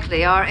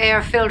unlikely. Our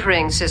air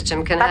filtering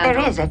system can But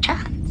handle. there is a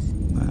chance.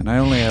 And I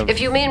only have If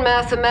you mean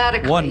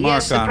mathematically, one mark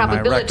yes, the on my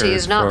probability record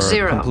is not for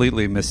zero.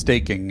 completely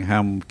mistaking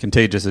how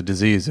contagious a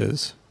disease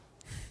is.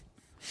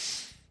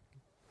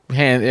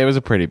 Man,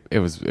 it could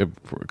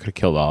have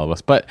killed all of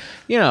us. But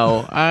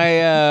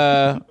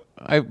I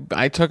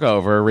took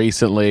over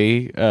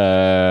recently.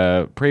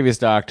 Previous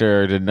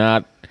doctor did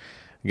not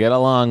get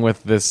along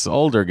with this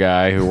older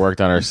guy who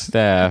worked on our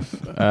staff.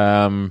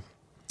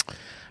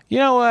 You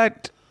know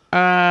what,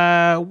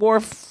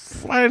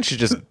 Worf? Why don't you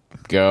just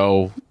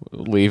go?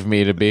 Leave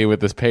me to be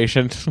with this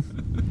patient.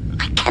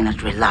 I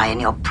cannot rely on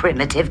your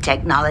primitive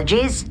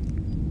technologies.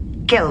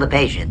 Kill the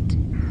patient.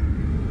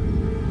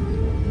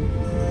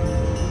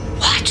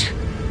 What?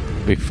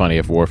 It'd be funny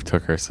if Worf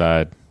took her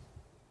side.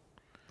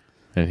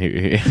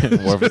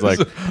 And Worf was like,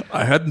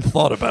 I hadn't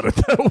thought about it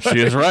that way. She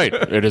is right.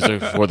 It is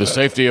for the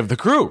safety of the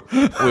crew.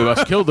 We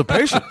must kill the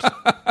patient.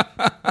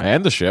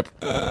 And the ship.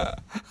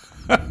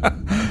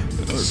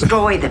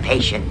 Destroy the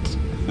patient.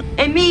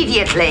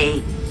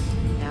 Immediately.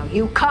 Now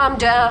you calm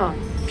down.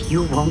 If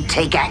you won't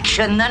take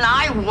action, then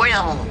I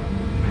will.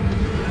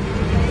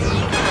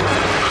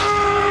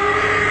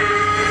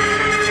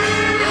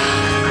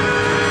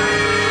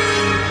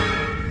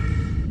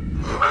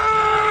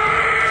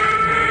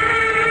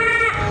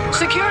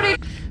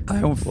 Security.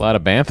 A lot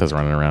of banthas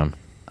running around.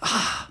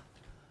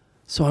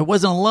 So I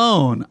wasn't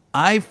alone.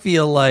 I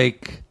feel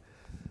like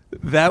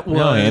that was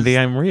No, Andy,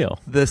 I'm real.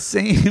 the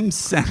same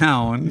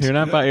sound. You're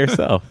not by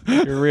yourself.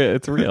 You're real.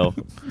 It's real.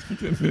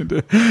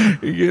 You're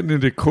getting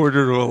into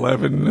quarter to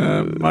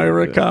 11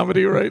 Myra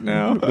comedy right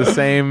now. The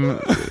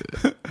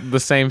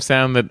same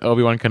sound that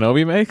Obi-Wan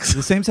Kenobi makes.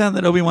 The same sound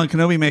that Obi-Wan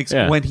Kenobi makes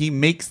when he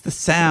makes the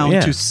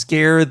sound to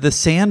scare the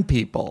sand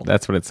people.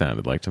 That's what it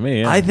sounded like to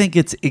me. Yeah. I think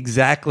it's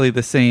exactly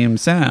the same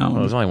sound.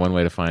 Well, there's only one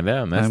way to find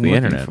out, and that's I'm the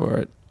looking internet. for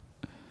it.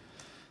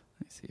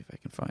 Let's see if I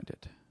can find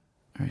it.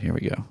 All right, here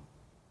we go.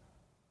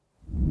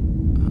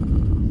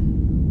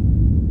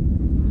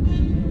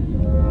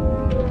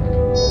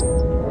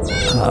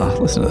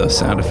 Listen to those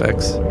sound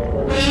effects.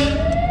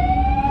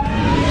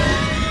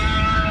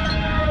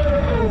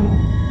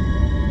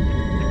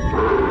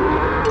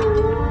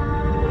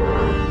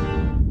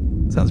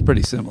 Sounds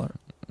pretty similar.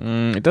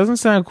 It doesn't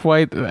sound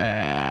quite.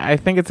 I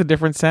think it's a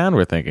different sound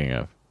we're thinking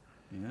of.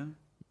 Yeah.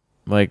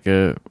 Like,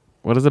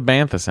 what does a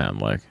bantha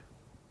sound like?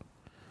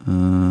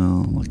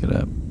 Look it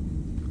up.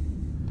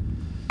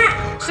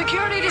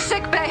 Security to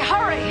sick bay,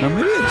 hurry! Or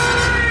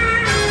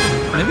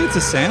maybe it's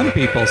a sand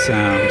people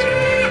sound.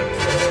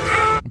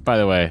 By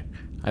the way,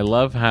 I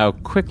love how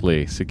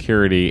quickly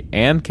security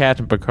and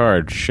Captain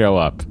Picard show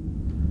up.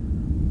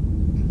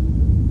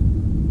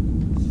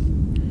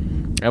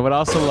 I would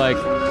also like.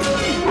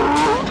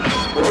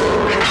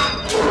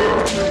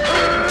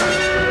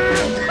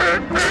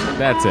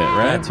 That's it,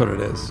 right? That's what it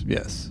is.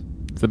 Yes.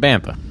 It's the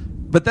bantha.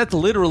 But that's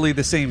literally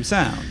the same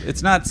sound.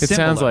 It's not It similar.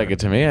 sounds like it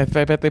to me. I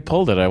bet they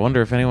pulled it. I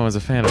wonder if anyone was a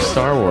fan of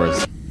Star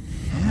Wars.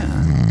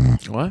 Yeah.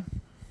 What?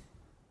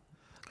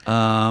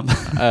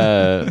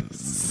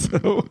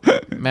 So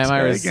Matt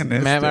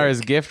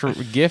Myra's gift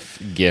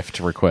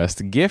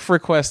request. Gift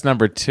request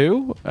number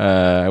 2.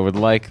 I would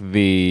like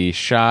the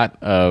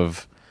shot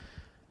of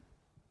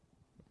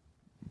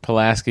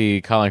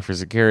Pulaski calling for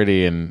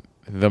security and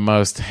the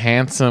most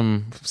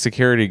handsome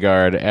security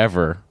guard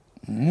ever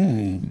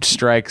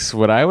strikes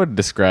what I would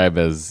describe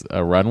as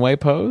a runway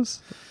pose,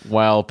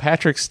 while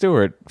Patrick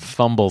Stewart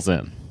fumbles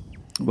in.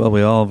 Well,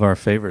 we all have our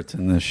favorites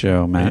in this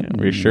show, Matt. Yeah,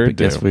 we sure I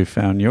guess do. we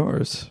found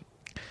yours.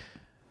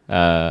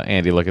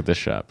 Andy, look at this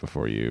shot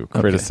before you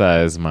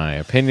criticize my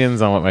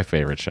opinions on what my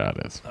favorite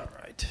shot is. All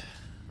right.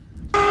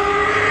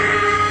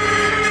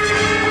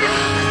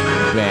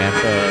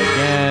 Bantha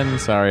again.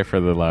 Sorry for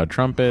the loud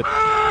trumpet.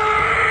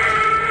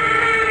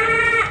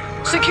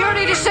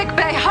 Security to sick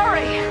bay,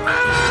 hurry!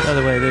 By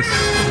the way, this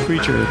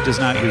creature does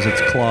not use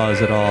its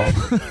claws at all.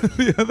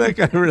 Yeah, that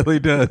guy really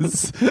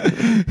does.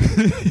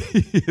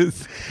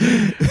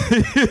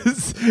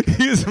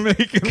 he is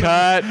making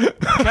cut.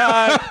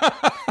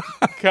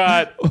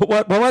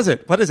 What was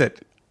it? What is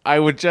it? I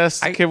would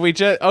just. Can we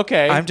just?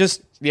 Okay. I'm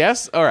just.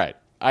 Yes. All right.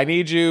 I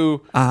need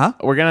you.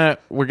 We're gonna.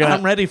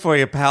 I'm ready for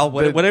you, pal.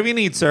 Whatever you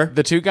need, sir.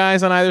 The two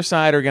guys on either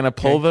side are gonna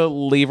pull the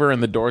lever,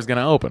 and the door's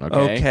gonna open.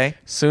 Okay. Okay.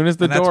 Soon as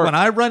the And door. that's when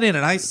I run in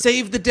and I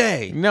save the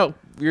day. No,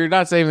 you're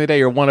not saving the day.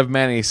 You're one of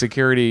many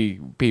security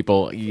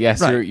people.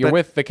 Yes, Right, you're but-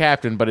 with the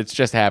captain, but it's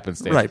just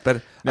happenstance. Right,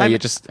 but no, I'm-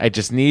 I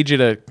just need you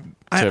to.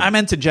 I'm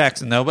Ensign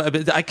Jackson, though.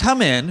 But I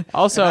come in.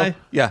 Also,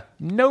 yeah.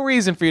 No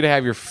reason for you to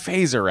have your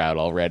phaser out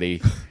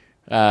already.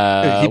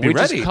 He'd be we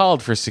ready. just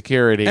called for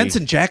security.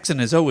 Ensign Jackson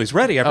is always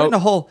ready. I've written a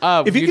whole.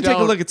 If you could take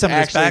a look at some of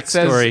this actually, it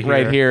says backstory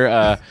right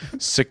here,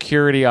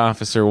 Security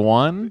Officer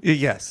 1.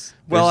 Yes.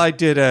 Well, I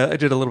did a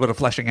little bit of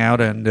fleshing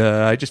out, and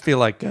I just feel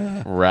like.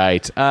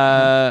 Right.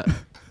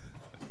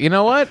 You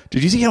know what?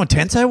 Did you see how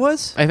intense I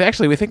was?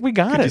 Actually, we think we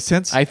got Could it. you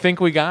sense? I think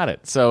we got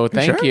it. So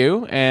thank sure?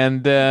 you,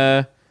 and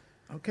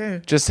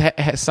Okay. just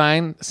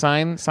sign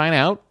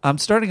out. I'm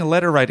starting a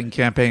letter writing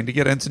campaign to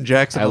get Ensign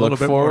Jackson I a little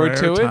look bit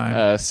forward more to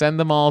airtime. it. Send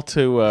them all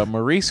to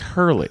Maurice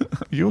Hurley.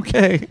 You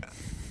okay?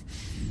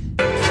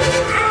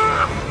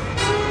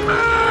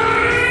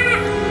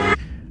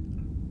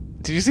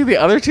 Did you see the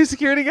other two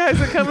security guys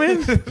that come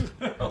in?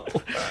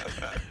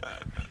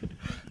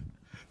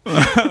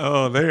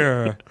 Oh, they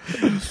are.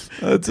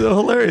 That's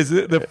hilarious.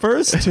 The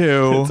first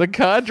two. It's a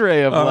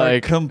cadre of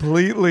like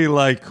completely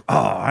like,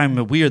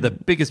 we are the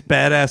biggest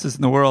badasses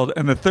in the world.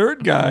 And the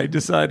third guy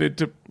decided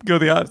to go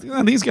the opposite.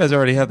 Well, these guys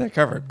already have that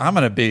covered. I'm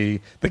going to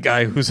be the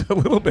guy who's a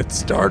little bit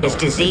startled. His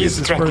disease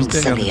It's his first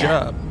threatens day on the Celia.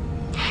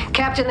 job.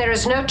 Captain, there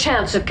is no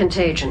chance of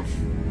contagion.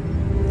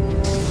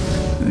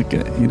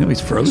 Okay,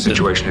 he's frozen. The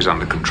situation is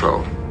under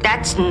control.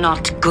 That's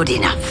not good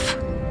enough.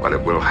 Well,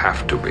 it will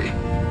have to be.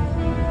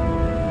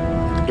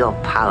 Your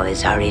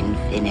powers are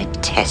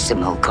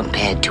infinitesimal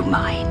compared to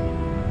mine.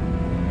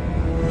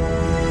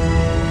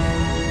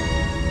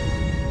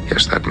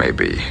 Yes, that may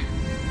be.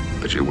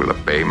 But you will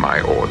obey my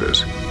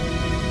orders.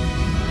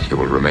 You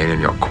will remain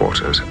in your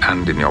quarters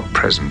and in your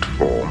present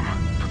form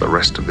for the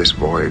rest of this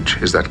voyage.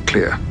 Is that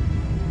clear?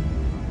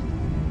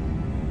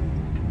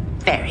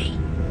 Very.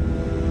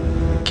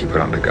 Keep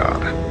her under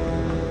guard.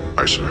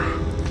 Aye,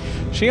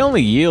 sir. She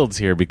only yields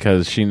here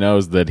because she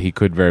knows that he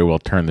could very well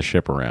turn the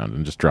ship around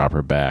and just drop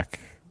her back.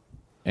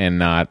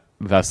 And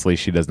thusly,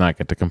 she does not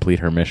get to complete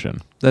her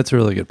mission. That's a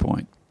really good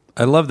point.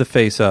 I love the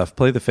face-off.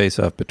 Play the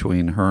face-off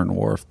between her and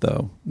Worf,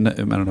 though. I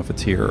don't know if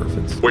it's here or if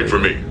it's... Wait for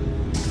me.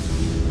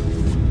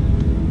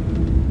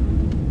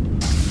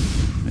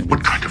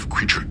 What kind of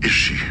creature is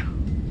she?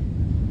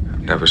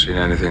 I've never seen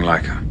anything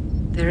like her.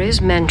 There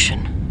is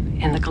mention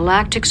in the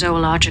Galactic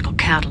Zoological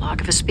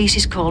Catalog of a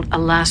species called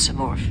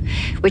Elasmorph,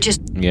 which is...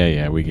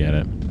 Yeah, we get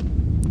it.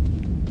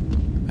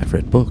 I've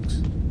read books.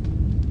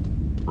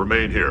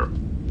 Remain here.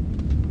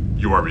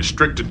 You are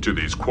restricted to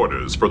these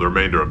quarters for the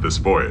remainder of this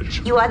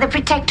voyage. You are the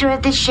protector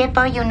of this ship,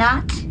 are you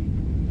not?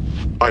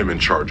 I'm in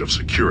charge of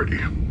security.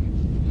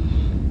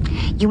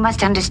 You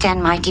must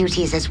understand my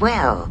duties as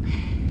well.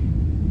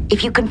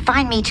 If you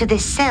confine me to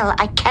this cell,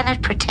 I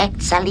cannot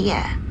protect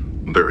Celia.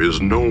 There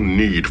is no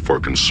need for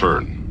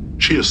concern.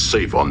 She is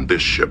safe on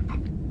this ship.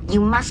 You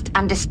must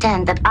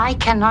understand that I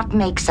cannot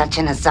make such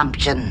an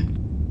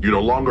assumption. You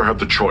no longer have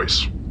the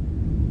choice.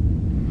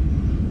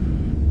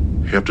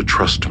 You have to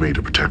trust me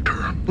to protect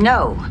her.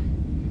 No.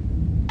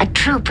 A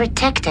true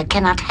protector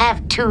cannot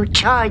have two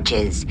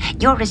charges.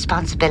 Your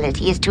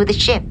responsibility is to the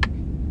ship.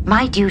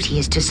 My duty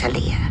is to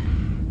Celia.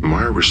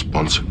 My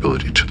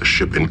responsibility to the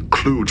ship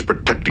includes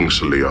protecting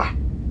Celia.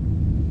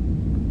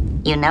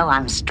 You know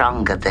I'm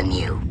stronger than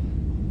you.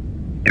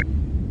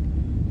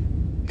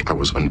 I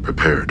was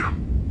unprepared.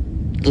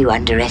 You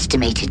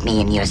underestimated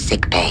me in your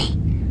sickbay.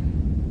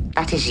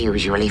 That is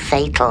usually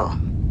fatal.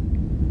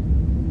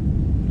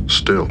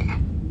 Still,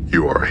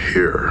 you are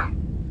here,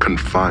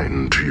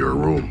 confined to your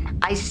room.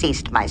 I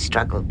ceased my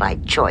struggle by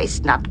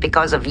choice, not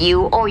because of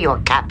you or your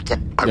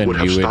captain. I would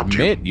have stopped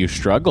you. You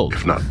struggled.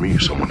 If not me,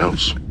 someone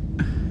else.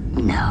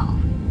 No,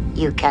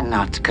 you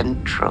cannot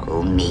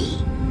control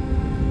me.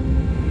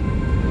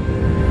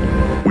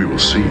 We will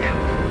see.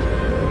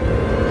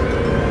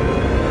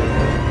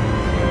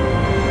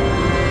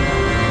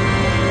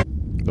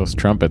 Those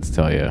trumpets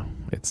tell you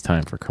it's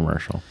time for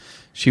commercial.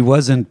 She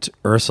wasn't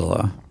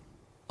Ursula,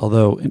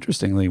 although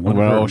interestingly,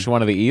 She's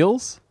one of the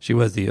eels. She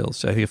was the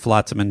eels. I think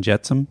Flotsam and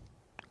Jetsam.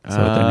 Is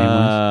that what their name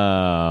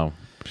was?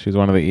 She's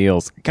one of the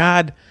eels.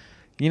 God,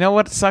 you know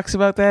what sucks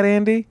about that,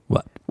 Andy?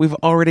 What? We've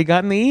already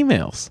gotten the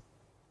emails.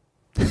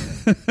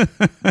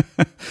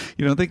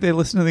 You don't think they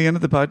listen to the end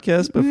of the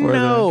podcast before?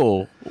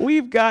 No,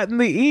 we've gotten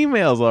the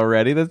emails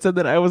already that said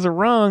that I was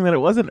wrong, that it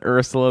wasn't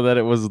Ursula, that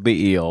it was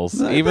the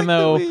eels. Even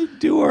though we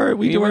do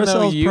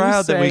ourselves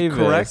proud that we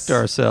correct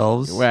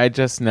ourselves. Well, I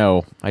just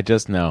know.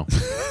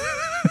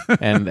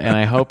 and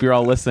I hope you're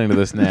all listening to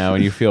this now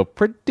and you feel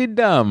pretty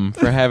dumb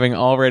for having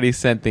already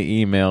sent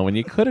the email when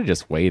you could have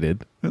just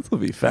waited. This will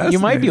be fascinating. You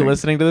might be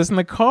listening to this in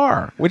the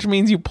car, which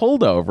means you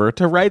pulled over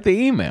to write the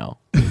email.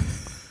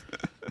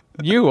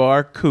 You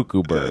are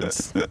cuckoo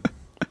birds.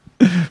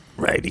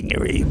 Writing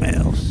your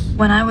emails.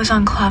 When I was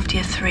on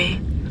Clavdia 3,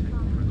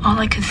 all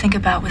I could think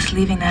about was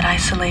leaving that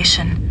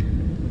isolation.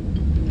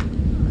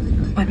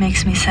 What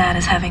makes me sad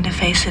is having to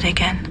face it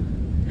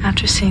again,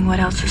 after seeing what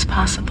else is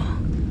possible.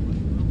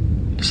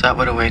 Is that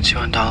what awaits you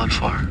on Dalit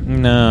 4?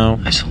 No.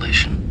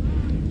 Isolation.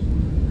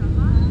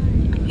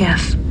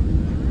 Yes.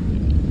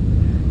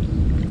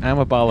 I'm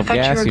a ball of I thought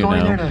gas, you were going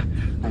know. there to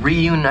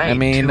reunite I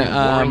mean, two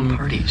warring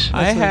parties.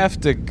 I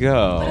have to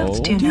go. What else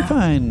do you Do you know?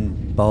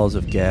 find balls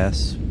of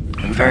gas?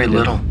 Very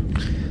little.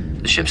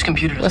 The ship's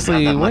computer doesn't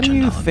Leslie, have that what much do on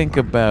you Dalit think 4.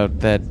 about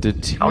that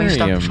Oh, you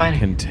stopped deuterium fighting.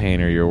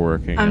 container you're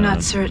working on? I'm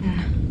not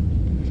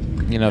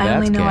certain. You know, I that's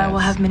only know gas. I will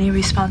have many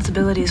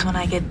responsibilities when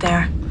I get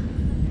there.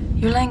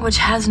 Your language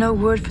has no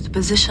word for the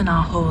position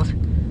I'll hold.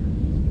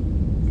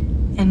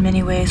 In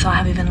many ways, I'll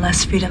have even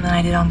less freedom than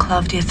I did on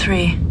Clavdia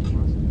 3.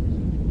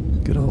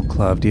 Good old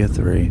Clavdia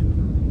 3.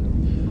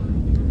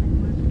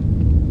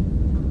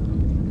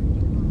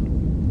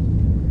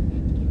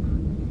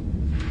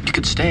 You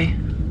could stay.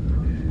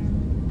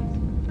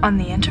 On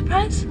the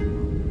Enterprise?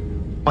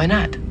 Why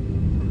not?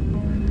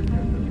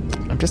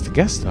 I'm just a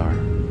guest star.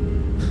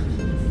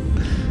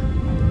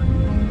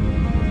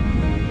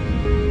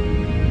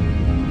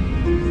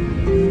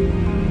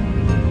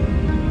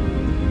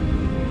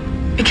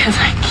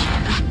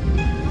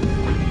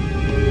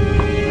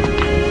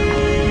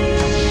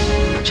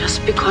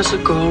 because a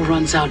girl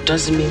runs out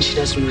doesn't mean she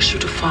doesn't wish you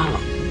to follow.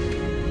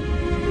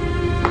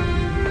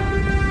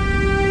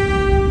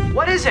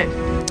 What is it?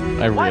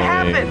 I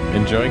really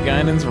enjoy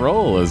Guinan's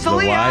role as the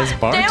wise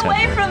bartender. Stay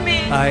away from me.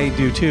 I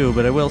do too,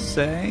 but I will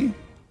say,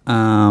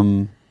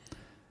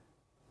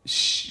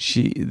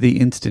 she the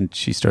instant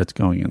she starts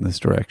going in this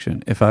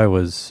direction, if I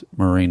was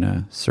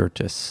Marina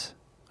Sirtis,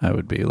 I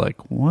would be like,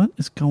 what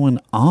is going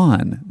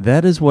on?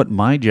 That is what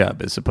my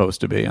job is supposed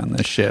to be on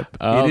this ship.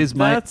 Oh, it is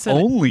my that's an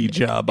only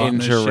job on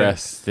this ship.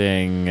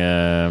 Interesting.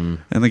 And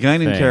the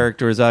Guinan thing.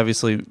 character is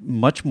obviously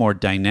much more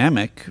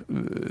dynamic,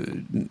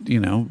 due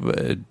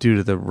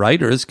to the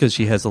writers, because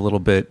she has a little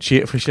bit.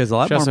 She has a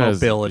lot more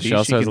mobility. She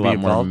also has can a lot be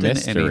more involved in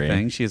mystery.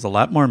 anything. She has a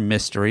lot more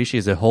mystery. She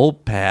has a whole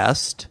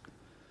past.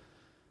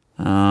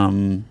 I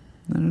don't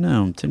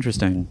know. It's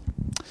interesting.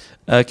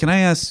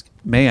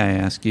 May I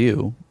ask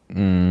you?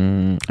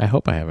 I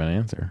hope I have an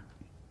answer.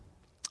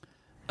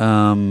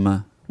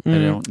 I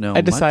don't know.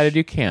 I decided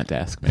you can't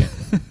ask me.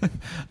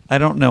 I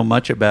don't know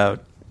much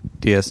about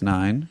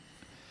DS9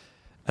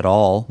 at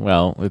all.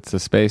 Well, it's a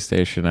space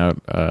station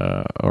out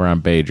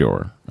around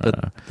Bajor.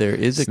 But there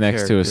is it's a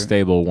next to a character-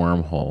 stable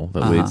wormhole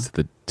that leads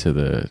to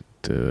the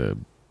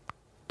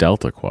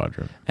Delta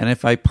Quadrant. And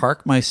if I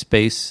park my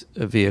space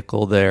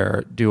vehicle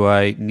there, do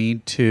I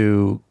need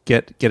to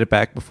get it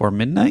back before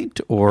midnight,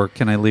 or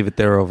can I leave it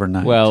there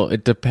overnight? Well,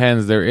 it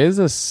depends. There is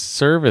a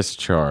service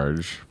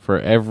charge for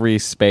every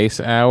space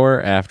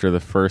hour after the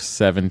first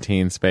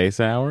 17 space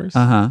hours.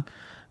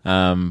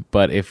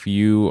 But if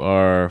you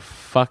are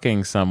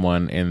fucking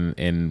someone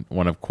in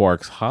one of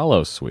Quark's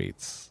hollow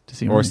suites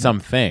or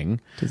something,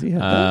 does he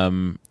have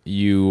that?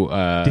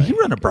 Did he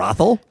run a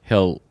brothel?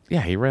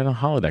 He ran a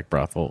holodeck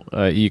brothel.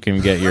 You can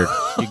get your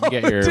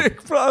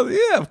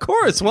yeah, of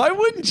course. Why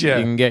wouldn't you?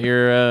 You can get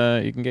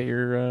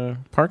your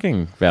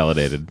parking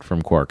validated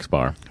from Quark's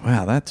bar.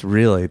 Wow, that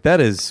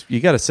is, you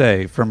got to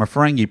say, from a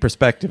Ferengi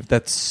perspective,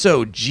 that's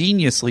so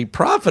geniusly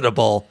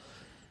profitable.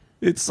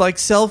 It's like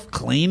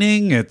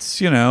self-cleaning. It's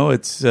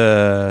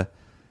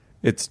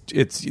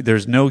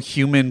there's no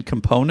human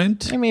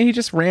component. I mean, he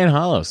just ran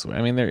holos.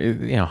 I mean,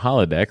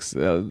 holodecks.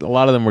 A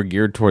lot of them were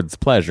geared towards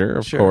pleasure,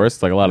 of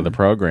course, like a lot of the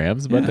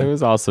programs. But there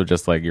was also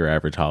just like your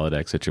average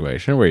holodeck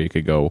situation where you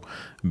could go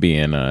be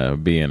in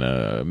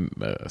a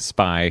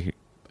spy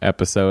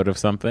episode of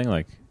something.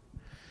 Like,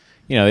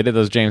 they did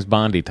those James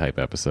Bondy type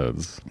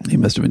episodes. He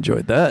must have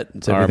enjoyed that.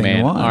 It's everything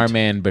you want. Our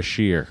man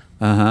Bashir.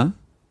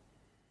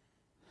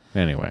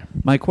 Anyway,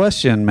 my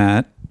question,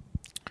 Matt.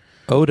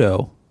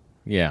 Odo.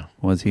 Yeah.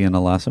 Was he an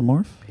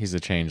Elasomorph? He's a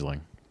changeling.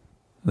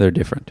 They're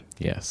different.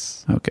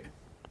 Yes. Okay.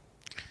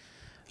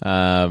 It's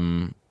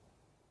Am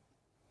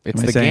I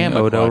the saying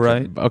Gamma Odo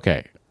Quadrant. right?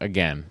 Okay.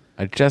 Again,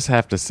 I just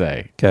have to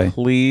say, 'Kay.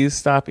 please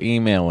stop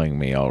emailing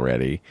me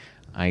already.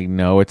 I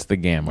know it's the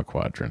Gamma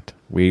Quadrant.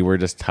 We were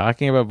just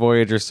talking about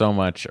Voyager so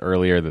much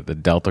earlier that the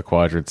Delta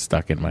Quadrant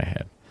stuck in my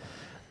head.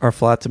 Are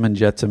Flotsam and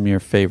Jetsam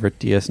your favorite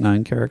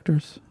DS9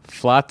 characters?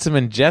 Flotsam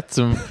and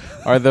Jetsam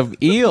are the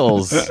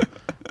eels.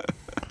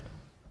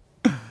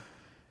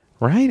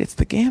 Right? It's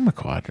the Gamma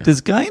Quadrant.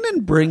 Does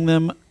Guinan bring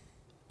them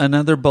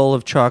another bowl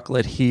of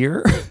chocolate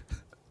here?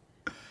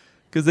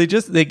 Because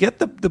they get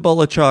the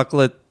bowl of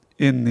chocolate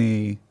in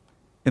the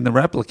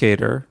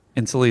replicator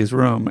in Celia's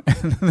room,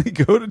 and then they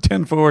go to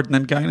 10 forward, and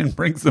then Guinan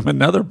brings them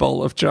another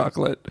bowl of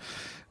chocolate.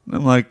 And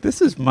I'm like,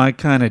 this is my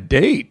kind of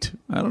date.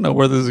 I don't know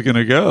where this is going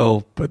to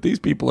go, but these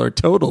people are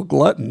total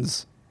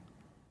gluttons.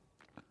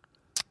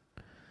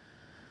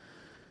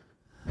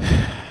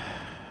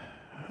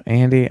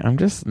 Andy, I'm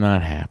just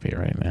not happy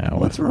right now.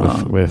 What's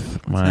wrong?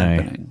 with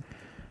my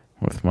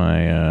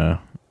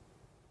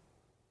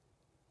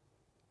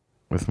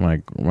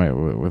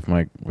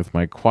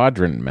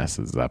quadrant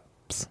messes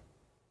ups?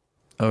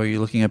 Oh, are you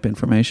looking up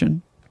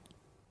information?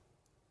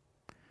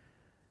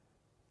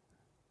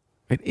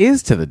 It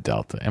is to the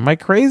Delta. Am I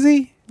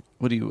crazy?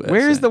 What do you?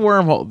 Where's the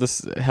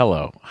wormhole?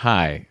 Hello,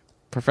 hi,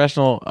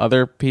 professional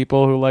other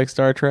people who like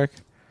Star Trek.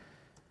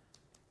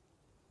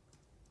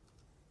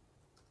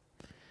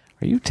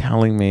 Are you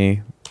telling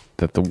me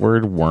that the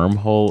word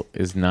wormhole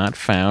is not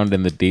found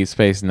in the Deep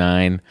Space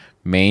Nine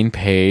main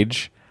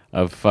page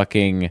of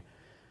fucking...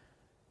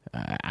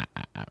 Are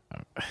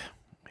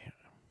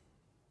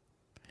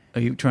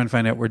you trying to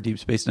find out where Deep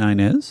Space Nine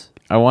is?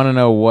 I want to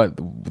know what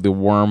the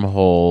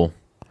wormhole...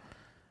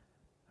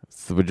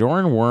 The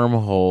Bajoran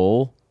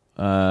wormhole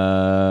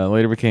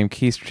later became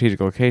key strategic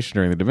location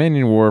during the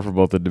Dominion War for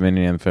both the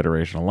Dominion and the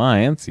Federation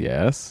Alliance.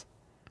 Yes.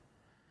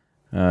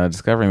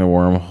 Discovering the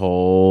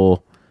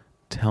wormhole...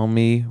 Tell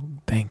me,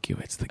 thank you.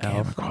 It's the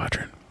Gamma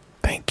Quadrant.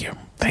 Thank you.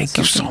 Thank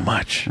you so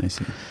much. I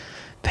see.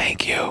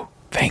 Thank you.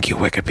 Thank you,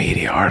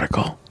 Wikipedia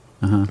article.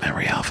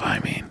 Memory Alpha, I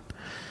mean.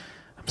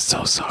 I'm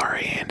so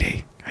sorry,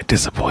 Andy. I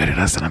disappointed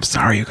us, and I'm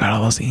sorry you got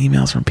all those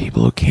emails from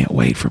people who can't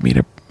wait for me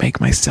to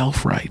make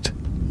myself right.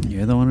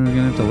 You're the one who's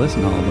going to have to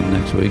listen to all of them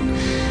next week.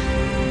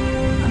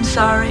 I'm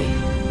sorry.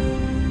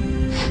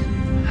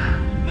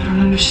 I don't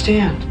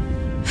understand.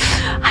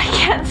 I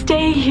can't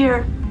stay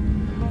here.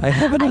 I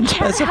have an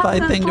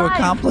unspecified thing to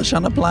accomplish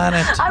on a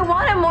planet. I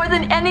want it more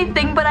than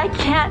anything, but I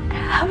can't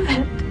have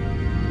it.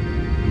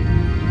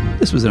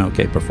 This was an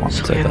okay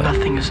performance, I thought.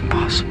 Nothing is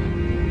impossible.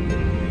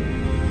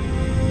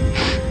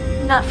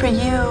 Not for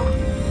you.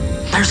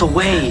 There's a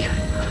way.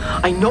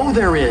 I know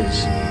there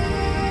is.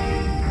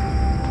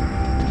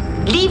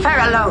 Leave her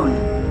alone.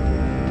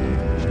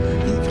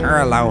 Leave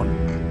her alone.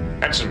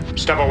 Ensign,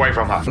 step away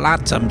from her.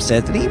 Flotsam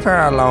says, leave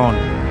her alone.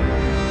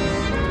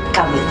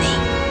 Come with me.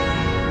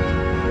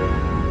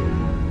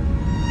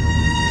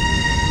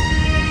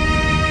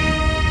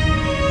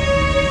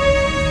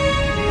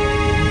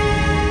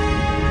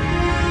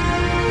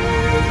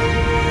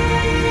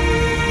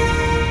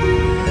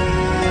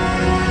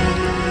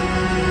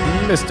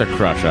 Mr.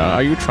 Crusher,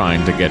 are you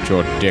trying to get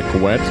your dick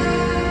wet?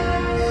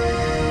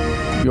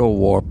 Your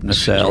warp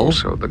nacelle.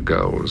 Also the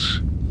girl's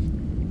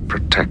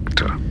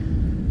protector.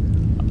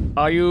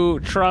 Are you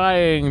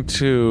trying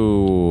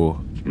to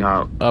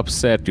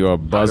upset your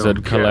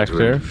buzzard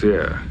collector?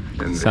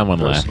 Someone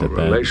laughed at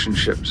that.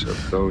 Relationships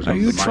of those. Are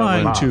you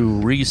trying to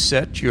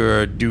reset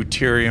your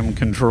deuterium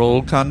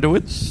control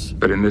conduits?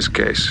 But in this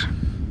case,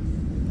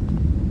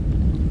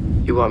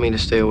 You want me to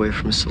stay away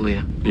from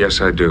Celia?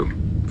 yes, I do.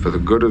 For the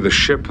good of the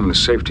ship and the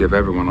safety of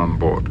everyone on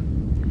board.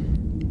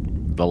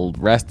 The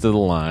rest of the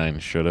line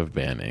should have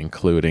been,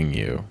 including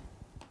you.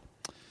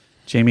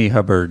 Jamie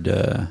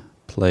Hubbard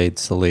played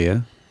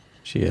Celia.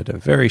 She had a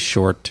very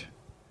short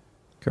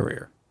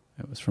career.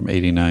 It was from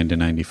 89 to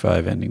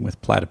 95, ending with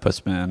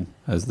Platypus Man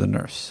as the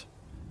nurse.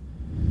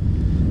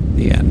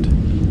 The end.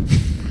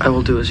 I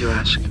will do as you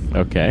ask.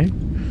 Okay.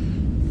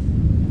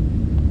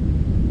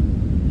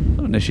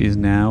 And she's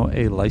now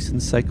a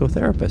licensed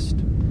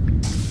psychotherapist.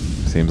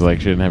 Seems like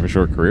she didn't have a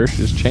short career. She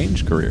just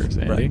changed careers,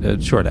 Andy. Right,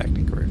 a short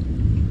acting career.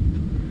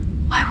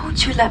 Why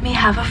won't you let me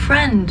have a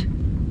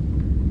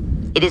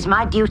friend? It is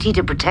my duty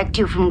to protect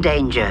you from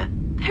danger.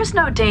 There's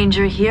no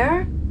danger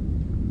here.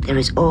 There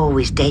is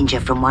always danger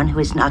from one who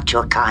is not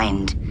your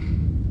kind.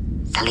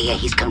 Celia,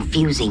 he's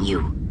confusing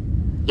you.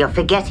 You're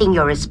forgetting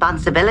your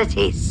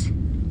responsibilities.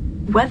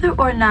 Whether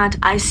or not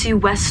I see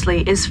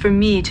Wesley is for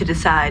me to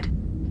decide.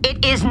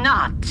 It is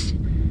not.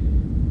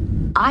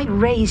 I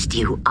raised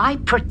you, I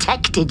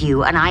protected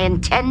you, and I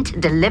intend to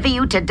deliver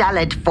you to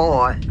Dalit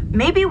 4.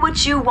 Maybe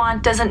what you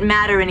want doesn't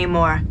matter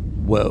anymore.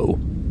 Whoa.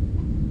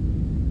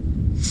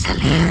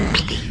 Celia,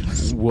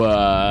 please. What?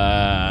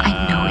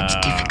 I know it's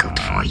difficult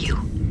for you.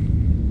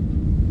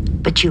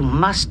 But you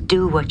must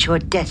do what you're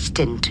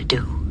destined to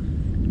do.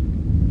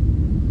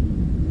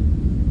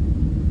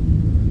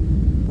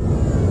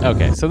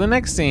 Okay, so the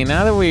next scene,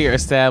 now that we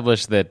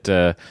established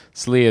that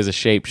Celia is a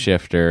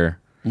shapeshifter,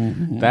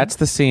 that's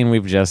the scene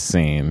we've just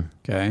seen.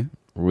 Okay.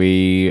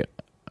 We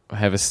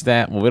have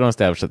we don't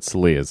establish that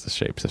Celia is a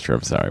shapeshifter,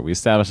 I'm sorry. We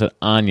established that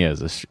Anya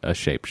is a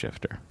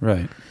shapeshifter.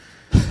 Right.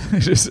 I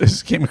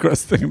just came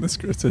across the thing in the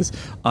script that says,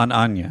 on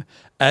Anya,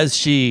 as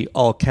she,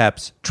 all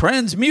caps,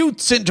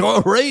 transmutes into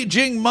a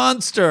raging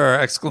monster!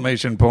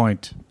 Exclamation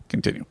point.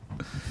 Continue.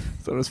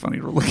 Thought it was funny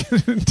to look at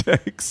it in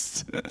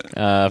text.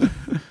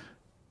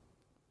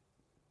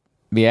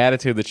 The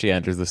attitude that she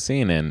enters the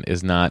scene in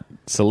is not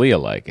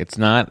Celia-like. It's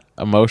not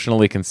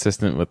emotionally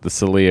consistent with the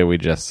Celia we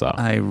just saw.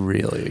 I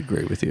really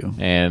agree with you.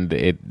 And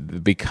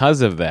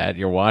because of that,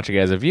 you're watching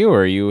as a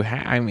viewer.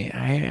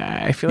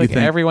 I feel like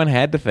everyone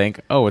had to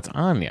think, "Oh, it's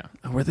Anya."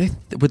 Were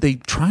they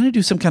trying to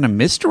do some kind of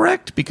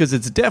misdirect? Because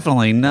it's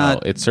definitely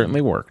not. Well, it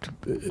certainly worked.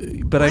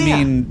 But I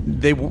mean,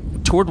 they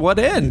toward what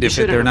end if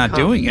they're not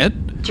doing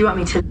it? Do you want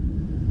me to?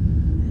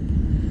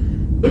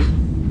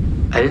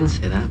 I didn't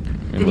say that.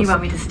 Then you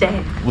want me to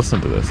stay? Listen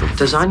to this.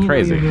 Does Anya know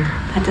crazy. you're here?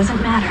 That doesn't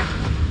matter.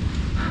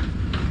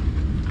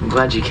 I'm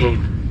glad you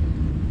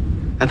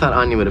came. I thought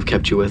Anya would have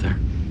kept you with her.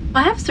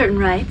 I have certain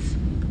rights.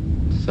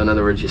 So in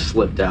other words, you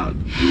slipped out.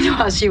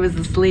 While she was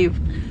asleep.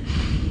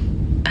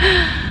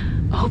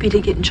 I hope you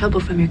didn't get in trouble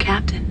from your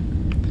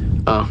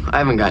captain. Oh, I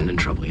haven't gotten in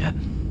trouble yet.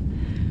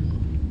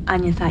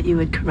 Anya thought you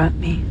would corrupt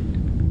me.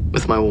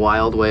 With my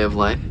wild way of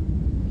life?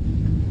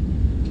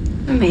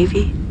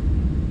 Maybe.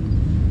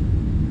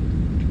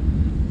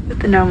 With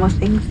the normal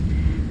things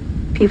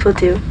people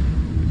do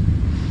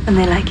when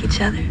they like each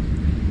other.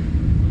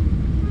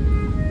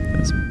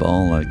 This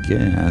ball of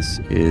gas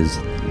is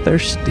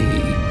thirsty.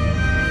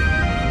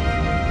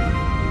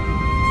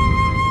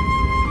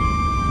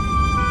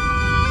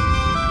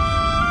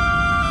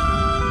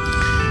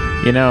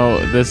 You know,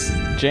 this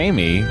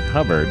Jamie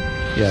Hubbard.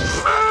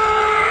 Yes.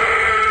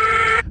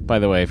 By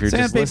the way, if you're just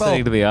Sand people.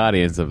 listening to the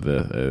audience of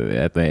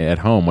at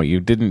home, what you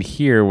didn't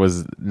hear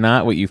was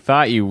not what you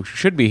thought you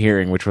should be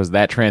hearing, which was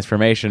that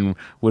transformation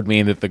would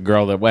mean that the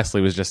girl that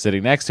Wesley was just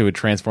sitting next to had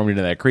transformed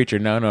into that creature.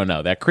 No.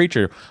 That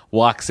creature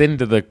walks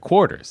into the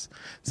quarters.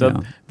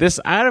 So this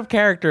out of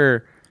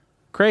character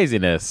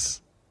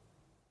craziness,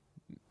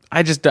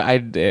 I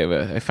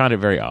found it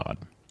very odd.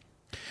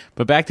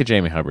 But back to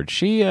Jamie Hubbard.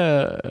 She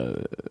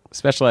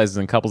specializes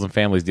in couples and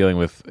families dealing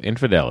with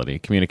infidelity,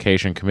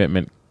 communication,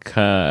 commitment,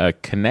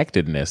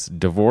 connectedness,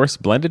 divorce,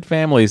 blended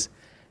families,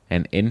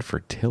 and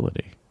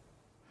infertility.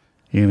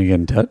 You gonna get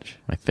in touch?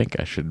 I think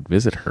I should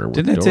visit her. With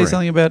Didn't it say Dory.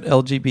 something about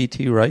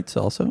LGBT rights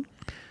also?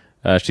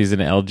 She's an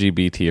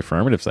LGBT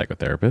affirmative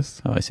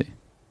psychotherapist. Oh, I see.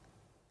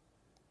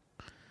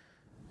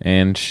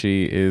 And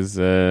she is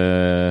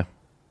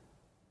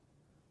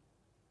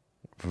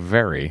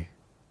very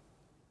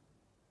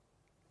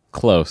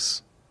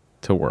close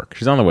to work.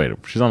 She's on the way to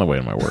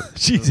my work.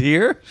 She's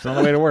here? She's on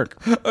the way to work.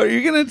 Are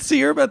you going to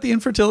see her about the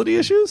infertility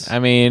issues? I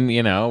mean,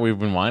 we've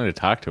been wanting to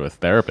talk to a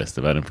therapist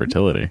about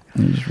infertility.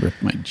 I just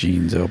ripped my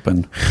jeans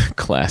open.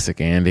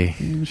 Classic Andy.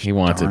 He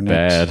wants it Darn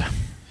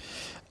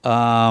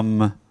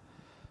bad.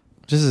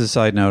 Just as a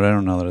side note, I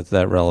don't know that it's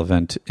that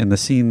relevant. In the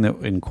scene that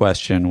in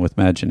question with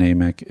Madge and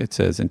Amick, it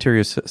says,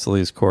 interior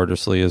Celia's corridor,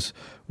 Celia's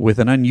with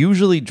an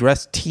unusually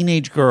dressed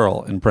teenage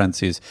girl, in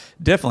parentheses,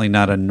 definitely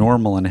not a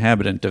normal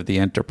inhabitant of the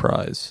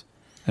Enterprise.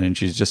 And then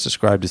she's just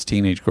described as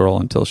teenage girl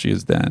until she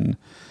is then.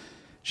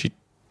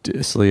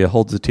 Celia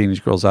holds the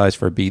teenage girl's eyes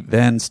for a beat,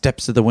 then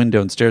steps to the window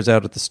and stares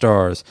out at the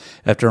stars.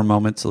 After a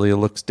moment, Celia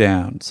looks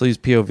down. Celia's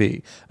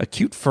POV. A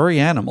cute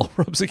furry animal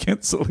rubs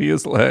against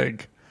Celia's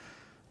leg.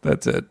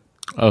 That's it.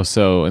 Oh,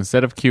 so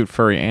instead of cute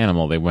furry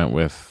animal, they went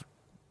with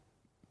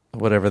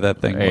whatever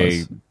that thing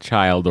was. A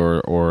child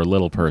or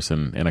little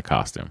person in a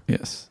costume.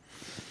 Yes.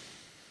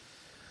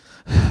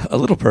 A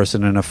little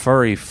person in a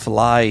furry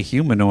fly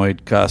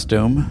humanoid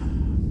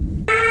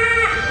costume.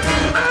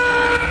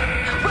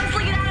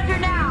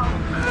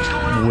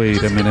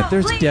 Wait a minute.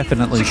 There's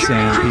definitely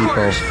sand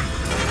people.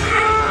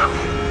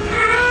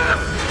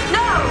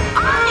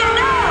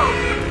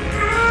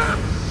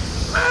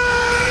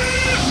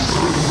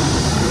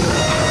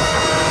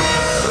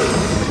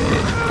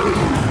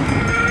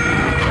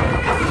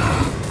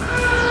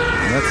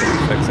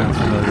 That sounds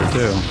familiar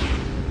too.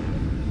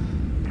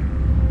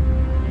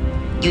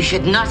 You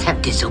should not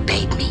have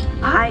disobeyed me.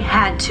 I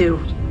had to.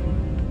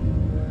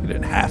 You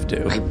didn't have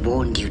to. I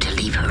warned you to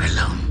leave her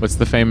alone. What's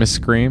the famous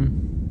scream?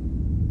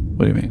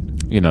 What do you mean?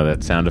 You know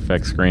that sound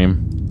effect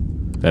scream?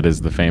 That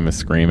is the famous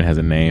scream. It has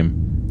a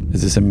name.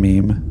 Is this a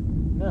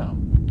meme? No.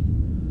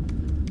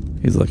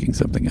 He's looking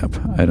something up.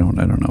 I don't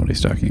know what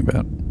he's talking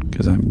about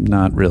because I'm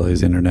not really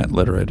as internet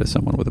literate as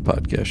someone with a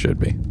podcast should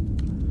be.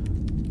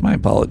 My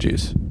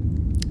apologies.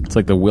 It's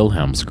like the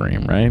Wilhelm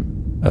scream, right?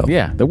 Oh.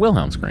 Yeah, the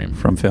Wilhelm scream.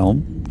 From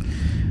film?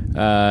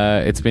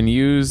 It's been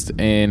used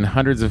in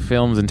hundreds of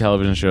films and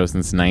television shows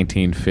since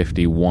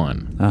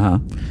 1951.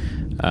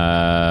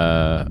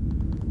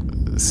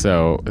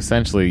 So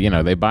essentially,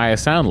 they buy a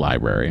sound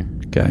library.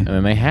 Okay. And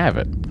then they have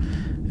it.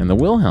 And the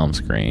Wilhelm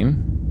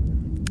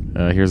scream,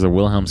 here's a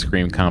Wilhelm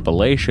scream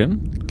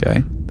compilation.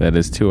 Okay. That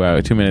is 2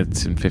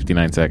 minutes and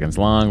 59 seconds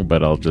long,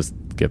 but I'll just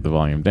get the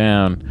volume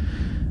down.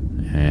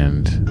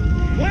 And...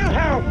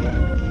 Wilhelm!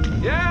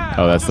 Yeah!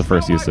 Oh, that's the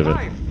first use of it.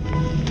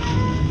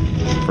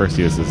 First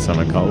use is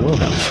someone called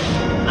Wilhelm.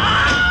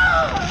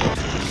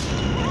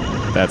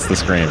 That's the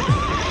scream.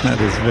 That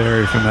is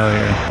very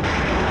familiar.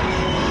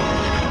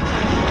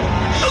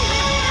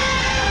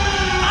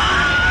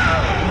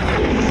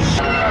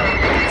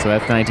 So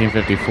that's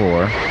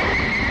 1954.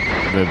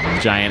 The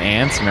giant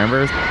ants,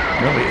 remember?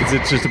 Really? Is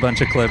it just a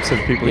bunch of clips of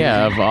people?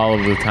 Yeah, of all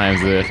of the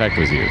times the effect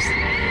was used.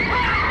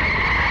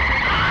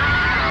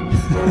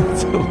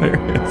 It's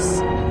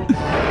hilarious.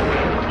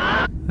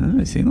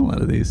 I've seen a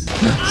lot of these.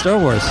 Star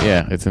Wars.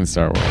 Yeah, it's in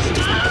Star Wars.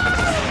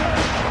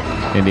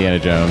 Indiana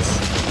Jones.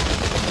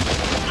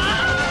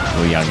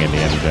 The young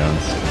Indiana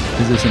Jones.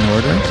 Is this in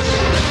order?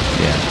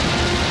 Yeah.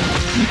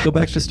 Let's go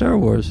back to Star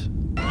Wars.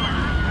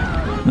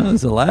 No,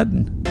 there's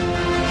Aladdin.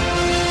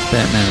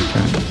 Batman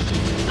Returns.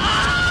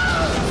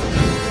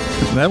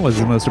 That was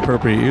the most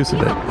appropriate use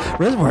of it.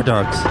 Reservoir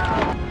Dogs.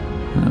 I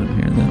don't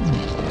hear that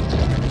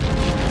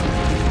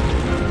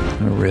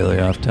one. We're really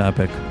off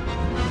topic.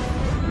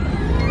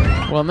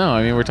 Well, no,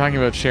 I mean, we're talking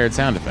about shared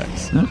sound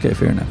effects. Okay,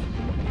 fair enough.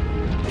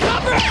 I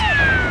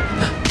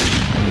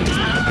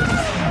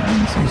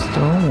want to see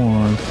Star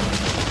Wars.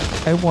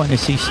 I want to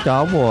see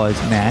Star Wars,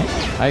 Matt.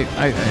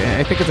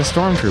 I think it's a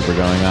stormtrooper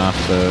going off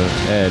the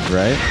edge,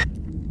 right?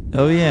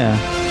 Oh yeah,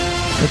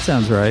 that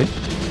sounds right.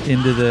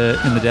 In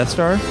the Death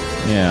Star.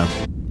 Yeah.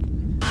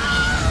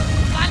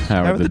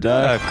 Howard the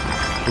Duck.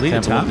 Lita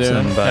Temple of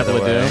Thompson, Doom. by Temple the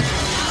of way. Doom.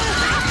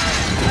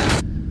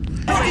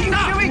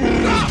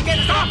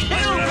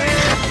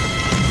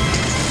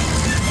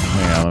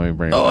 Hang on, let me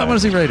bring it Oh, I back.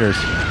 want to see Raiders.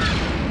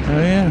 Oh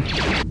yeah.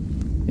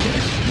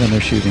 Then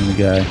they're shooting the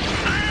guy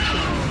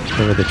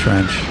over the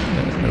trench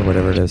or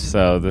whatever it is.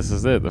 So this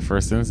is it, the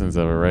first instance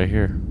of it right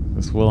here.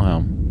 This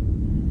Wilhelm.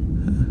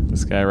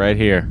 This guy right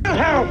here.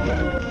 Wilhelm!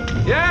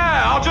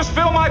 Yeah, I'll just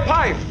fill my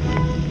pipe.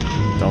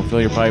 Don't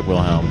fill your pipe,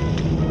 Wilhelm.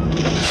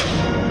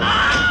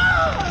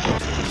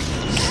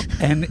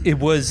 And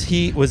was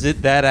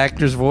it that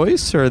actor's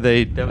voice or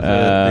they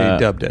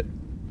dubbed it?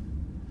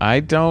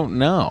 I don't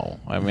know.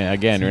 I mean,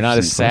 again, you're not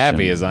as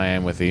savvy as I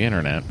am with the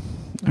internet.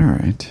 All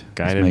right.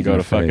 Guy He's didn't making go a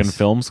to fucking face.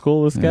 film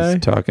school, this guy?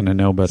 He's talking to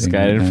nobody. This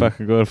guy didn't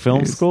fucking go to film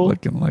He's school?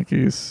 looking like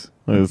he's...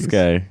 Look at this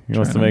guy. He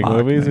wants to trying make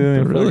mock movies? me, He but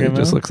didn't really, fucking he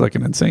just know? looks like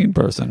an insane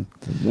person.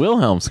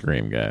 Wilhelm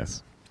scream,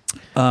 guys.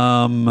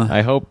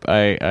 I hope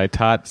I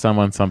taught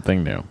someone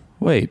something new.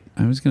 Wait,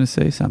 I was going to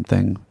say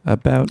something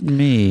about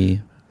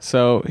me.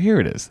 So here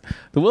it is.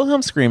 The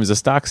Wilhelm scream is a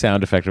stock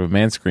sound effect of a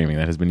man screaming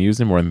that has been used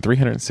in more than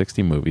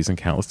 360 movies and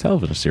countless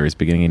television series,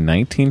 beginning in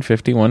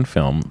 1951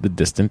 film The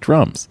Distant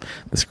Drums.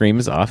 The scream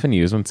is often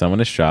used when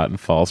someone is shot and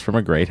falls from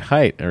a great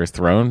height or is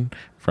thrown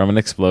from an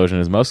explosion,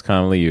 and is most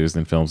commonly used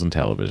in films and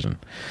television.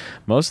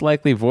 Most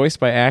likely voiced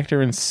by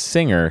actor and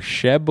singer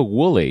Sheb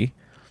Woolley,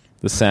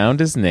 the sound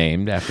is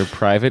named after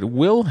Private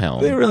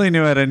Wilhelm. They really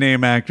knew how to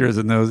name actors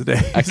in those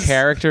days. A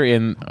character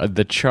in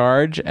The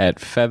Charge at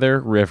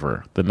Feather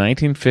River, the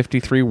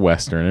 1953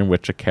 Western in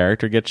which a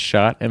character gets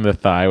shot in the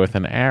thigh with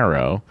an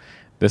arrow.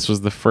 This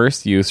was the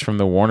first use from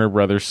the Warner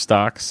Brothers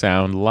stock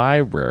sound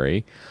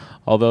library,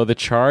 although The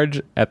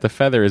Charge at the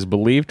Feather is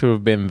believed to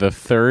have been the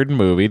third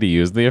movie to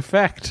use the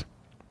effect.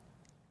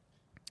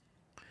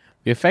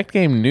 The effect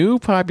gained new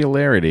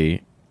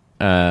popularity,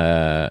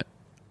 its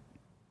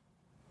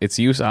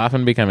use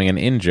often becoming an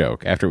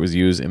in-joke after it was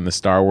used in the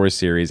Star Wars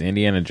series,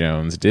 Indiana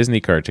Jones,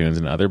 Disney cartoons,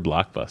 and other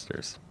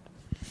blockbusters.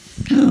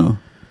 Oh.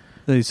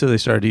 So they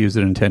started to use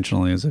it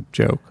intentionally as a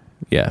joke.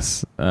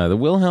 Yes. The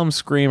Wilhelm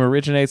scream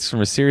originates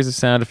from a series of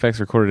sound effects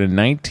recorded for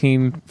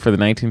the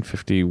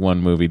 1951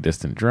 movie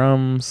Distant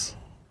Drums.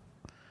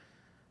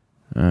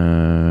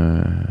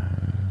 The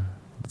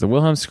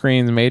Wilhelm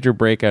scream's major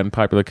breakout in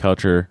popular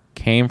culture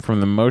came from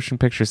the motion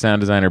picture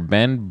sound designer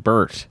Ben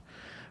Burtt,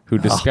 who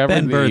discovered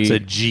Ben Burtt's the a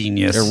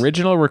genius.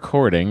 original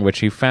recording, which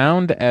he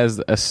found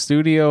as a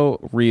studio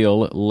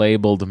reel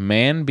labeled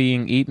 "Man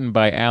Being Eaten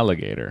by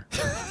Alligator,"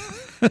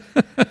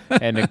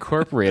 and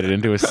incorporated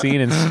into a scene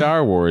in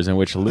Star Wars in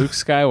which Luke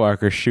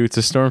Skywalker shoots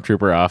a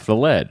stormtrooper off the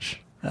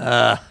ledge.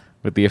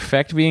 With the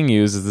effect being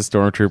used as the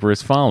stormtrooper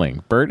is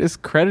falling. Burt is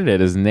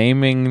credited as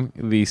naming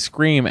the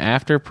scream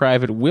after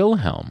Private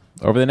Wilhelm.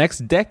 Over the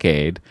next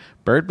decade,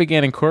 Burt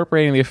began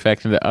incorporating the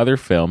effect into other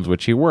films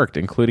which he worked,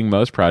 including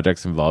most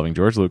projects involving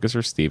George Lucas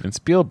or Steven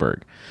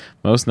Spielberg.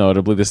 Most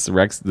notably, the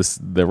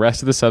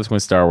rest of the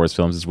subsequent Star Wars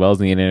films, as well as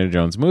the Indiana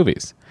Jones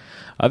movies.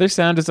 Other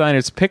sound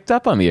designers picked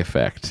up on the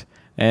effect,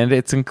 and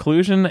its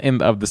inclusion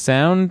of the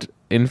sound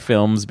in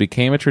films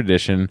became a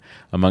tradition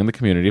among the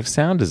community of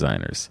sound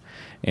designers.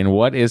 In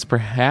what is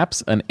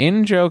perhaps an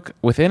in-joke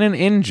within an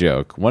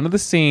in-joke, one of the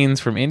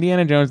scenes from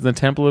Indiana Jones and the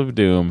Temple of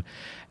Doom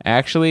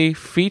actually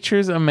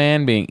features a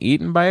man being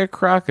eaten by a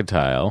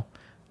crocodile,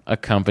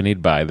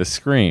 accompanied by the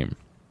scream.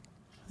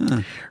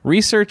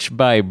 Research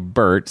by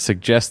Burt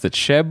suggests that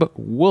Sheb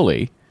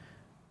Woolley,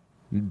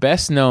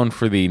 best known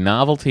for the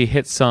novelty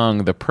hit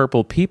song The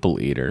Purple People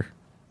Eater,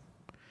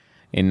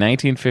 in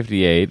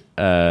 1958,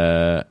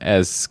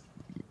 as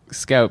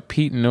Scout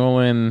Pete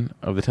Nolan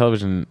of the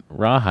television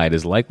Rawhide,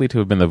 is likely to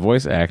have been the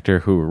voice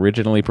actor who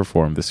originally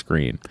performed the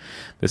scream.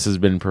 This has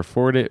been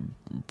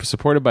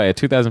supported by a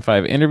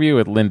 2005 interview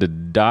with Linda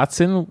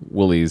Dotson,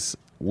 Woolley's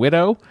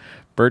widow.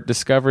 Burt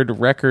discovered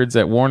records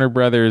at Warner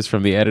Brothers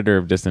from the editor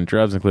of Distant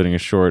Drums, including a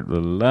short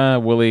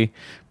Woolley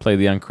played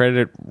the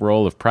uncredited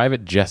role of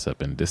Private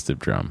Jessup in Distant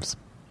Drums.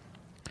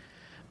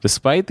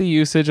 Despite the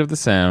usage of the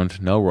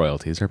sound, no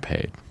royalties are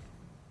paid.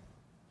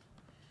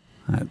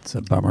 That's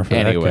a bummer for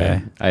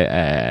anyway,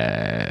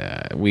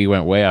 that guy. We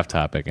went way off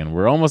topic, and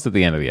we're almost at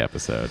the end of the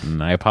episode.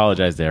 And I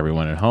apologize to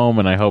everyone at home,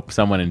 and I hope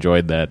someone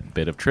enjoyed that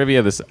bit of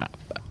trivia. This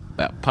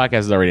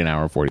podcast is already an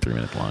hour and 43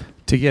 minutes long.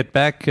 To get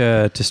back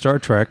to Star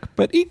Trek,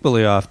 but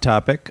equally off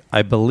topic,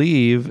 I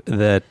believe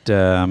that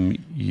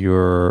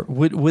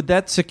would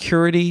that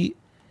security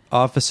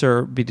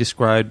officer be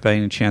described by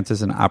any chance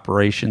as an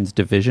operations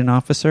division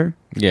officer?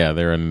 Yeah,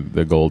 they're in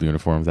the gold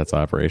uniforms. That's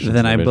operations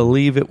Then division. I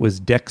believe it was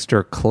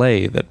Dexter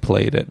Clay that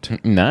played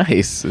it.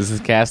 Nice. Is this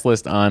cast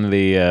list on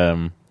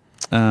the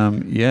yes,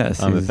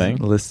 on the he's thing?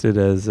 listed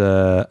as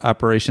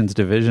operations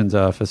divisions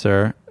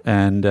officer,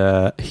 and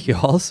he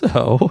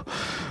also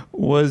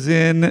was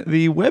in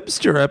the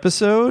Webster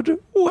episode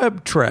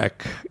Web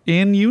Trek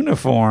in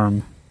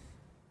uniform.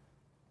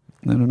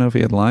 I don't know if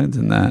he had lines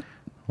in that.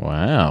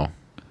 Wow.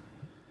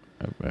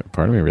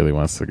 Part of me really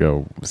wants to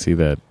go see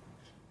that.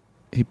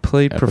 He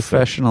played episode.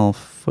 Professional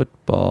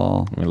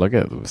football. I mean, look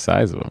at the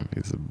size of him.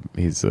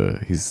 He's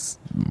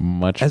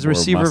much As more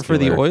receiver for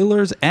the muscular.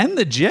 Oilers and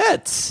the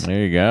Jets.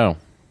 There you go.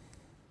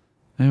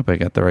 I hope I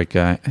got the right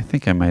guy. I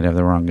think I might have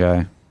the wrong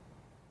guy.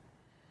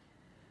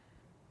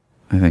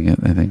 I think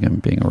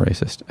I'm being a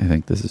racist. I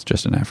think this is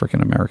just an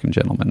African American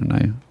gentleman,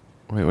 and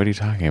Wait, what are you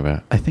talking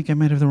about? I think I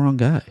might have the wrong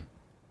guy.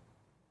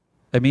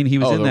 I mean, he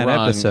was in that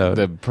episode.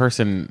 The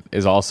person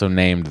is also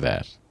named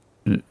that.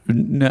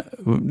 No.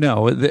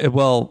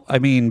 Well, I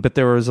mean, but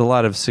there was a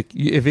lot of.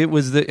 If it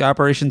was the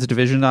operations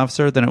division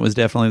officer, then it was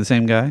definitely the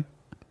same guy.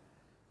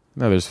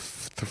 No, there's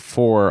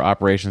 4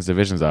 operations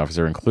divisions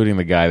officer, including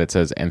the guy that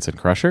says Ensign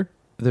Crusher.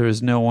 There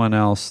is no one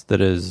else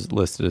that is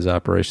listed as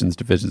operations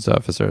divisions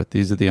officer.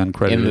 These are the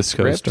uncredited In the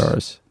script?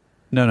 co-stars.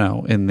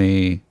 No.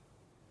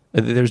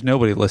 There's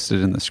nobody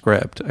listed in the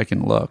script. I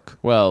can look.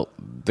 Well,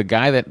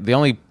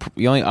 the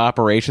only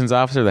operations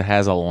officer that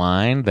has a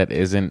line that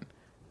isn't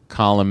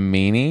Colm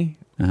Meaney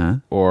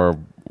or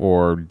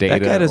or Data.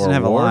 That guy doesn't or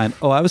have Worf. a line.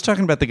 Oh, I was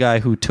talking about the guy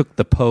who took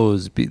the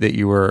pose that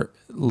you were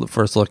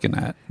first looking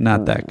at,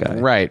 not that guy.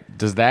 Right.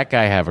 Does that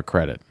guy have a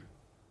credit?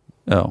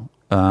 Oh.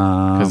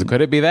 Because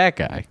could it be that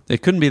guy?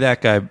 It couldn't be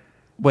that guy.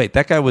 Wait,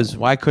 that guy was...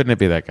 Why couldn't it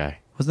be that guy?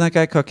 Wasn't that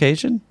guy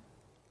Caucasian?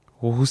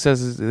 Well, who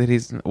says that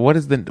he's... What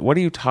are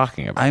you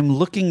talking about? I'm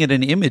looking at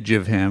an image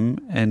of him,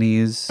 and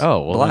he's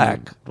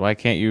black. Then why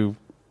can't you...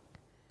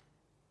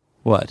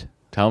 What?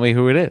 Tell me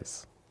who it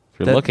is. If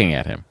you're looking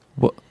at him.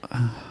 Well,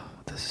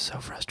 this is so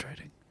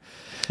frustrating.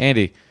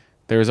 Andy,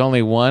 there is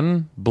only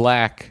one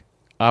black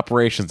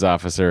operations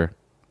officer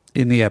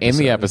in the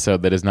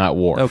episode that is not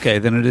Worf. Okay,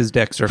 then it is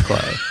Dexter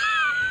Clay.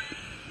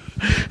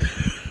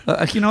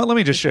 You know what? Let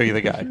me just show you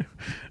the guy.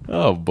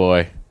 Oh,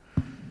 boy.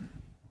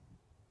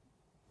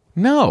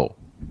 No.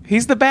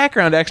 He's the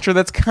background extra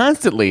that's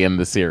constantly in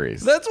the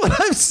series. That's what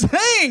I'm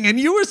saying. And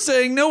you were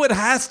saying, no, it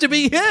has to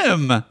be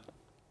him.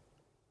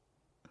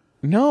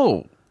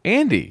 No.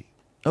 Andy.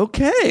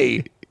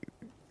 Okay.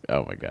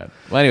 Oh, my God.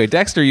 Well, anyway,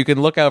 Dexter, you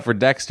can look out for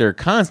Dexter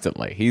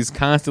constantly. He's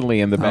constantly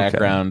in the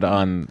background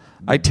on...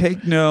 I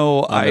take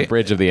no... on the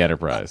bridge of the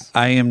Enterprise.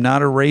 I am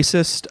not a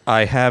racist.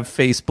 I have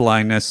face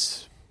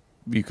blindness.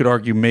 You could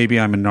argue maybe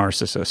I'm a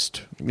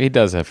narcissist. He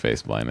does have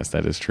face blindness.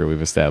 That is true.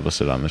 We've established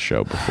it on the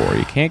show before.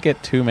 You can't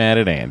get too mad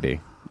at Andy.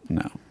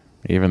 No.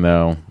 Even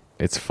though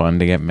it's fun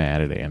to get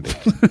mad at Andy.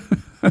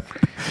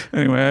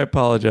 Anyway, I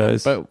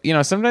apologize. But, you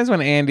know, sometimes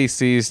when Andy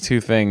sees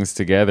two things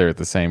together at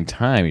the same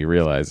time, he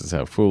realizes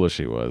how foolish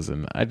he was.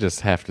 And I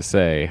just have to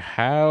say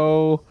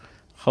how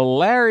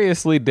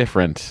hilariously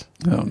different.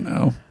 Oh,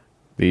 no.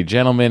 The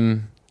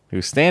gentleman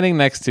who's standing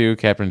next to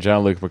Captain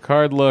Jean-Luc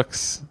Picard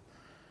looks...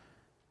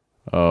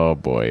 Oh,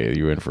 boy,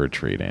 you in for a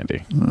treat,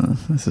 Andy.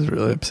 This is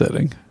really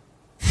upsetting.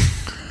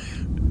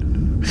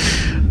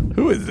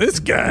 Who is this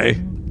guy?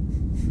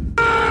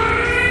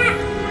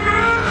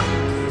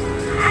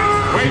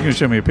 You're going to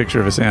show me a picture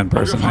of a sand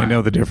person. I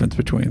know the difference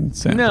between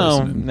sand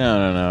person and...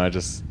 No. I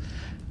just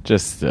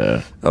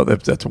oh,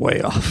 that's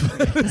way off.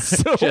 It's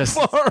so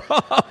far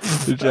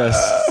off.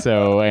 Just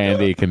so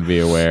Andy can be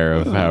aware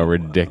of how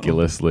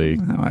ridiculously...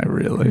 Am I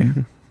really...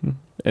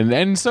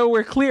 And so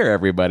we're clear,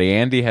 everybody.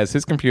 Andy has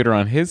his computer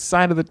on his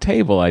side of the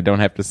table. I don't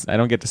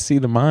get to see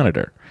the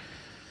monitor.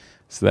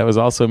 So that was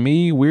also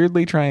me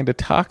weirdly trying to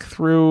talk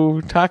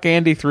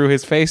Andy through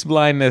his face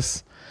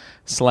blindness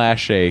 /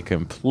 a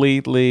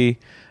completely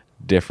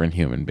different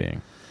human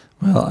being.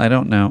 Well, I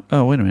don't know.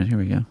 Oh, wait a minute. Here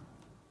we go.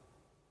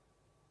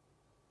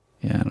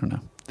 Yeah, I don't know.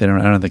 I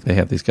don't think they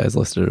have these guys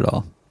listed at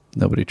all.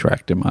 Nobody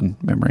tracked him on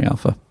Memory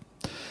Alpha.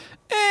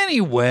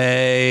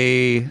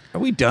 Anyway, are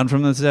we done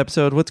from this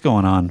episode? What's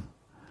going on?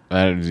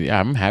 Yeah,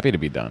 I'm happy to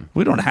be done.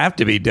 We don't have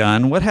to be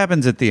done. What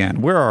happens at the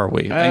end? Where are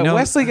we? I know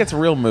Wesley gets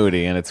real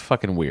moody, and it's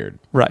fucking weird.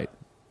 Right.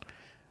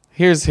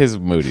 Here's his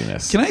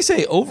moodiness. Can I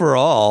say,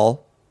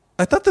 overall,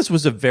 I thought this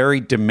was a very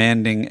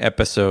demanding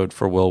episode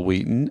for Will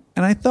Wheaton,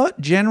 and I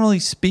thought, generally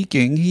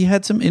speaking, he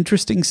had some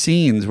interesting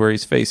scenes where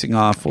he's facing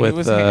off with...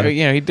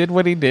 he did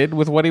what he did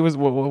with what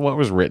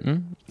was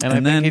written, and I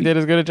think he did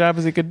as good a job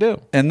as he could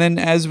do. And then,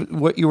 as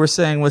what you were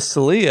saying with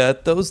Celia,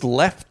 those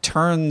left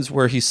turns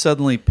where he's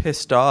suddenly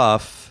pissed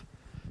off,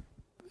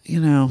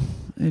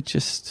 it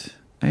just...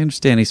 I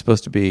understand he's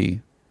supposed to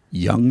be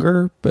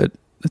younger, but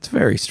it's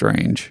very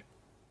strange.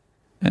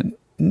 And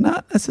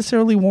not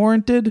necessarily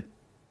warranted.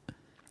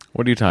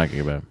 What are you talking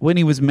about? When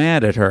he was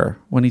mad at her,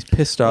 when he's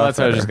pissed off. That's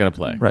what I was just going to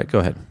play. Right, go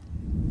ahead.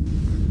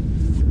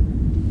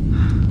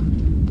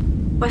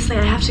 Wesley,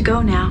 I have to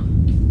go now.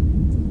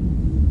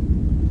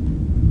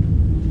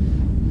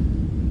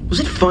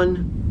 Was it fun?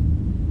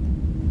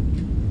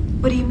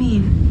 What do you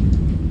mean?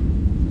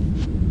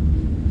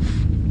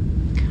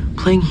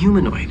 Playing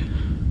humanoid.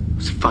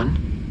 Was it fun?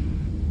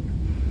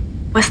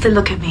 Wesley,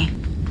 look at me.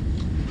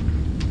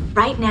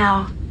 Right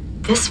now,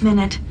 this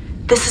minute,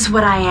 this is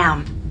what I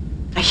am.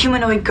 A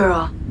humanoid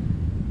girl.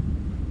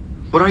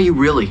 What are you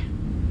really?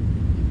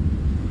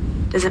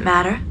 Does it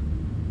matter?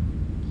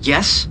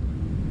 Yes?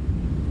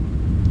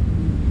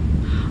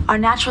 Our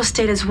natural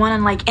state is one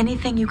unlike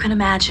anything you can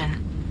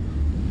imagine.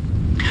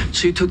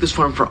 So you took this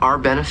form for our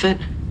benefit?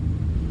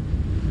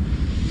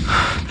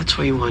 That's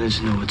why you wanted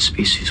to know what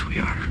species we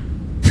are.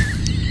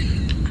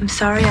 I'm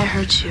sorry I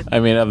hurt you. I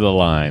mean, of the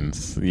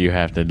lines you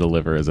have to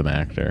deliver as an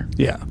actor.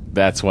 Yeah.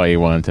 That's why you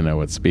wanted to know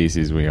what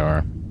species we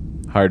are.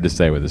 Hard to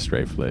say with a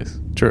straight face.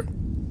 True.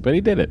 But he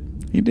did it.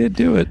 He did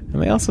do it.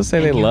 And they also say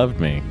they loved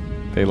me.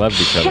 They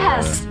loved each other.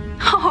 Yes.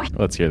 Oh.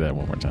 Let's hear that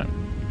one more time.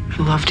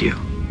 I loved you.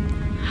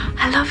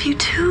 I love you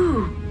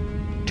too.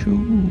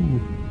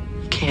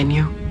 Can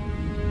you?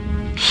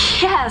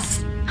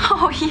 Yes.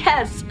 Oh,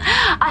 yes.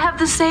 I have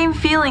the same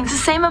feelings, the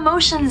same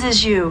emotions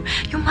as you.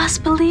 You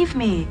must believe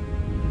me.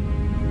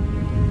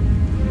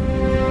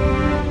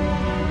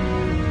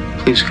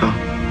 Please go.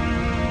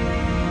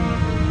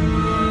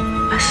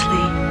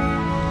 Wesley,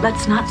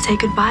 let's not say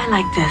goodbye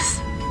like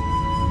this.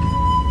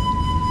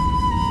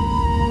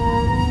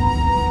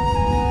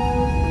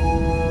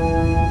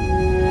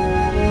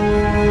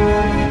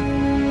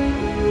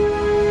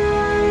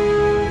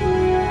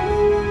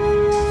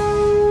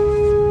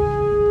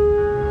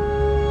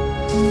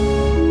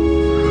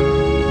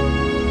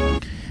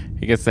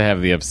 gets to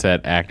have the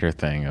upset actor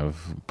thing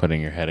of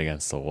putting your head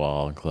against the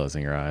wall and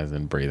closing your eyes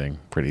and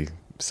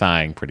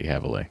sighing pretty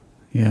heavily.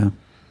 Yeah.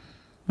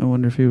 I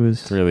wonder if he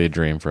was... It's really a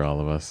dream for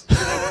all of us.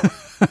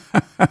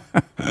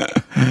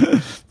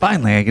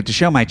 Finally, I get to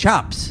show my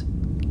chops.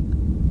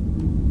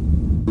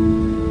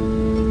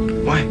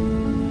 Why?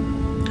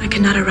 I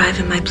could not arrive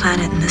at my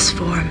planet in this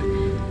form,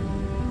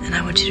 and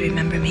I want you to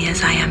remember me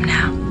as I am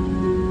now.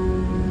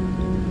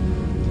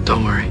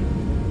 Don't worry.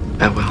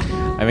 I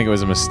will. I think it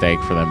was a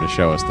mistake for them to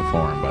show us the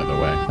form, by the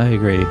way. I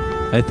agree.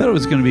 I thought it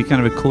was going to be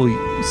kind of a cool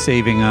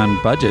saving on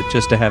budget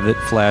just to have it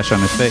flash on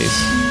his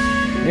face.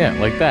 Yeah,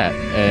 like that.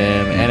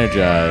 And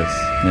energize.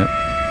 Yep.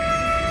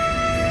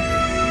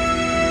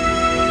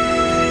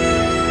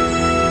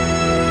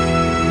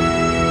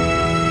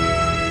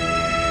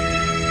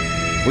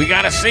 We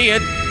gotta see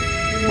it.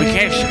 We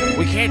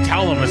can't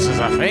tell them this is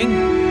a thing.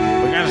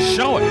 We gotta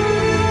show it.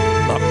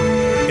 Look,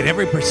 in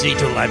every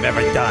procedural I've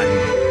ever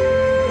done,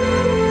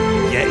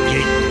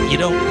 you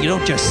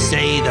don't just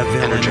say the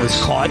villain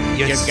was caught.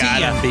 You see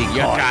him be caught.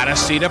 You gotta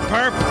see the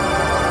perp.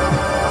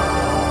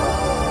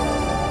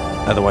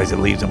 Otherwise, it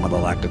leaves him with a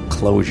lack of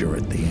closure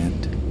at the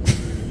end.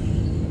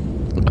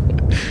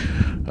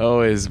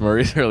 Always,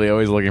 Maurice Hurley,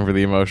 always looking for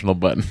the emotional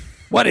button.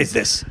 What is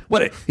this?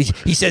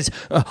 He says,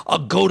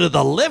 I'll go to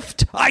the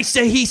lift.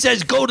 He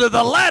says, go to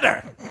the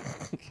ladder.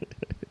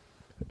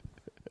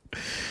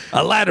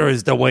 A ladder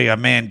is the way a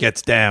man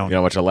gets down. You know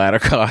how much a ladder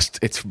costs?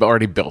 It's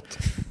already built.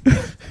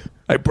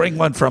 I bring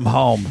one from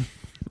home,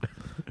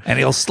 and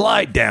he'll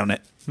slide down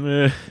it.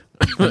 And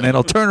then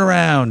he'll turn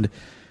around,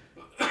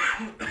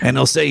 and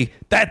he'll say,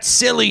 that's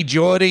silly,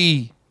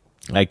 Geordie.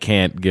 I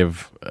can't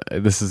give...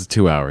 this is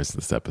 2 hours,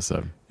 this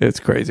episode. It's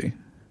crazy.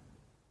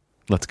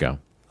 Let's go.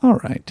 All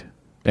right.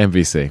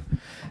 MVC.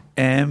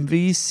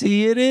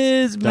 MVC it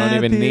is, Don't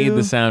even Matthew. need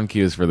the sound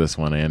cues for this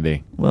one,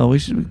 Andy. Well, we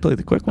should play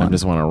the quick one. I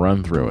just want to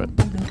run through it.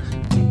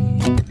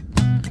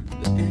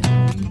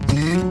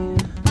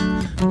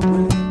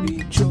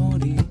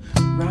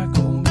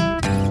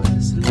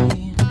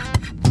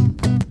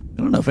 I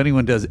don't know if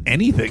anyone does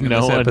anything in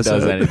No this one episode.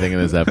 does anything in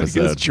this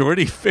episode. Because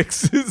Jordy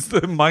fixes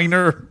the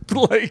minor,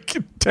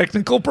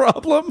 technical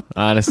problem.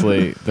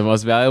 Honestly, the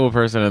most valuable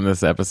person in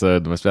this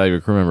episode, the most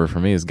valuable crew member for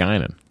me is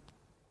Guinan.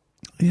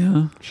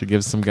 Yeah. She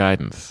gives some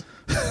guidance.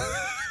 Is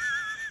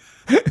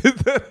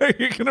that how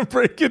you're going to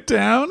break it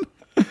down?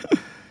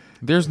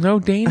 There's no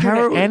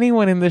danger to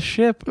anyone in this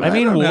ship. I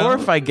mean, don't know.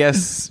 Worf, I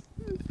guess...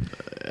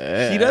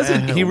 He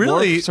doesn't. He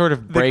really Worf sort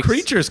of breaks. The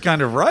creature's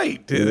kind of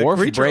right. The Worf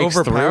creature breaks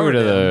through overpowered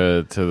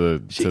him.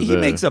 to He the.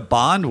 makes a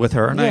bond with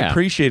her, and I Yeah.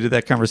 appreciated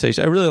that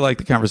conversation. I really liked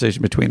the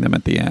conversation between them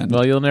at the end.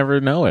 Well, you'll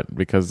never know it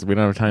because we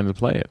don't have time to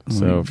play it.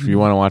 So if you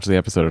want to watch the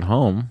episode at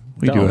home,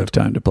 We do have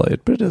time to play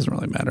it, but it doesn't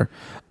really matter.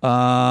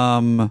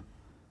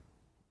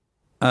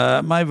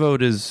 My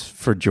vote is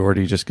for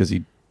Geordie just because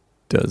he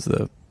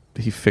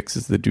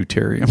fixes the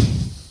deuterium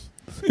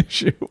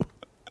issue.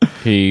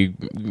 He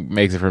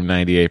makes it from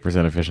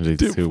 98% efficiency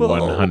to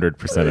 100%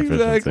 efficiency.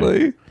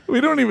 Exactly.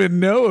 We don't even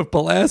know if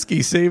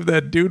Pulaski saved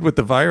that dude with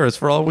the virus.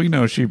 For all we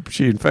know, she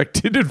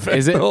infected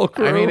the whole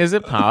crew. I mean, is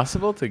it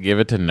possible to give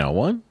it to no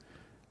one?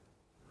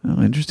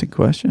 Oh, interesting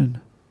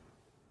question.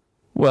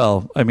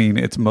 Well, I mean,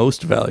 it's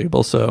most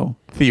valuable, so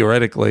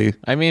theoretically.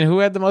 I mean, who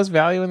had the most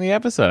value in the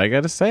episode? I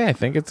got to say, I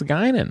think it's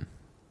Guinan.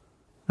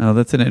 Oh,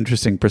 that's an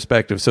interesting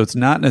perspective. So it's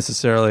not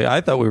necessarily.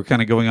 I thought we were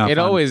kind of going off. It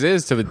always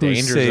is to the who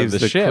dangers saves of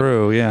the ship.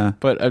 Crew, yeah.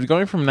 But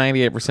going from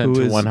 98% Who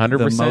to is 100%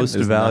 the most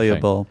is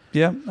valuable.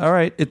 nothing. Yeah. All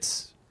right.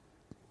 It's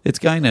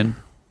Guinan.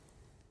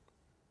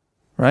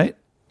 Right?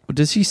 What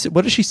does she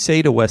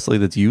say to Wesley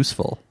that's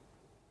useful?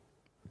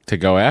 To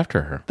go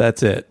after her.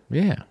 That's it.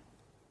 Yeah.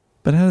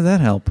 But how does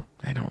that help?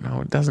 I don't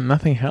know. It doesn't.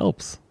 Nothing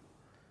helps.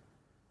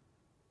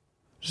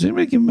 Does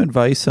anybody give him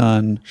advice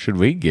on? Should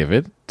we give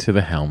it to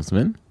the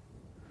helmsman?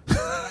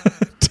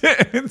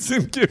 To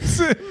Ensign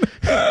Gibson.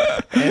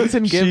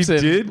 Ensign Gibson.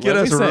 She did get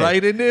us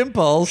right into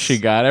Impulse. She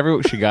got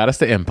us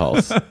to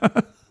Impulse.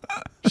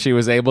 She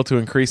was able to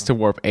increase to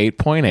warp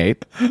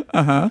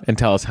 8.8 and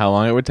tell us how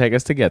long it would take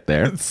us to get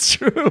there. That's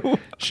true.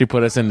 She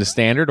put us into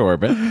standard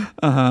orbit.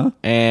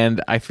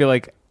 And I feel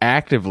like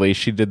actively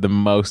she did the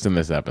most in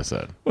this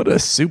episode. What a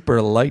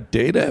super light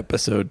data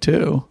episode,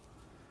 too.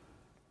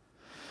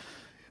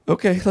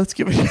 Okay, let's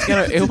give it.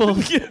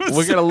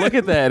 We're gonna look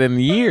at that in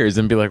years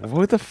and be like,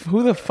 who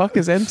the fuck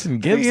is Ensign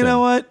Gibson? You know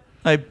what?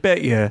 I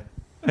bet you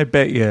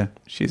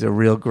she's a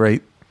real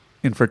great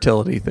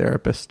infertility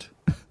therapist.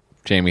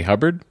 Jamie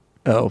Hubbard?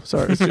 Oh,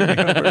 sorry. It's Jamie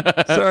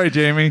Hubbard. Sorry,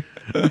 Jamie.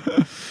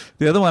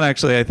 The other one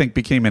actually, I think,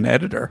 became an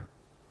editor.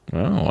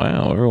 Oh,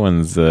 wow.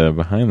 Everyone's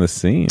behind the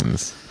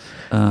scenes.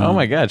 Oh,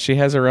 my God. She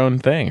has her own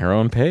thing, her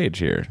own page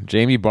here.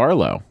 Jamie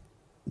Barlow.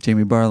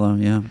 Jamie Barlow,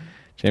 yeah.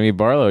 Jamie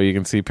Barlow, you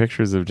can see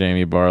pictures of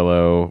Jamie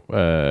Barlow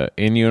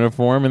in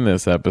uniform in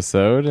this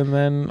episode, and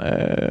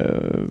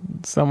then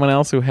someone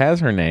else who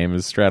has her name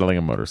is straddling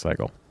a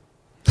motorcycle.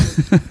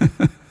 It's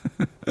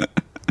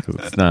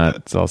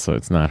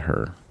not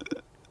her.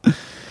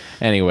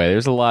 Anyway,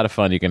 there's a lot of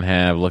fun you can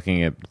have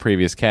looking at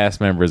previous cast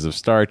members of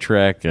Star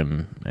Trek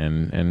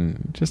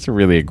and just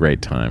a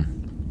great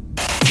time.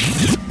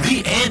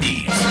 The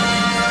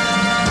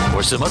Andes.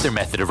 Or some other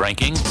method of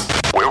ranking.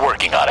 We're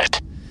working on it.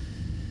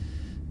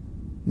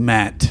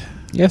 Matt.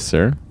 Yes,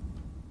 sir.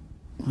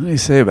 What do you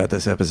say about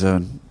this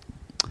episode?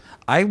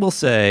 I will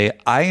say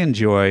I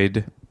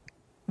enjoyed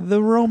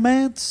the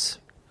romance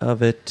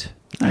of it.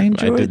 I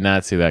did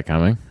not see that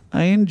coming.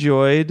 I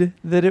enjoyed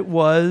that it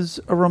was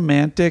a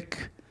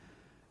romantic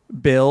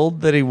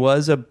build, that he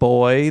was a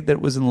boy that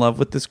was in love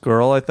with this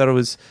girl. I thought it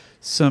was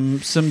some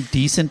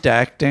decent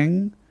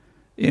acting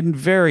in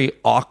very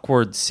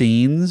awkward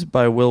scenes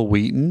by Will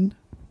Wheaton.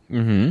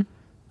 Mm-hmm.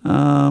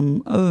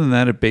 Other than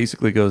that, it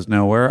basically goes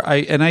nowhere.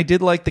 I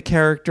did like the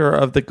character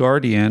of the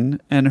Guardian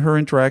and her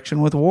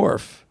interaction with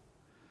Worf.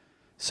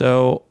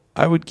 So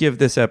I would give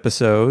this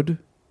episode,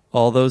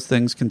 all those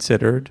things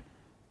considered,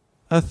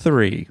 a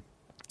 3.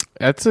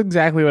 That's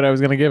exactly what I was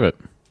going to give it.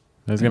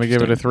 I was going to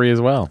give it a 3 as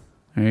well.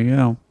 There you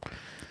go.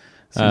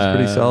 Seems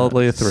pretty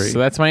solidly a 3. So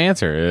that's my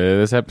answer.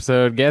 This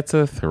episode gets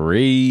a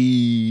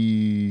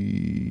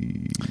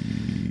 3.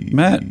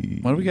 Matt,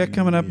 what do we got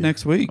coming up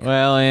next week?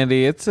 Well,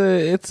 Andy, it's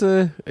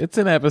an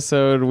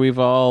episode we've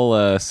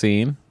all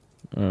seen.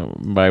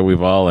 By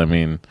we've all, I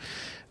mean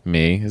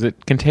me. Is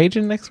it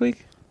Contagion next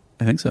week?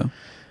 I think so.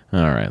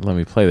 All right, let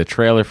me play the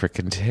trailer for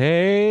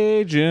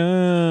Contagion.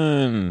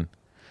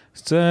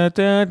 Contagion.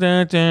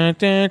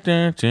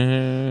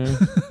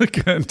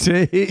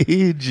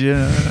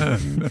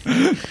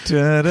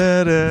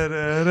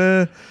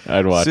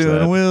 I'd watch Soon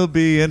that. we'll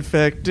be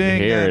infecting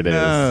Here it is.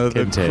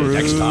 another Contagion. crew.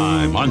 Next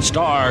time on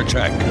Star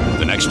Trek,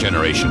 The Next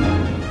Generation.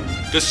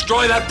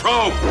 Destroy that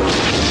probe!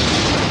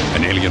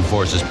 An alien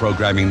force is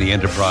programming the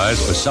Enterprise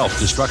for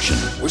self-destruction,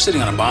 We're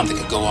sitting on a bomb that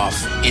could go off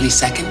any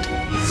second.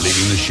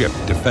 leaving the ship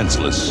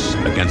defenseless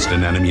against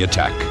an enemy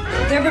attack.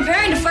 They're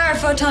preparing to fire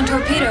photon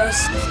torpedoes.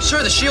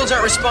 Sir, the shields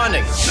aren't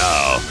responding.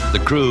 Now, the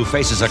crew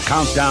faces a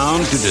countdown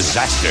to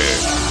disaster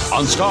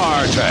on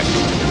Star Trek,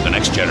 The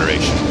Next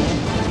Generation.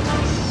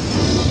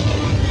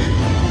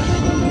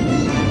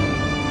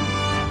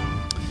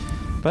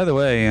 By the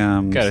way,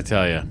 Gotta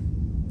tell you,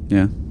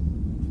 yeah.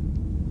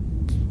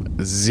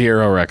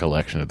 zero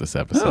recollection of this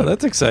episode. Oh,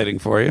 that's exciting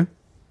for you.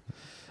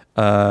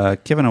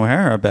 Kevin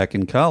O'Hara, back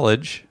in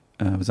college,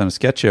 was on a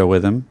sketch show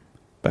with him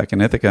back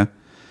in Ithaca,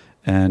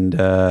 and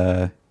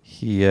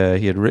he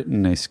had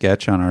written a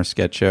sketch on our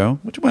sketch show,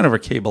 which went over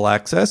cable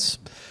access.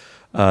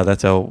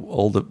 That's how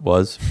old it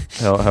was,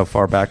 how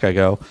far back I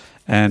go,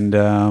 and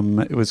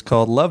it was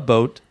called Love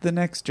Boat: The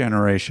Next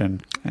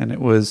Generation, and it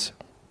was,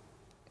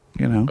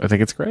 I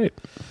think it's great.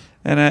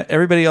 And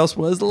everybody else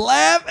was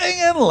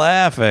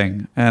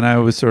laughing. And I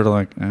was sort of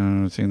like, I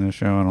haven't seen this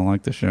show. I don't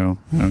like the show.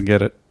 I don't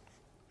get it.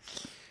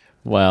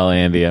 Well,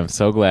 Andy, I'm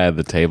so glad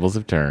the tables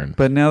have turned.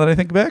 But now that I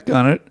think back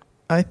on it,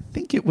 I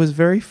think it was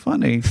very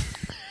funny.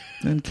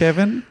 And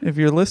Kevin, if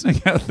you're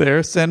listening out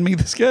there, send me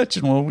the sketch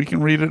and we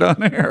can read it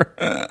on air.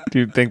 Do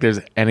you think there's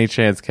any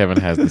chance Kevin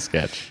has the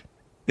sketch?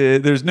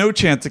 There's no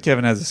chance that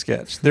Kevin has a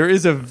sketch. There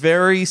is a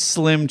very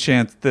slim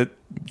chance that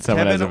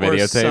Someone Kevin has a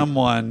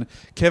videotape?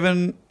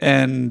 Kevin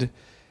and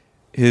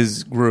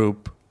his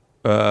group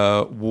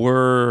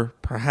were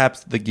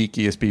perhaps the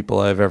geekiest people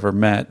I've ever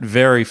met.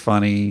 Very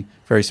funny,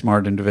 very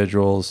smart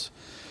individuals,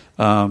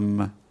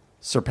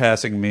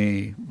 surpassing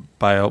me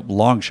by a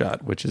long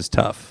shot, which is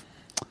tough.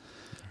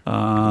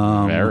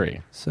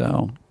 Very.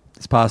 So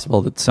it's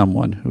possible that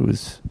someone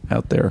who's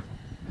out there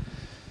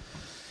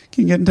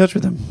can get in touch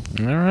with them.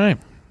 All right.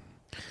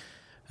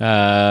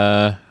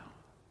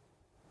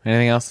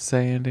 Anything else to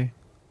say, Andy?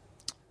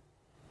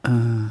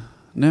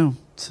 No.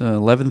 It's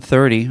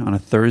 11:30 on a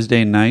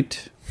Thursday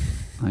night.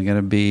 I got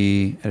to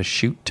be at a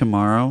shoot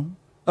tomorrow.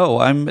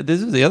 Oh,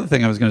 this is the other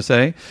thing I was going to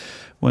say.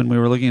 When we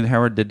were looking at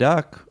Howard the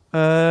Duck,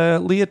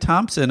 Leah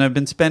Thompson I've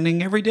been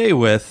spending every day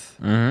with,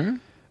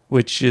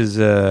 which is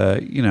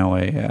a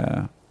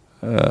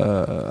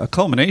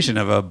culmination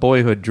of a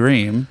boyhood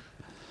dream.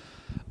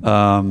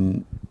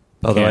 Although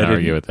Can't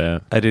argue with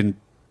that. I didn't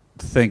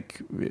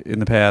think in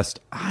the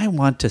past, I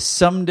want to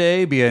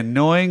someday be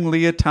annoying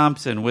Leah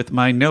Thompson with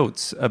my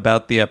notes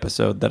about the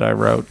episode that I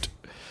wrote,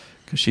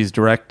 because she's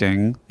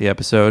directing the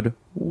episode,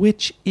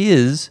 which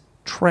is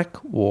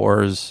Trek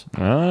Wars.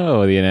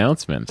 Oh, the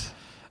announcement.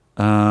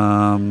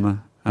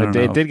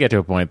 It did get to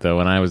a point, though,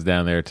 when I was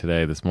down there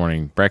today, this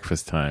morning,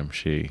 breakfast time,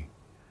 she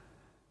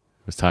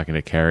was talking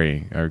to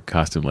Carrie, our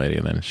costume lady,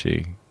 and then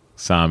she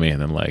saw me and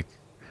then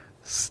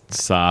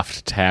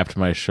soft tapped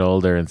my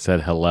shoulder and said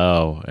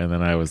hello, and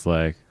then I was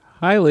like,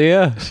 hi,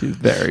 Leah. She's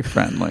very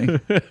friendly.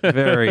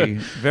 Very,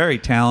 very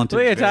talented.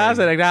 Leah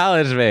Thompson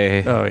acknowledged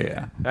me. Oh,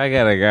 yeah. I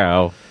gotta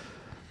go.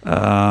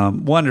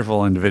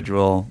 Wonderful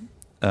individual.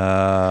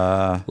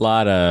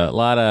 Lot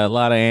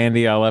of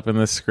Andy all up in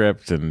the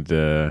script, and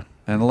a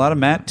lot of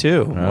Matt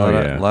too.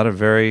 A lot of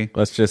very,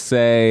 let's just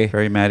say,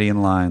 very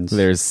Mattian lines.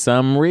 There's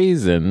some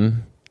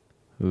reason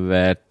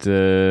that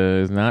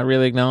is not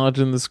really acknowledged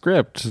in the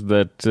script.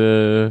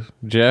 That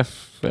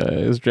Jeff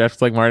is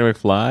dressed like Marty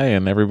McFly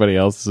and everybody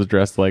else is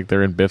dressed like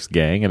they're in Biff's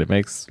gang, and it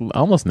makes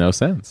almost no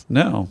sense.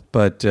 No,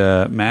 but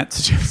Matt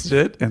suggested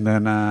it, and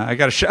then I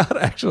got a shot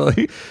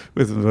actually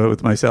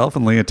with myself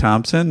and Leah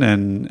Thompson,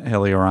 and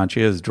Haley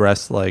Arancia is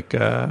dressed like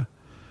the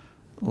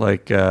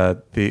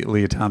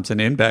Leah Thompson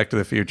in Back to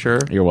the Future.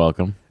 You're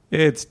welcome.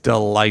 It's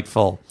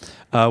delightful.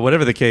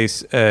 Whatever the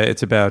case,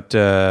 it's about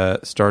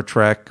Star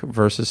Trek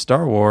versus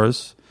Star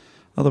Wars.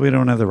 Although we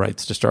don't have the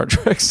rights to Star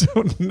Trek,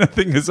 so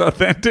nothing is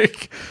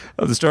authentic.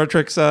 On the Star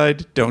Trek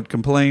side, don't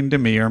complain to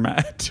me or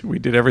Matt. We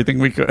did everything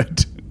we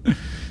could.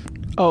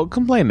 Oh,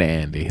 complain to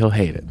Andy. He'll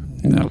hate it.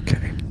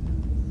 Okay.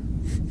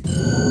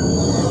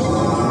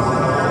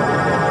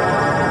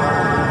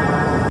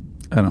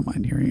 I don't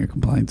mind hearing your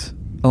complaints.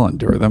 I'll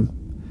endure them.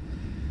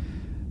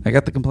 I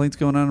got the complaints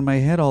going on in my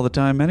head all the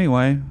time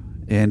anyway.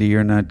 Andy,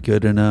 you're not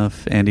good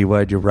enough. Andy,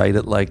 why'd you write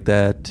it like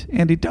that?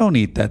 Andy, don't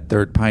eat that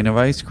third pint of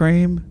ice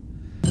cream.